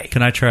your way.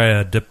 Can I try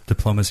a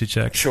diplomacy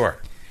check? Sure.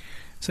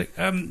 So,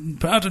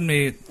 pardon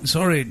me,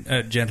 sorry,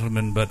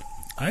 gentlemen, but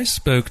I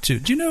spoke to...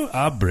 Do you know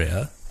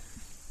Abria?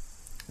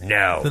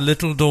 No. The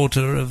little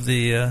daughter of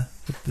the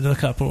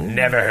couple?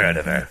 Never heard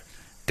of her.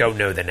 Don't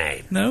know the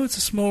name. No, it's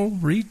a small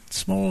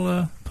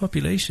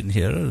population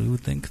here. I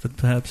would think that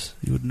perhaps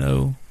you would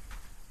know.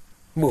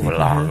 Move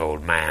along,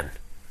 old man.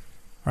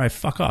 All right,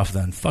 fuck off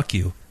then. Fuck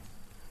you.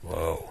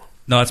 Whoa.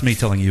 No, that's me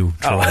telling you,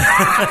 Troy.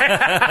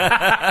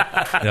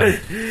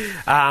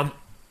 Yeah.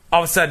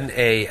 All of a sudden,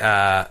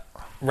 a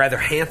rather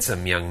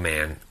handsome young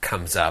man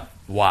comes up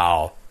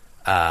while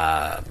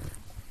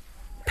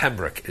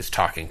Pembroke is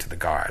talking to the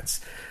guards.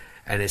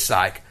 And it's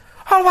like,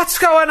 "Oh, what's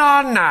going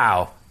on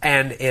now?"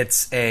 And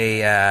it's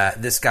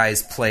this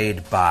guy's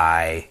played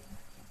by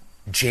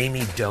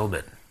Jamie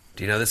Doman.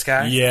 Do you know this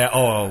guy? Yeah,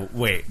 oh,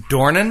 wait.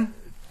 Dornan?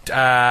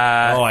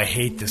 I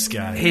hate this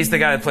guy. He's the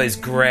guy that plays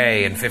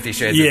Gray in 50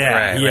 Shades of Grey.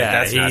 Yeah, Wait,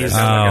 that's not his. Oh.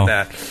 Look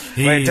at that.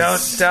 Wait,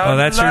 don't. Oh,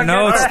 that's your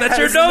notes. That's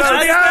your notes for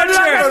the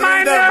adventure.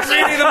 I'm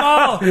reading them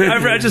all.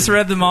 I just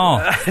read them all.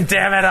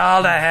 Damn it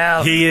all to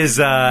hell. He is,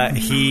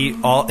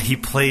 he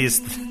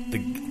plays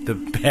the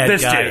bad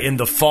This guy dude. in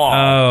The Fall.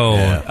 Oh.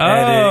 And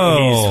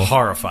Oh. he's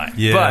horrifying.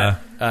 Yeah.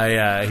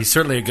 But he's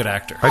certainly a good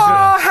actor.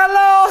 Oh,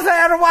 hello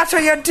there. What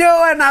are you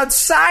doing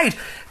outside?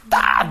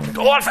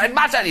 Old friend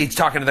Matter. He's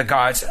talking to the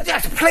guards.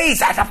 Yes,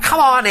 please, come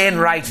on in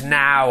right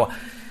now.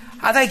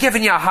 Are they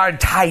giving you a hard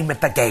time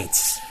at the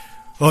gates?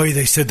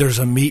 They said there's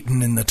a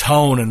meeting in the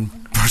town, and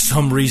for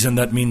some reason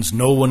that means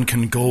no one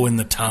can go in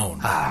the town.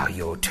 Oh,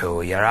 you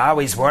two, you're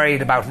always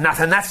worried about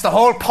nothing. That's the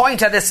whole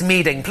point of this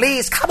meeting.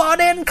 Please, come on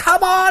in,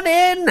 come on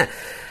in.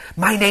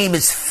 My name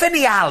is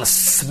Finial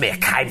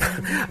Smick.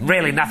 I'm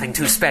really nothing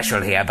too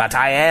special here, but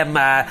I am,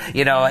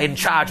 in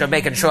charge of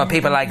making sure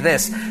people like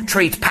this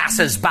treat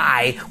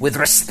passers-by with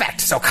respect.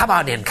 So come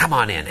on in, come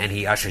on in. And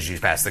he ushers you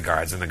past the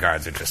guards, and the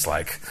guards are just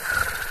like...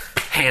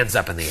 hands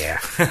up in the air.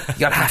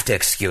 You'll have to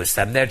excuse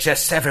them. They're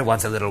just,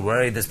 everyone's a little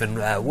worried. There's been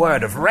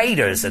word of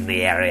raiders in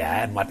the area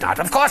and whatnot.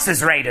 Of course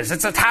there's raiders.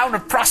 It's a town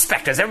of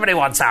prospectors. Everybody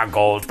wants our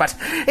gold. But,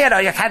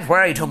 you can't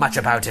worry too much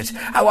about it.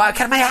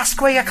 Can I ask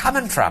where you're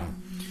coming from?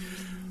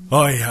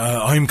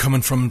 I'm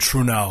coming from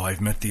Trunau. I've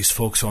met these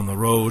folks on the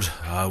road.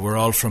 We're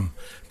all from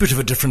a bit of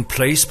a different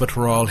place, but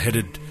we're all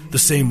headed the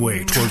same way,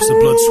 towards the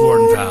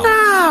Bloodsworn Valley.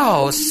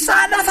 No,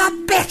 son of a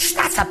bitch.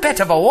 That's a bit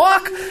of a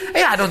walk.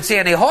 Yeah, I don't see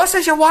any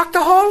horses. You walked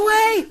the whole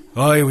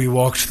way. We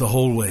walked the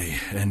whole way,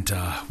 and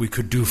we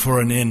could do for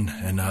an inn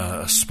and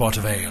a spot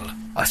of ale.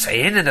 Oh, so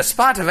inn and a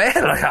spot of ale?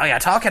 Oh, you're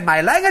talking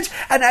my language?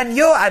 And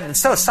you, I'm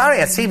so sorry.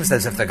 It seems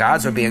as if the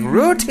guards were being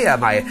rude to you,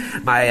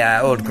 my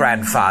old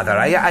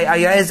grandfather.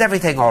 Is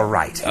everything all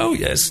right? Oh,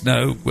 yes.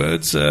 No,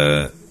 words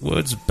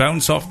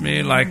bounce off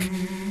me like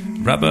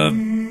rubber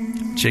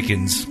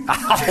chickens.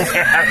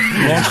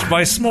 Launched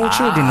by small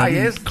children and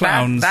yes,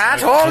 clowns.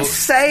 That old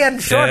saying,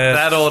 sure.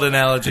 That old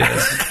analogy.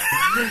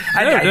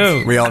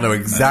 No. We all know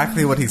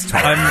exactly what he's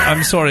talking about.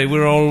 I'm sorry,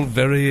 we're all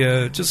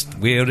very just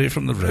weary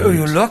from the road.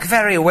 You look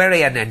very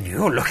weary, and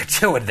you look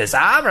at you with this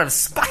armor and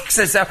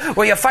spikes.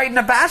 Were you fighting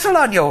a battle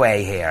on your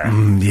way here?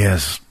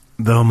 Yes,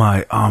 though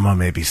my armor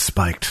may be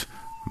spiked,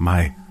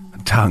 my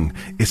tongue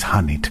is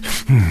honeyed.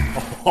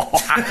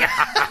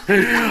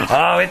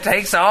 Oh, it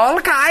takes all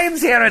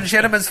kinds here in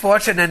Shinneman's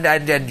Fortune,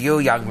 and you,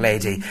 young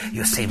lady,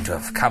 you seem to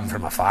have come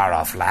from a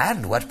far-off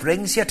land. What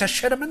brings you to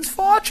Shinneman's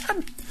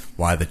Fortune?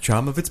 Why, the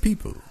charm of its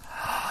people.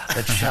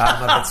 The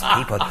charm of its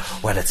people.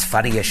 Well, it's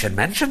funny you should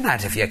mention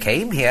that. If you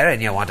came here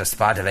and you want a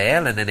spot of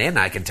ale and an inn,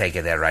 I can take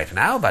you there right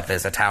now, but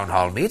there's a town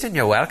hall meeting.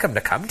 You're welcome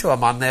to come to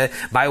them on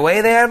my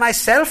way there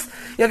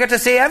myself. You'll get to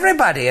see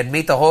everybody and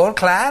meet the whole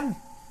clan.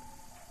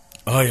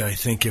 I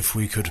think if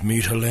we could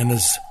meet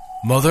Elena's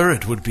mother,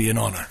 it would be an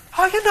honour.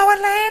 Oh, you know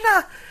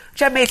Elena.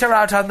 Did you meet her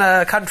out on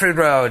the country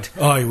road?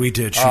 Aye, we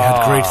did. She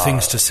had great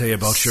things to say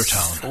about your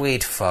town.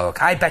 Sweet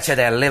folk. I bet you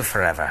they'll live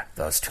forever,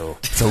 those two.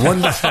 It's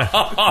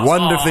a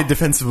wonderfully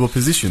defensible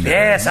position there.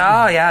 Yes,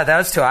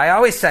 those two. I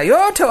always say,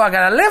 you two are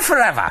going to live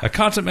forever. I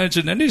can't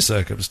imagine any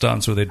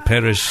circumstance where they'd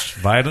perish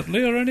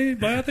violently or any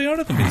by the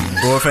other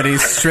means. Or if any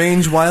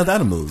strange wild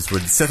animals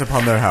would set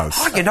upon their house.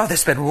 Oh,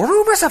 there's been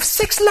rumours of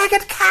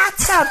six-legged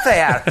cats out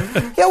there.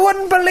 You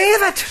wouldn't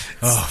believe it.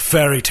 Oh,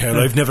 fairy tale.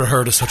 I've never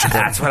heard of such a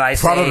thing. That's what I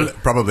say.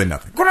 Probably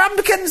nothing.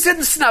 Grumpkins and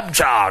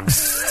snubjogs.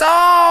 It's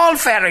all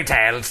fairy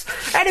tales.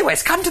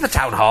 Anyways, come to the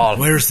town hall.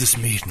 Where's this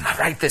meeting?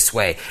 Right this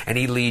way. And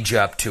he leads you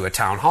up to a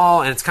town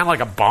hall, and it's kind of like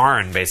a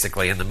barn,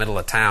 basically, in the middle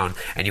of town.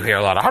 And you hear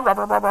a lot of...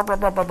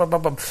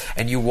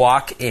 And you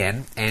walk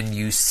in, and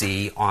you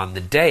see on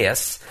the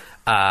dais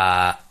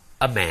a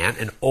man,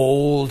 an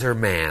older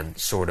man,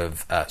 sort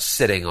of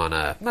sitting on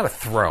not a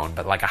throne,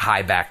 but like a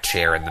high-back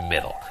chair in the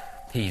middle.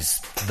 He's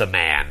the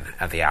man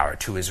of the hour.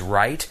 To his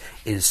right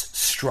is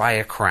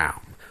Strya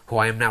Crown, who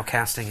I am now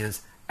casting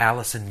as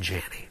Allison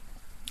Janney.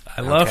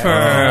 I love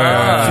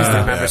her. She's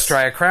remember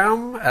Strya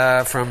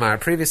Crown from our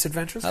previous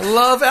adventures? I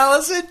love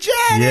Allison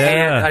Janney!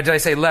 Yeah. And did I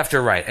say left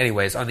or right?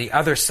 Anyways, on the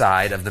other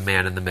side of the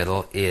man in the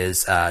middle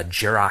is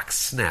Jirok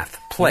Sneth,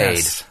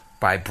 played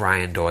by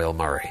Brian Doyle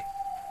Murray.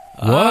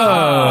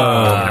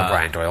 Whoa.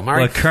 Brian Doyle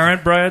Murray. The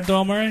current Brian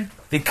Doyle Murray?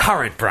 The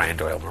current Brian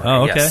Doyle Murray,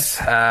 oh, okay. yes.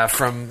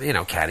 From,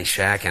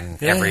 Caddyshack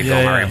and every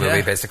Bill Murray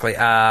movie, basically.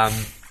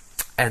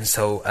 And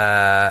so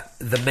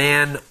the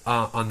man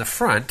on the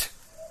front,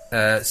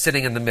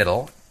 sitting in the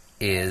middle,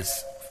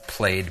 is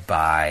played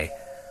by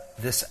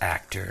this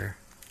actor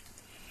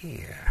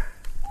here.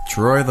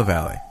 Troy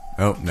LaValle.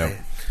 Oh, no.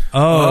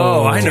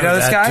 Oh, I know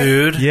this guy,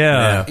 dude.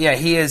 Yeah. Yeah,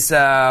 he is. He's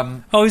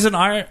an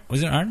Iron.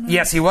 Was it Iron Man?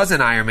 Yes, he was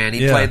an Iron Man.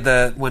 He played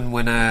the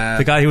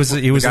guy he was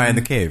the guy in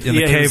the cave. In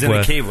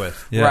the cave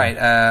with. Yeah. Right.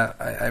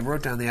 I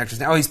wrote down the actor's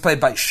name. Oh, he's played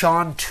by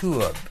Sean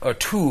Toob, or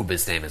Toob.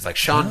 His name is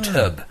Sean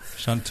Toob.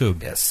 Sean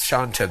Toob. Yes,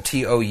 Sean Toob.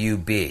 Toub.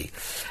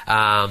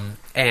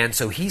 And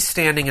so he's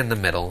standing in the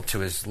middle. To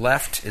his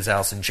left is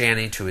Allison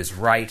Janney. To his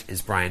right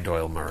is Brian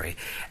Doyle Murray.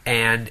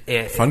 And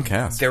fun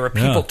cast. There are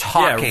people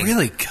talking. Yeah,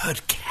 really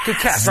good cast. Good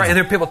cast, right? And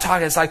there are people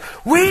talking. It's like,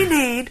 we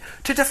need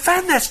to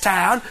defend this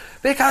town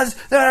because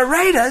there are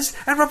raiders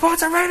and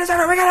reports of raiders.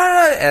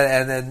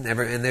 And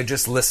they're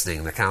just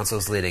listening. The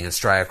council's leading, and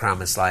Strya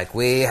Crown is like,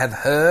 we have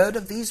heard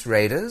of these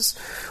raiders.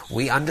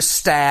 We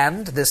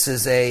understand this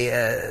is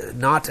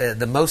not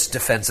the most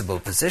defensible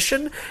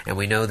position, and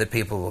we know that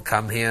people will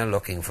come here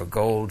looking for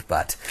gold,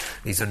 but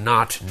these are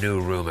not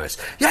new rumors.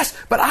 Yes,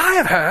 but I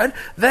have heard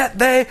that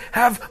they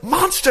have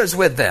monsters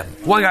with them.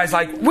 One guy's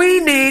like, we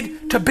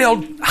need to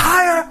build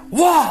higher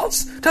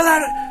walls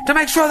to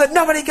make sure that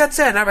nobody gets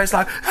in. Everybody's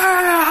like,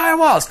 higher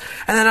walls.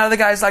 And then another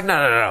guy's like,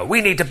 no.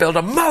 We need to build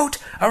a moat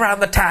around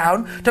the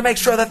town to make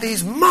sure that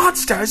these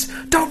monsters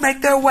don't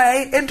make their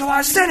way into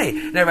our city.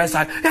 And everybody's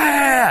like,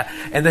 yeah.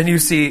 And then you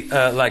see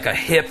like a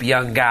hip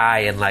young guy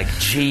in like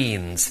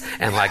jeans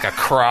and like a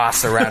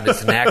cross around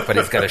his neck, but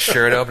he's got a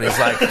shirt open. He's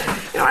like,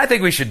 what I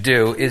think we should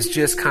do is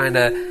just kind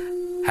of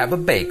have a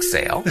bake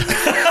sale.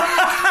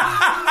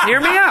 Hear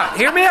me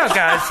out,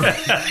 guys.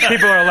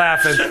 People are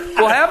laughing.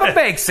 We'll have a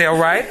bake sale,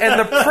 right? And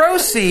the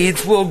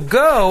proceeds will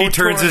go. He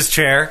turns his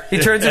chair. He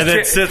turns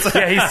his chair.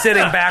 Yeah, he's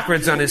sitting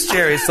backwards on his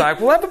chair. He's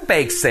like, we'll have a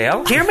bake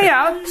sale. Hear me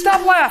out.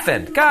 Stop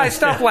laughing. Guys,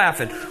 stop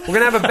laughing. We're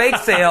going to have a bake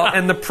sale,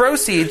 and the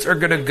proceeds are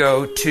going to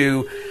go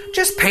to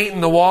just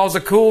painting the walls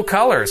a cool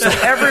color. So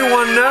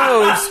everyone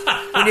knows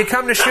when you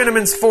come to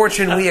Schöneman's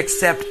Fortune, we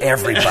accept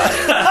everybody.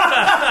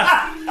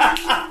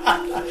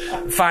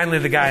 Finally,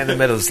 the guy in the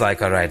middle is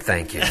like, all right,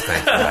 thank you.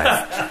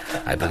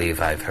 I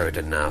believe I've heard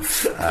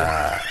enough.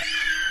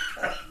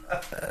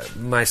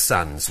 My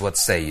sons, what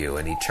say you?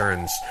 And he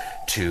turns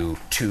to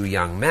two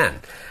young men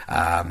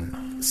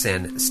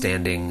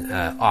standing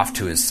off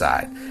to his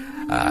side.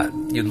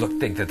 You'd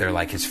think that they're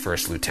like his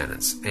first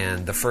lieutenants.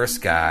 And the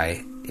first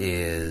guy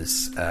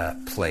is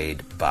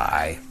played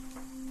by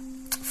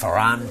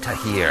Farhan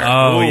Tahir.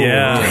 Oh,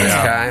 yeah. This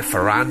guy,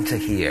 Farhan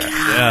Tahir.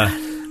 Yeah.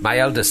 My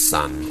eldest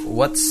son,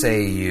 what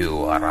say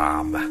you,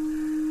 Aram?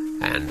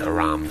 And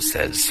Aram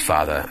says,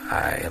 Father,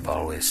 I have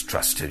always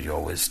trusted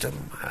your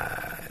wisdom.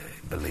 I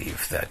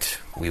believe that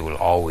we will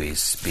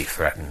always be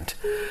threatened,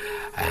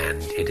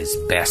 and it is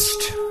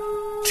best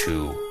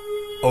to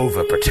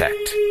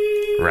overprotect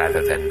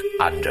rather than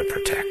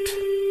underprotect.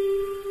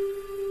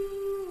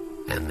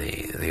 And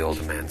the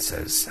older man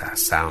says,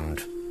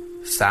 sound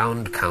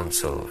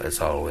counsel as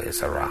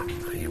always, Aram.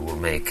 You will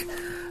make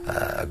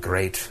a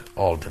great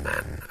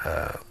alderman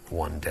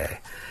one day.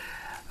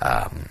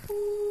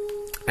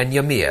 And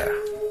Ymir,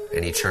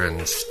 and he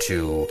turns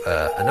to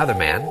another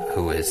man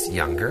who is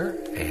younger,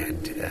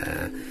 and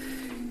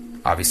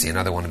obviously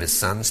another one of his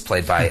sons,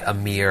 played by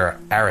Amir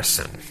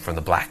Arison from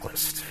The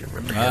Blacklist, if you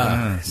remember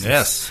him.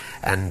 Yes.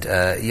 And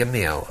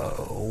Ymir,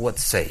 what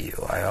say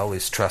you? I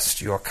always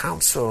trust your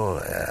counsel.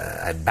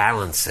 I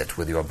balance it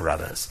with your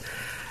brothers.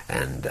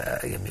 And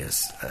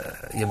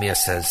Ymir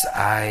says,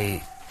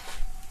 I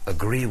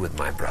agree with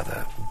my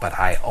brother, but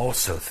I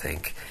also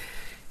think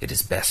it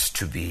is best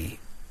to be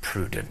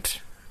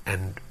prudent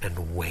and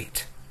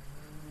wait.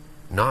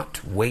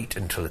 Not wait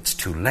until it's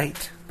too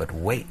late, but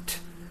wait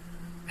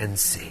and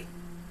see.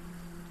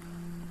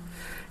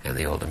 And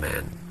the older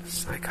man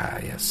is like,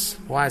 yes,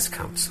 wise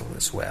counsel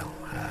as well.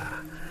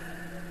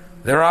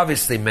 There are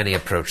obviously many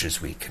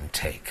approaches we can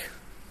take,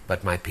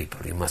 but my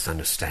people, you must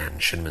understand,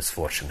 Shinniman's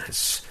fortune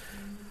has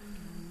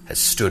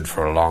stood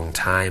for a long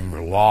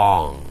time,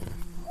 long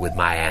with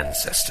my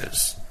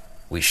ancestors.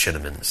 We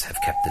Shinnimans have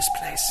kept this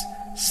place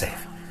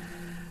safe.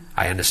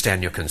 I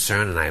understand your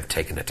concern, and I have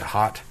taken it to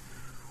heart.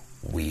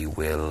 We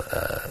will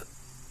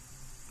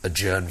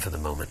adjourn for the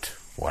moment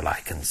while I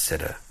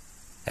consider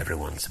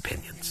everyone's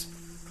opinions.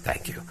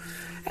 Thank you.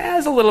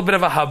 There's a little bit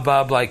of a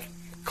hubbub, like,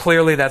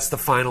 clearly that's the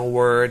final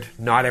word.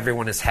 Not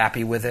everyone is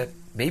happy with it.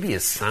 Maybe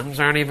his sons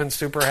aren't even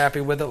super happy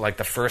with it. Like,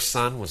 the first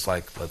son was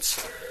like,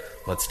 let's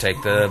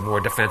take the more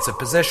defensive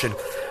position.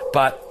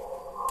 But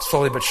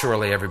slowly but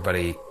surely,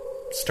 everybody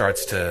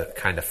starts to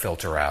kind of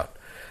filter out,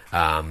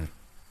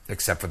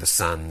 except for the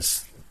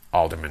sons,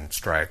 Alderwoman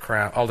Stryer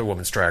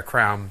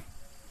Crown,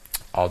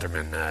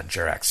 Alderman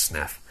Jerax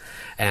Sneth.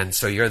 And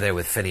so you're there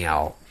with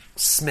Finial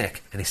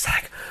Smick, and he's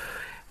like,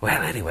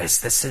 well,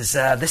 anyways, this is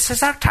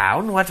our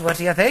town. What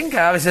do you think?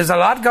 There's a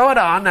lot going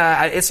on.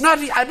 It's not.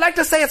 I'd like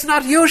to say it's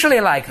not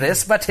usually like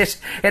this, but it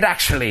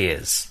actually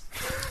is.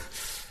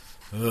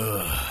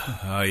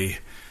 I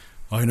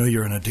know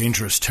you're in a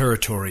dangerous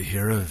territory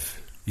here.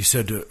 You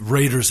said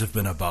raiders have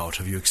been about.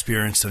 Have you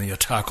experienced any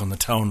attack on the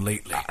town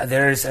lately?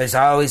 There's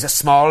always a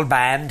small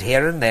band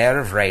here and there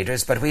of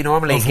raiders, but we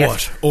normally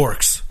get... Of what?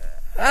 Orcs?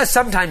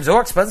 Sometimes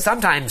orcs, but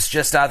sometimes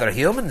just other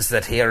humans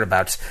that hear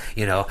about,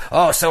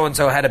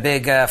 so-and-so had a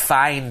big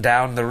find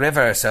down the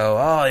river,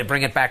 so, they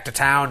bring it back to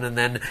town, and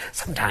then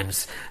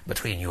sometimes,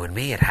 between you and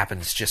me, it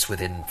happens just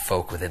within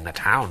folk within the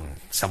town.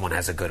 Someone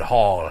has a good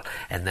haul,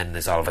 and then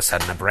there's all of a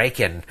sudden a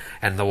break-in,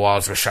 and the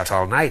walls were shut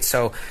all night,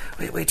 so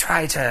we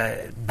try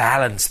to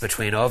balance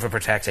between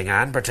overprotecting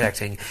and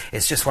protecting.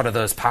 It's just one of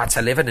those parts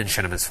of living in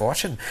Shinniman's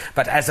fortune.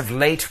 But as of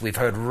late, we've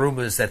heard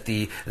rumors that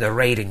the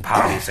raiding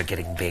parties are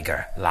getting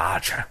bigger,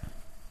 larger.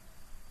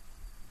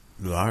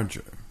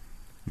 Larger,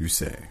 you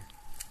say?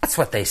 That's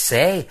what they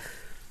say.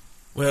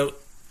 Well,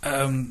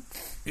 in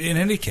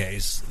any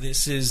case,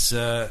 this is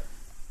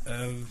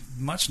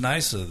much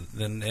nicer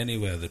than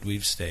anywhere that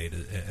we've stayed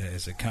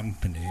as a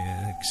company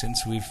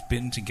since we've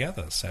been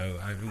together. So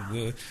I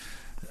will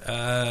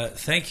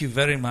thank you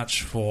very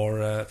much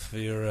for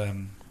your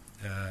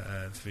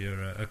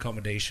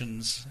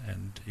accommodations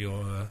and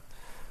your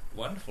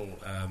wonderful.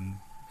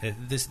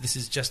 This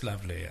is just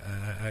lovely.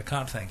 I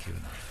can't thank you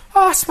enough.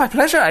 Oh, it's my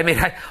pleasure. I mean,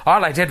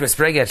 all I did was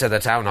bring you to the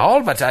town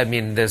hall, but I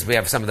mean, we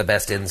have some of the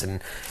best inns in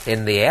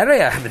the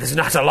area. I mean, there's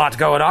not a lot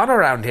going on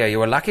around here. You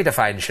were lucky to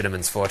find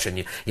Shinniman's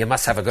fortune. You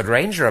must have a good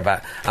ranger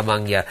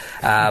among you.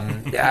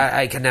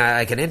 I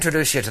can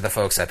introduce you to the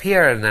folks up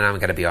here, and then I'm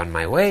going to be on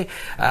my way.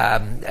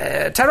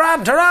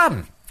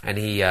 Taram! And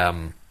he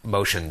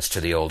motions to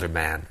the older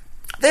man.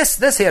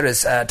 This here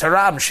is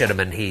Taram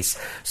Shinniman. He's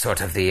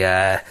sort of the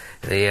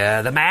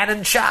man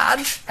in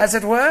charge, as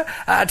it were.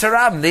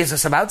 Taram, these are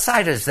some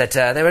outsiders that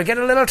they were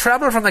getting a little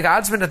trouble from the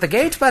guardsmen at the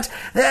gate, but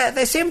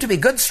they seem to be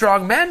good,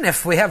 strong men.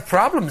 If we have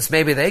problems,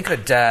 maybe they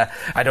could...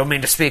 I don't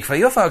mean to speak for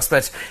you folks,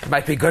 but it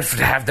might be good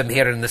to have them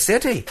here in the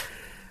city.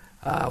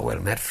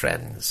 Well met,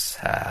 friends.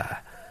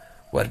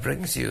 What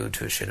brings you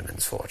to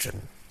Shinniman's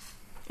fortune?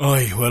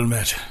 Aye, well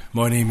met.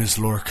 My name is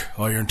Lork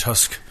Iron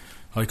Tusk.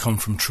 I come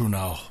from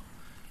Trunau.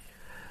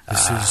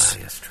 This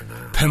is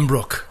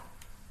Pembroke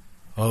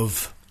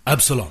of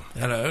Absalom.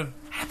 Hello.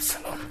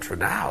 Absalom,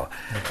 Trunau.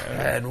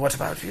 And what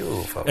about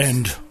you, folks?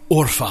 And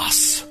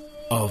Orphas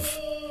of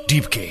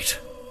Deepgate.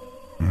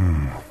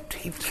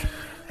 Deepgate.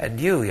 And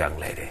you, young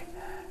lady?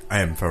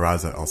 I am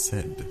Faraza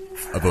Al-Sid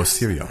of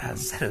Osiria.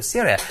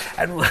 Osiria.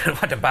 And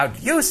what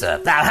about you,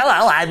 sir? Now,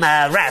 hello, I'm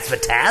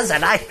Rathmataz,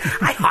 and I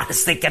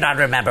honestly cannot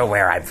remember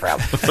where I'm from.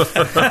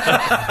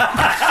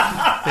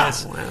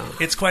 Yes,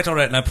 it's quite all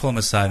right. And I pull him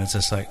aside and it's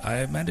just like,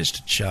 I managed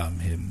to charm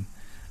him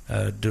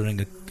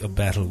during a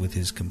battle with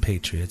his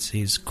compatriots.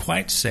 He's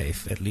quite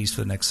safe, at least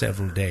for the next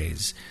several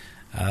days.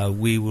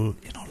 We will,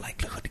 in all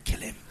likelihood, kill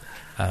him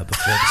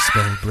before the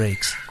spell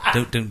breaks.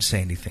 Don't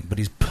say anything, but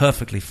he's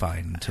perfectly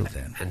fine until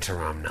then. And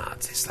Taram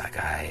nods. He's like,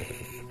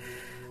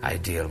 I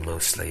deal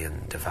mostly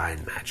in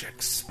divine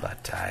magics,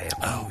 but I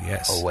am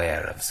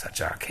aware of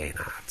such arcane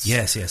arts.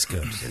 Yes,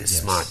 good. It is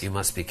smart. You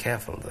must be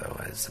careful, though,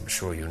 as I'm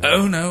sure you know.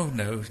 Oh,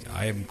 no.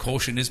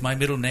 Caution is my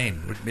middle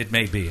name. It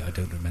may be. I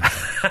don't remember.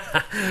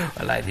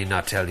 Well, I need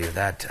not tell you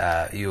that.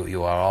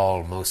 You are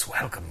all most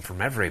welcome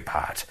from every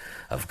part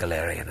of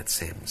Galarian, it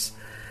seems.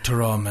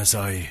 Taram, as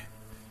I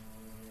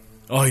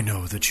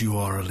know that you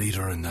are a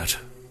leader and that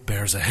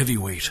bears a heavy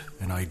weight,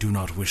 and I do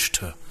not wish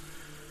to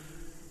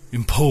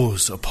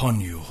impose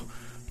upon you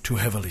too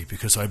heavily,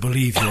 because I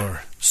believe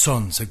your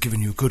sons have given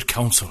you good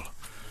counsel.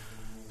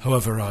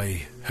 However,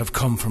 I have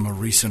come from a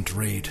recent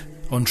raid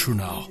on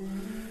Trunau,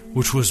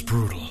 which was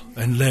brutal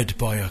and led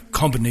by a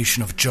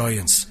combination of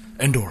giants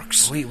and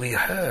orcs. We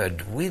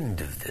heard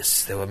wind of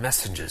this. There were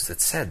messengers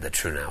that said that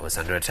Trunau was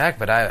under attack,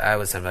 but I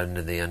was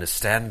under the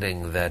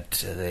understanding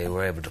that they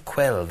were able to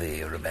quell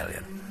the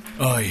rebellion.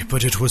 Aye,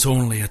 but it was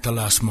only at the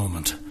last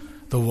moment.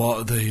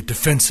 The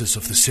defences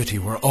of the city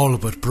were all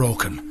but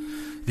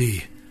broken.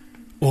 The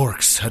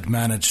orcs had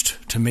managed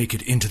to make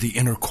it into the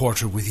inner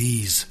quarter with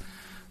ease,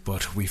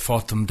 but we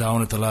fought them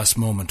down at the last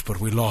moment,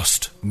 but we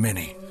lost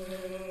many.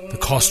 The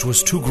cost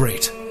was too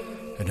great,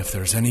 and if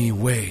there's any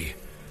way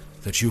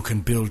that you can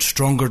build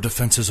stronger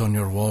defenses on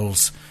your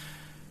walls,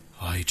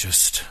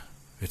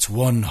 it's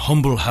one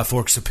humble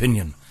half-orc's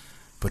opinion,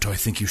 but I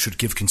think you should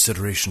give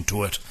consideration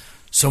to it.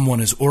 Someone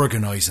is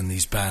organizing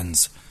these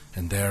bands,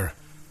 and they're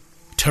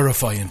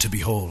terrifying to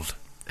behold.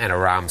 And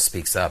Aram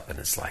speaks up and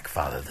is like,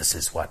 Father, this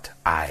is what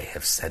I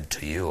have said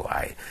to you.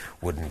 I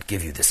wouldn't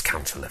give you this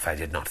counsel if I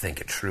did not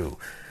think it true.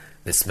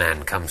 This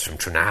man comes from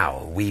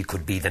Trunau. We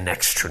could be the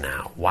next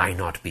Trunau. Why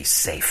not be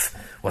safe?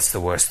 What's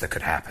the worst that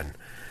could happen?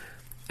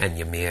 And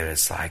Ymir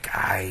is like,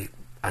 I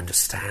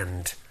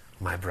understand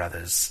my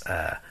brother's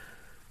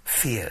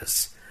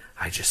fears.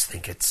 I just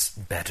think it's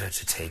better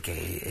to take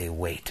a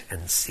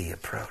wait-and-see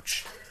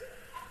approach.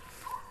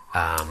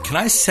 Can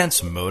I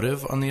sense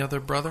motive on the other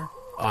brother?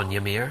 On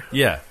Ymir?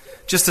 Yeah.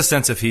 Just a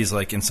sense if he's,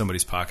 like, in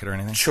somebody's pocket or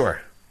anything? Sure.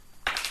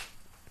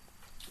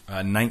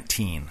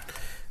 19.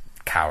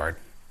 Coward.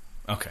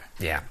 Okay.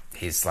 Yeah.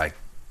 He's like...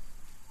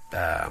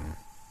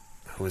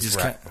 who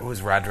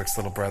was Roderick's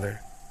little brother?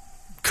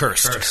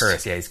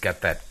 Cursed. Yeah, he's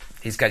got that.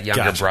 He's got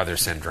younger brother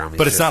syndrome.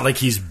 But it's not like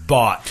he's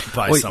bought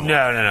by someone.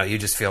 No. You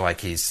just feel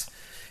like he's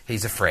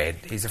afraid.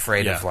 He's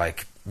afraid of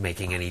like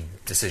making any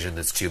decision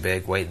that's too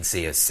big. Wait and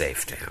see is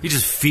safe to him. He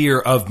just fear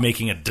of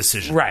making a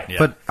decision. Right. Yeah.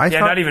 But I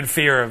thought, not even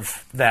fear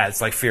of that.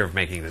 It's like fear of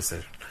making a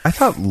decision. I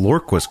thought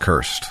Lork was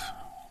cursed.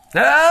 So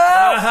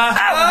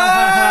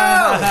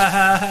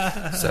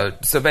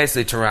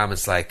basically, Taram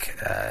is like,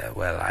 I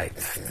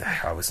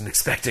wasn't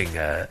expecting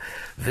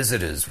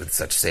visitors with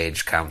such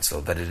sage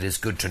counsel, but it is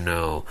good to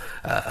know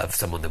of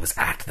someone that was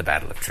at the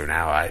Battle of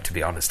Trunau. To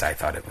be honest, I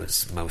thought it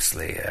was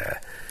mostly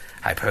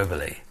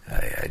hyperbole.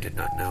 I did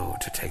not know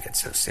to take it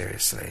so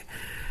seriously.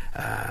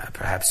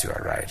 Perhaps you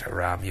are right,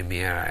 Aram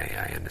Ymir.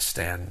 I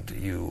understand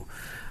you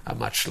are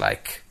much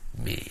like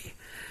me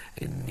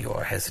in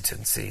your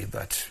hesitancy,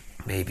 but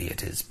maybe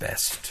it is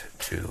best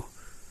to...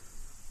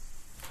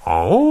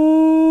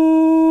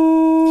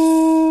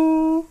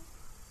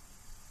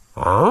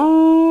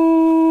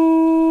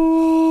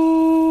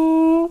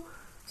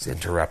 It's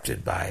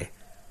interrupted by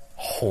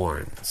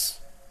horns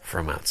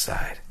from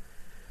outside.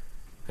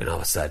 And all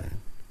of a sudden,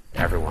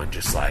 everyone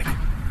just like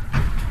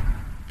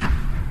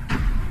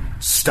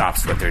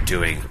stops what they're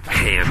doing,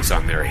 hands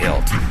on their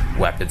hilt,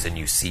 weapons, and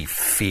you see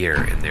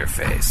fear in their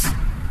face.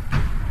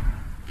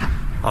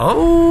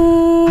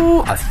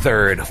 Oh! A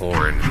third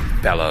horn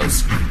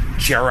bellows.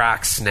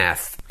 Jarok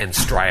Sneth and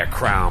Strya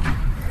Crown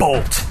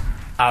bolt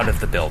out of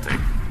the building.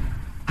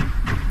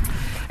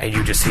 And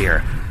you just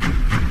hear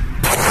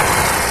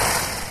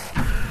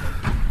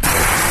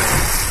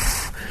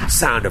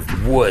sound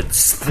of wood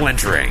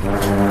splintering.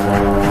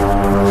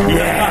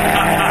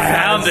 Yeah!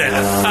 Found it!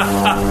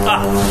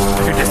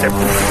 You just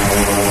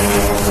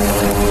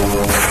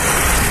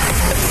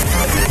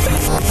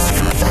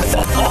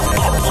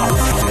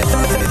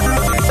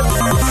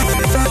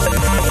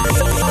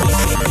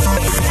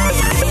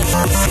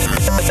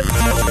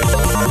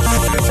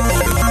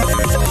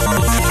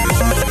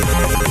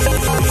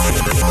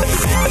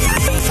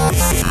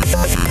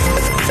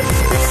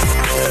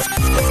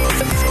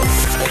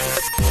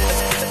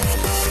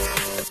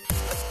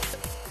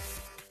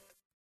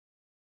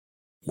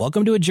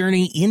Welcome to a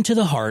journey into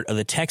the heart of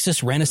the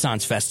Texas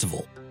Renaissance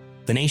Festival,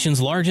 the nation's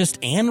largest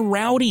and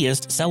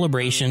rowdiest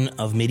celebration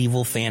of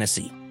medieval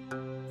fantasy.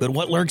 But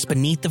what lurks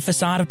beneath the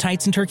facade of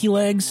tights and turkey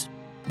legs?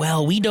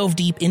 Well, we dove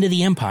deep into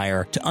the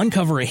empire to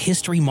uncover a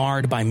history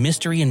marred by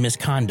mystery and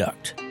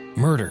misconduct,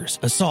 murders,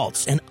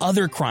 assaults, and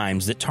other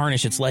crimes that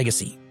tarnish its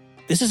legacy.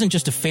 This isn't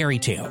just a fairy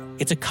tale,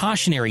 it's a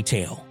cautionary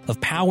tale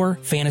of power,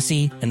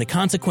 fantasy, and the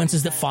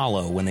consequences that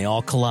follow when they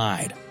all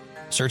collide.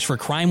 Search for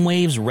Crime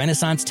Waves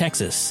Renaissance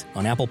Texas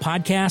on Apple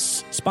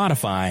Podcasts,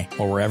 Spotify,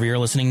 or wherever you're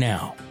listening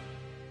now.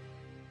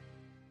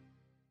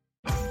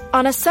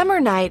 On a summer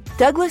night,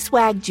 Douglas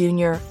Wag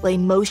Jr. lay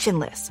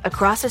motionless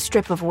across a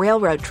strip of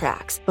railroad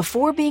tracks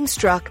before being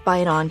struck by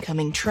an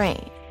oncoming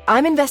train.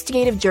 I'm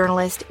investigative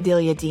journalist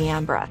Delia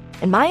D'Ambra,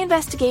 and my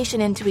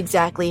investigation into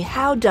exactly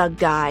how Doug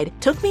died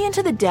took me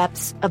into the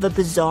depths of a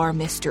bizarre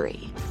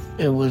mystery.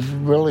 It was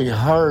really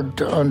hard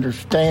to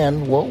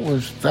understand what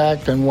was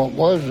fact and what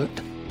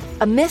wasn't.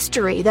 A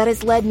mystery that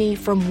has led me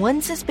from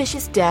one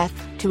suspicious death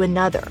to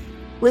another.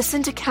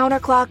 Listen to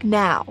Counterclock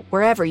now,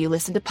 wherever you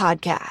listen to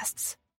podcasts.